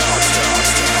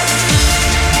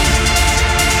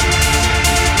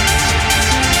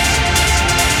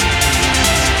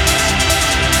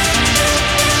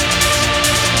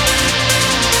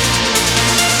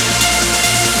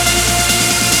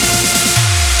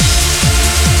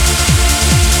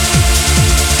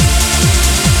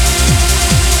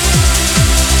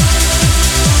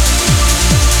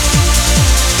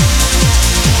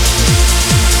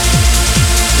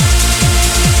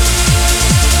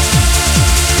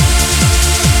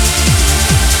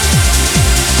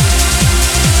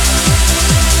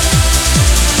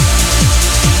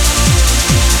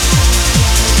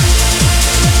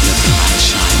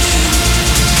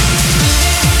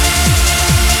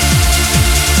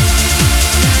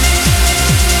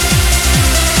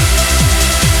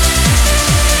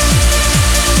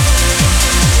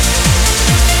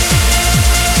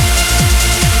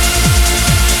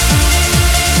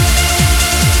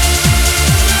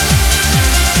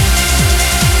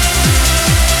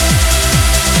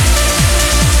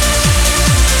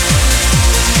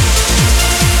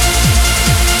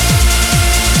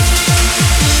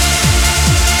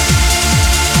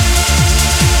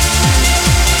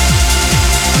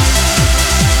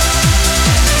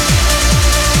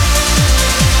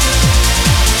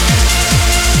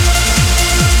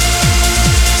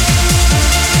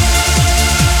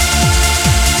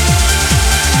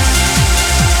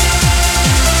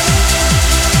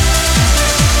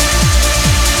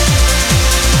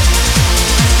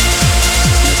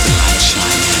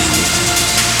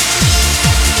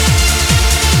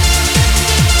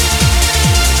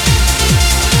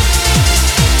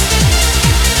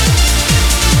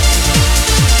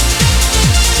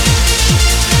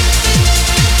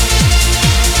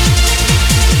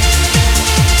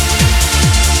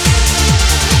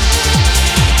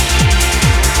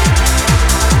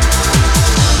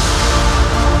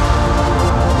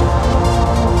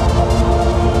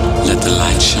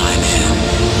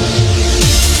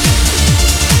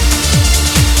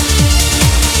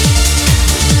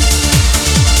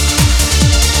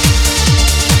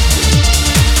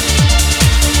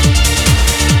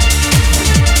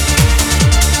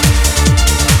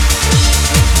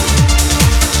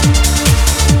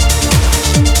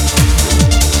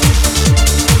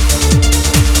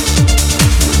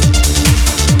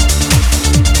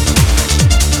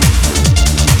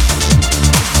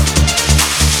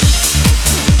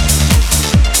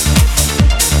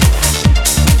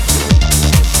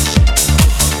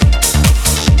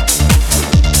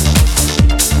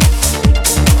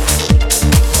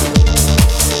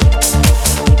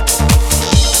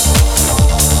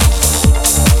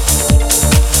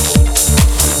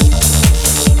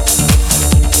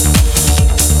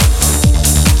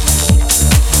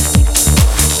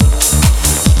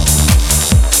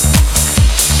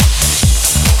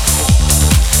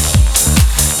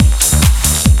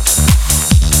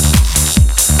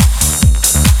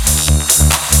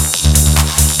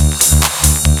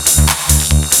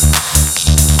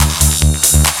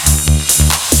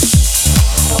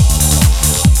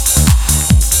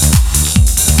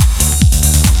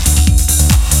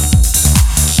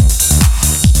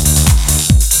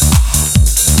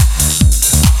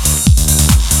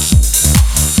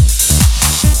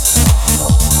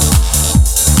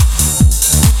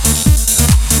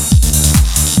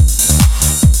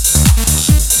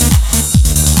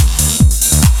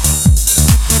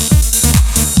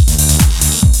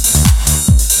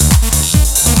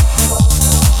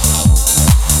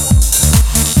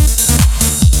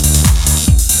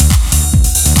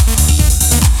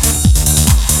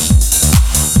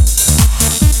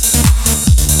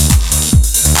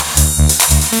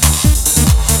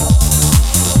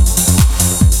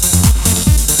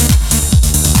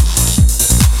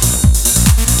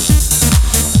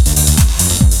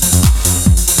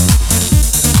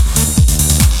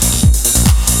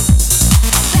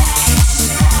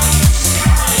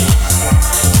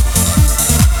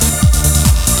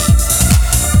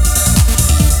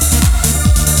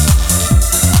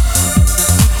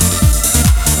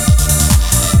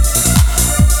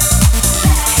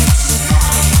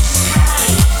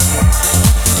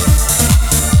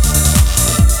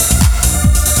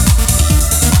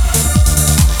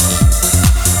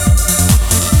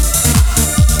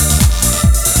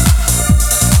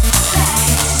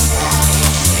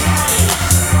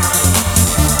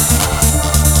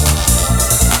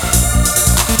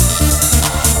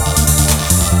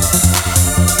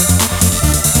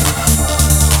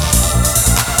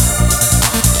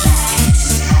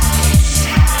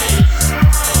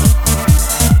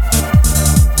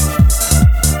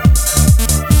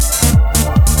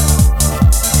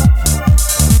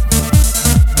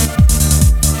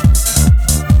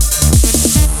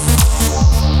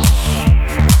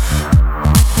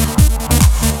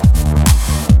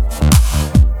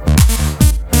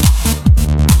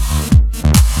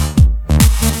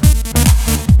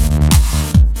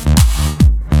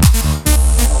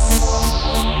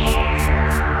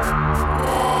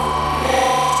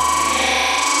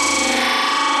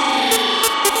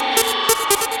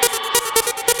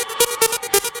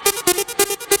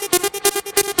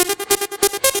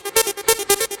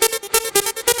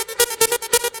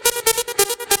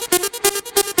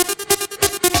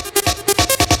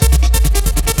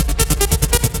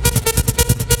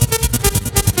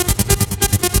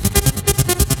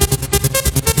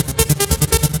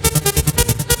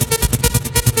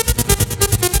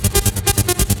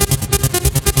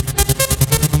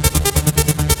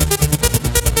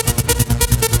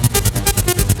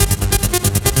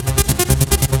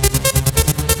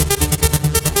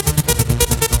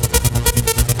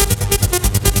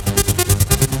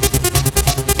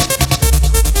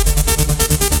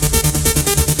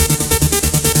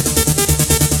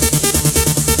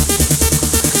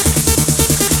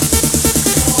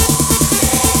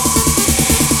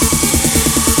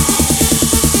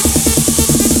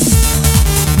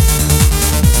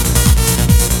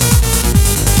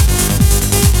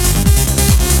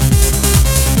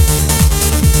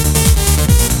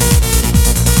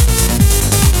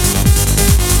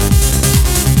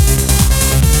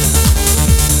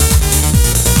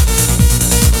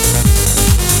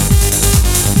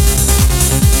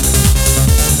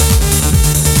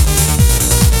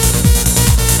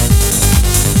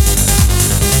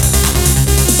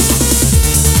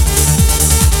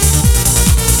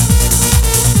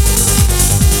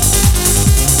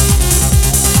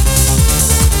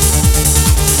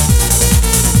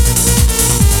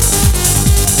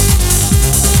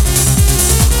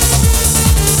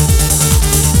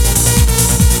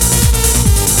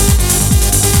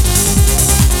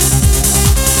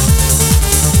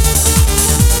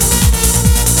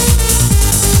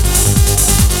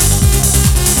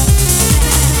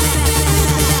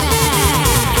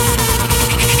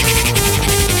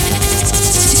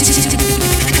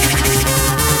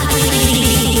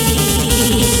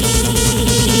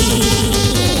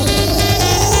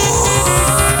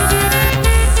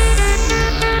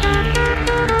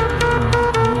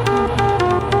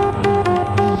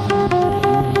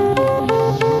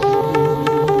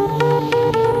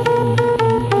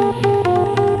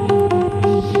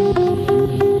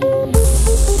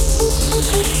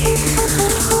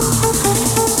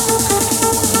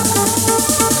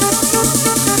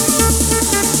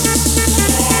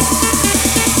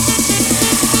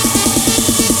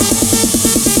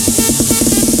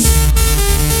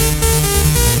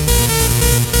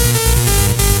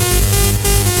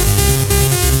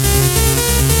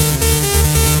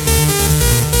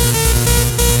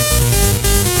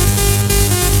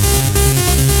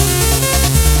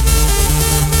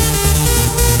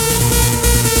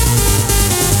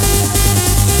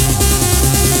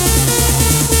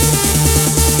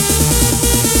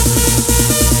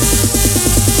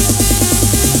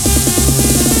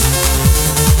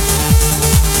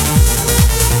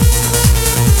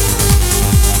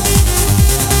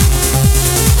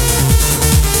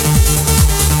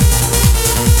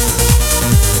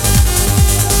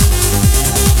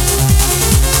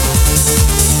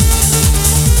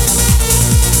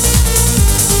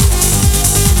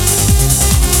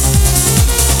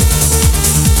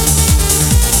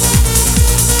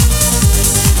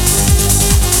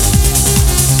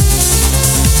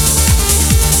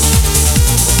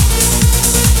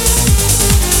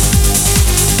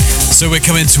 So we're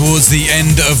coming towards the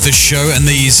end of the show, and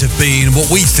these have been what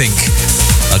we think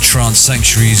are Trance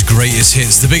Sanctuary's greatest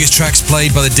hits, the biggest tracks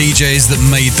played by the DJs that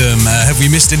made them. Have we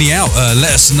missed any out?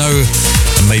 Let us know,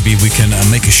 and maybe we can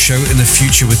make a show in the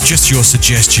future with just your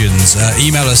suggestions.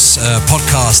 Email us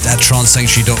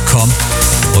podcast@trancesanctuary.com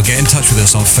or get in touch with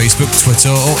us on Facebook,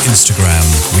 Twitter or Instagram.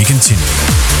 We continue.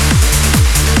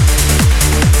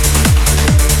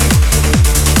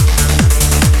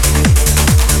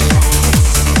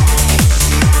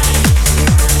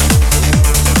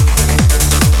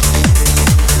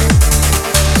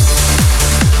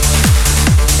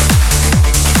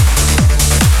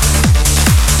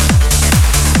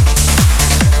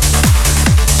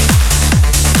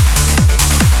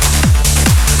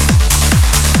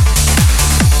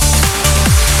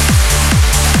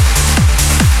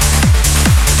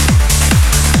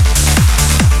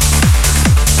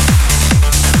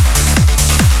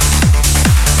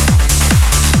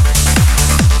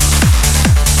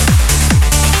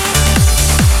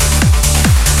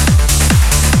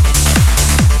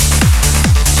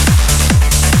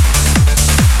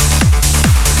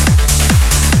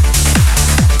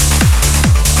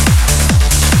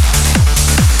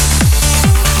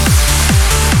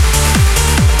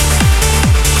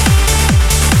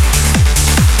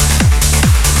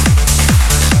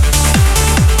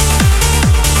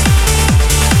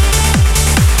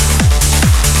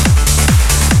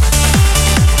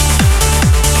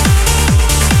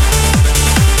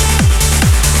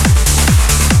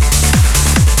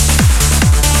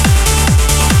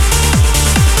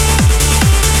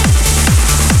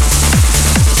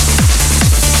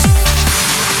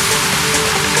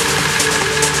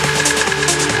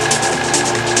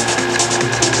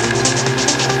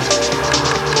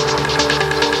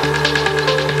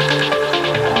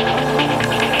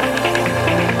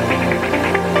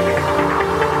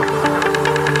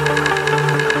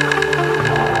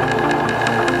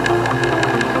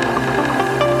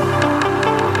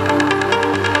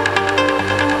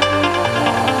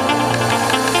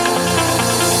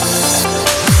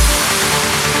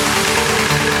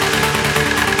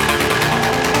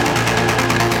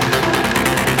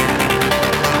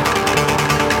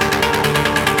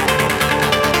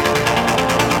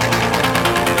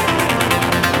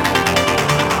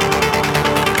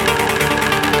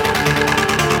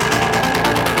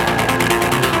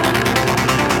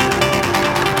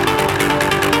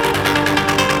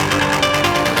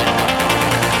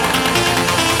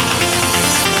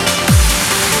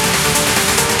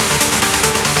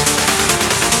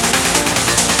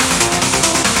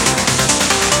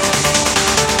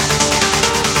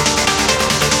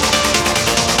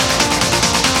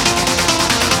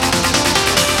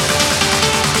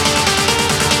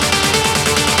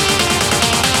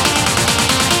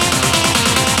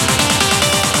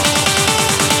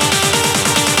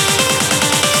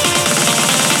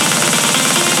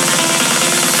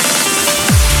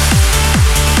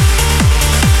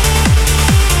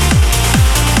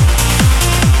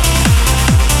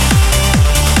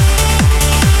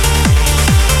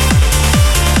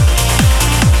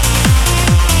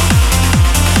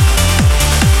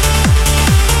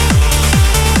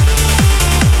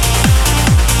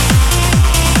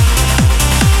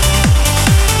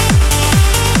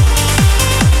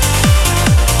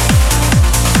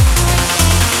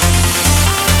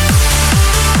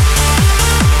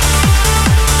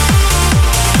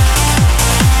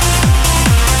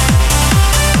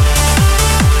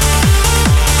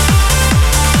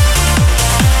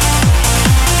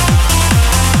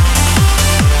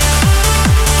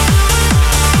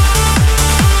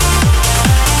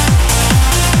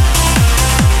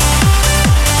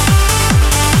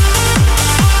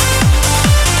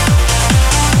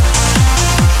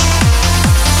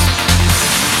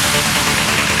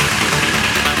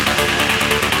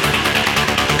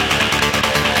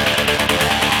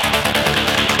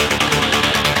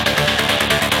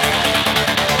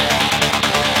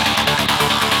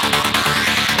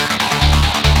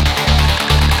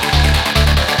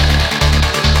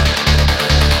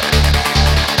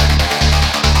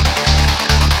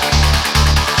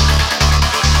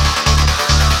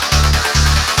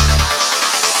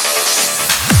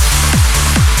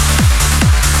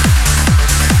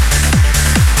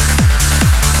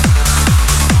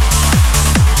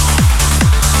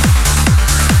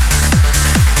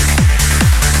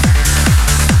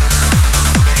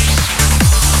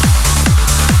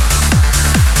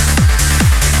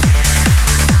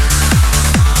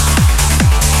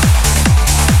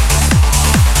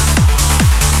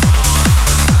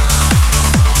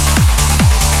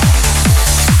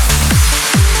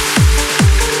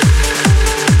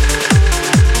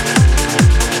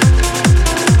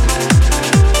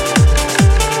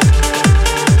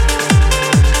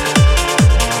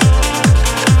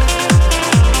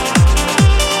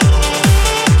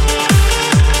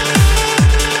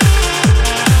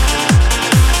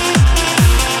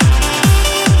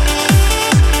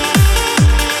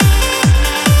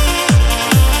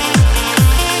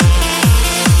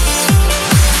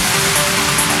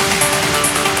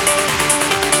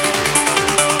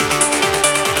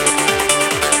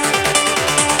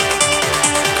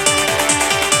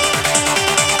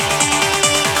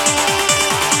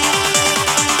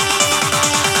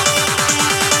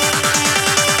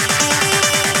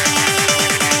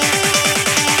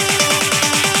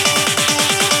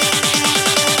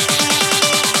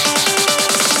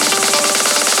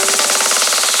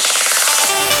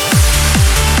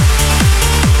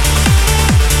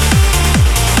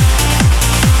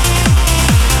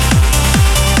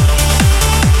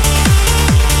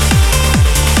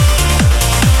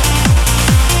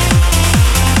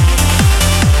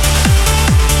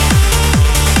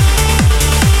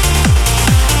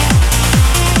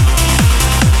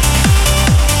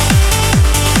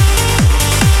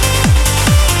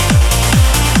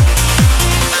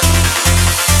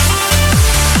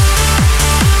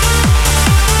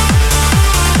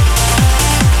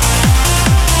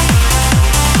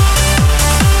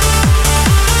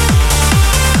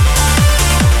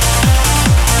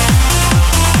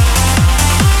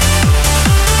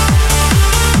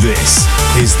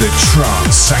 the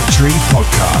Trance Sanctuary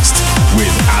Podcast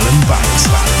with Alan Banks.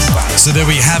 So there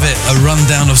we have it, a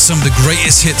rundown of some of the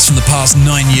greatest hits from the past 9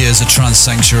 years of Trance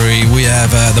Sanctuary. We have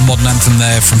the modern anthem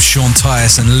there from Sean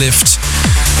Tyas and Lift,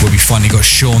 where we finally got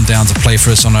Sean down to play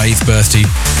for us on our 8th birthday,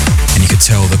 and you could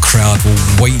tell the crowd were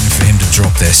waiting for him to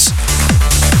drop this.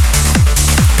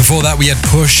 Before that, we had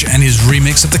Push and his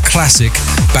remix of the classic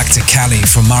Back to Cali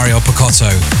from Mario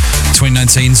Picotto.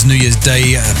 2019's New Year's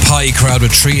Day party crowd were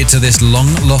treated to this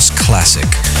long-lost classic.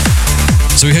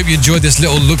 So we hope you enjoyed this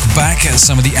little look back at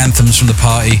some of the anthems from the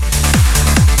party.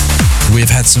 We've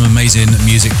had some amazing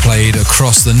music played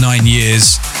across the 9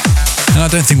 years, and I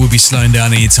don't think we'll be slowing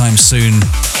down anytime soon.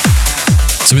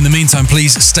 So in the meantime,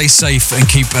 please stay safe and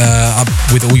keep up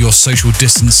with all your social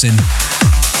distancing.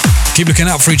 Keep looking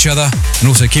out for each other, and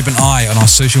also keep an eye on our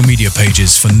social media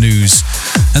pages for news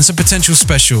and some potential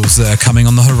specials that are coming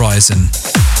on the horizon.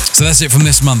 So that's it from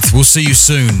this month. We'll see you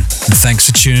soon, and thanks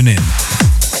for tuning in.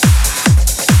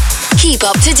 Keep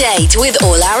up to date with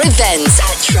all our events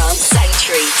at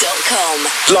trancesanctuary.com.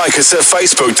 Like us at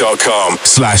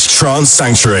facebook.com/Trance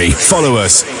Sanctuary. Follow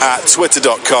us at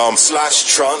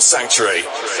twitter.com/Trance Sanctuary.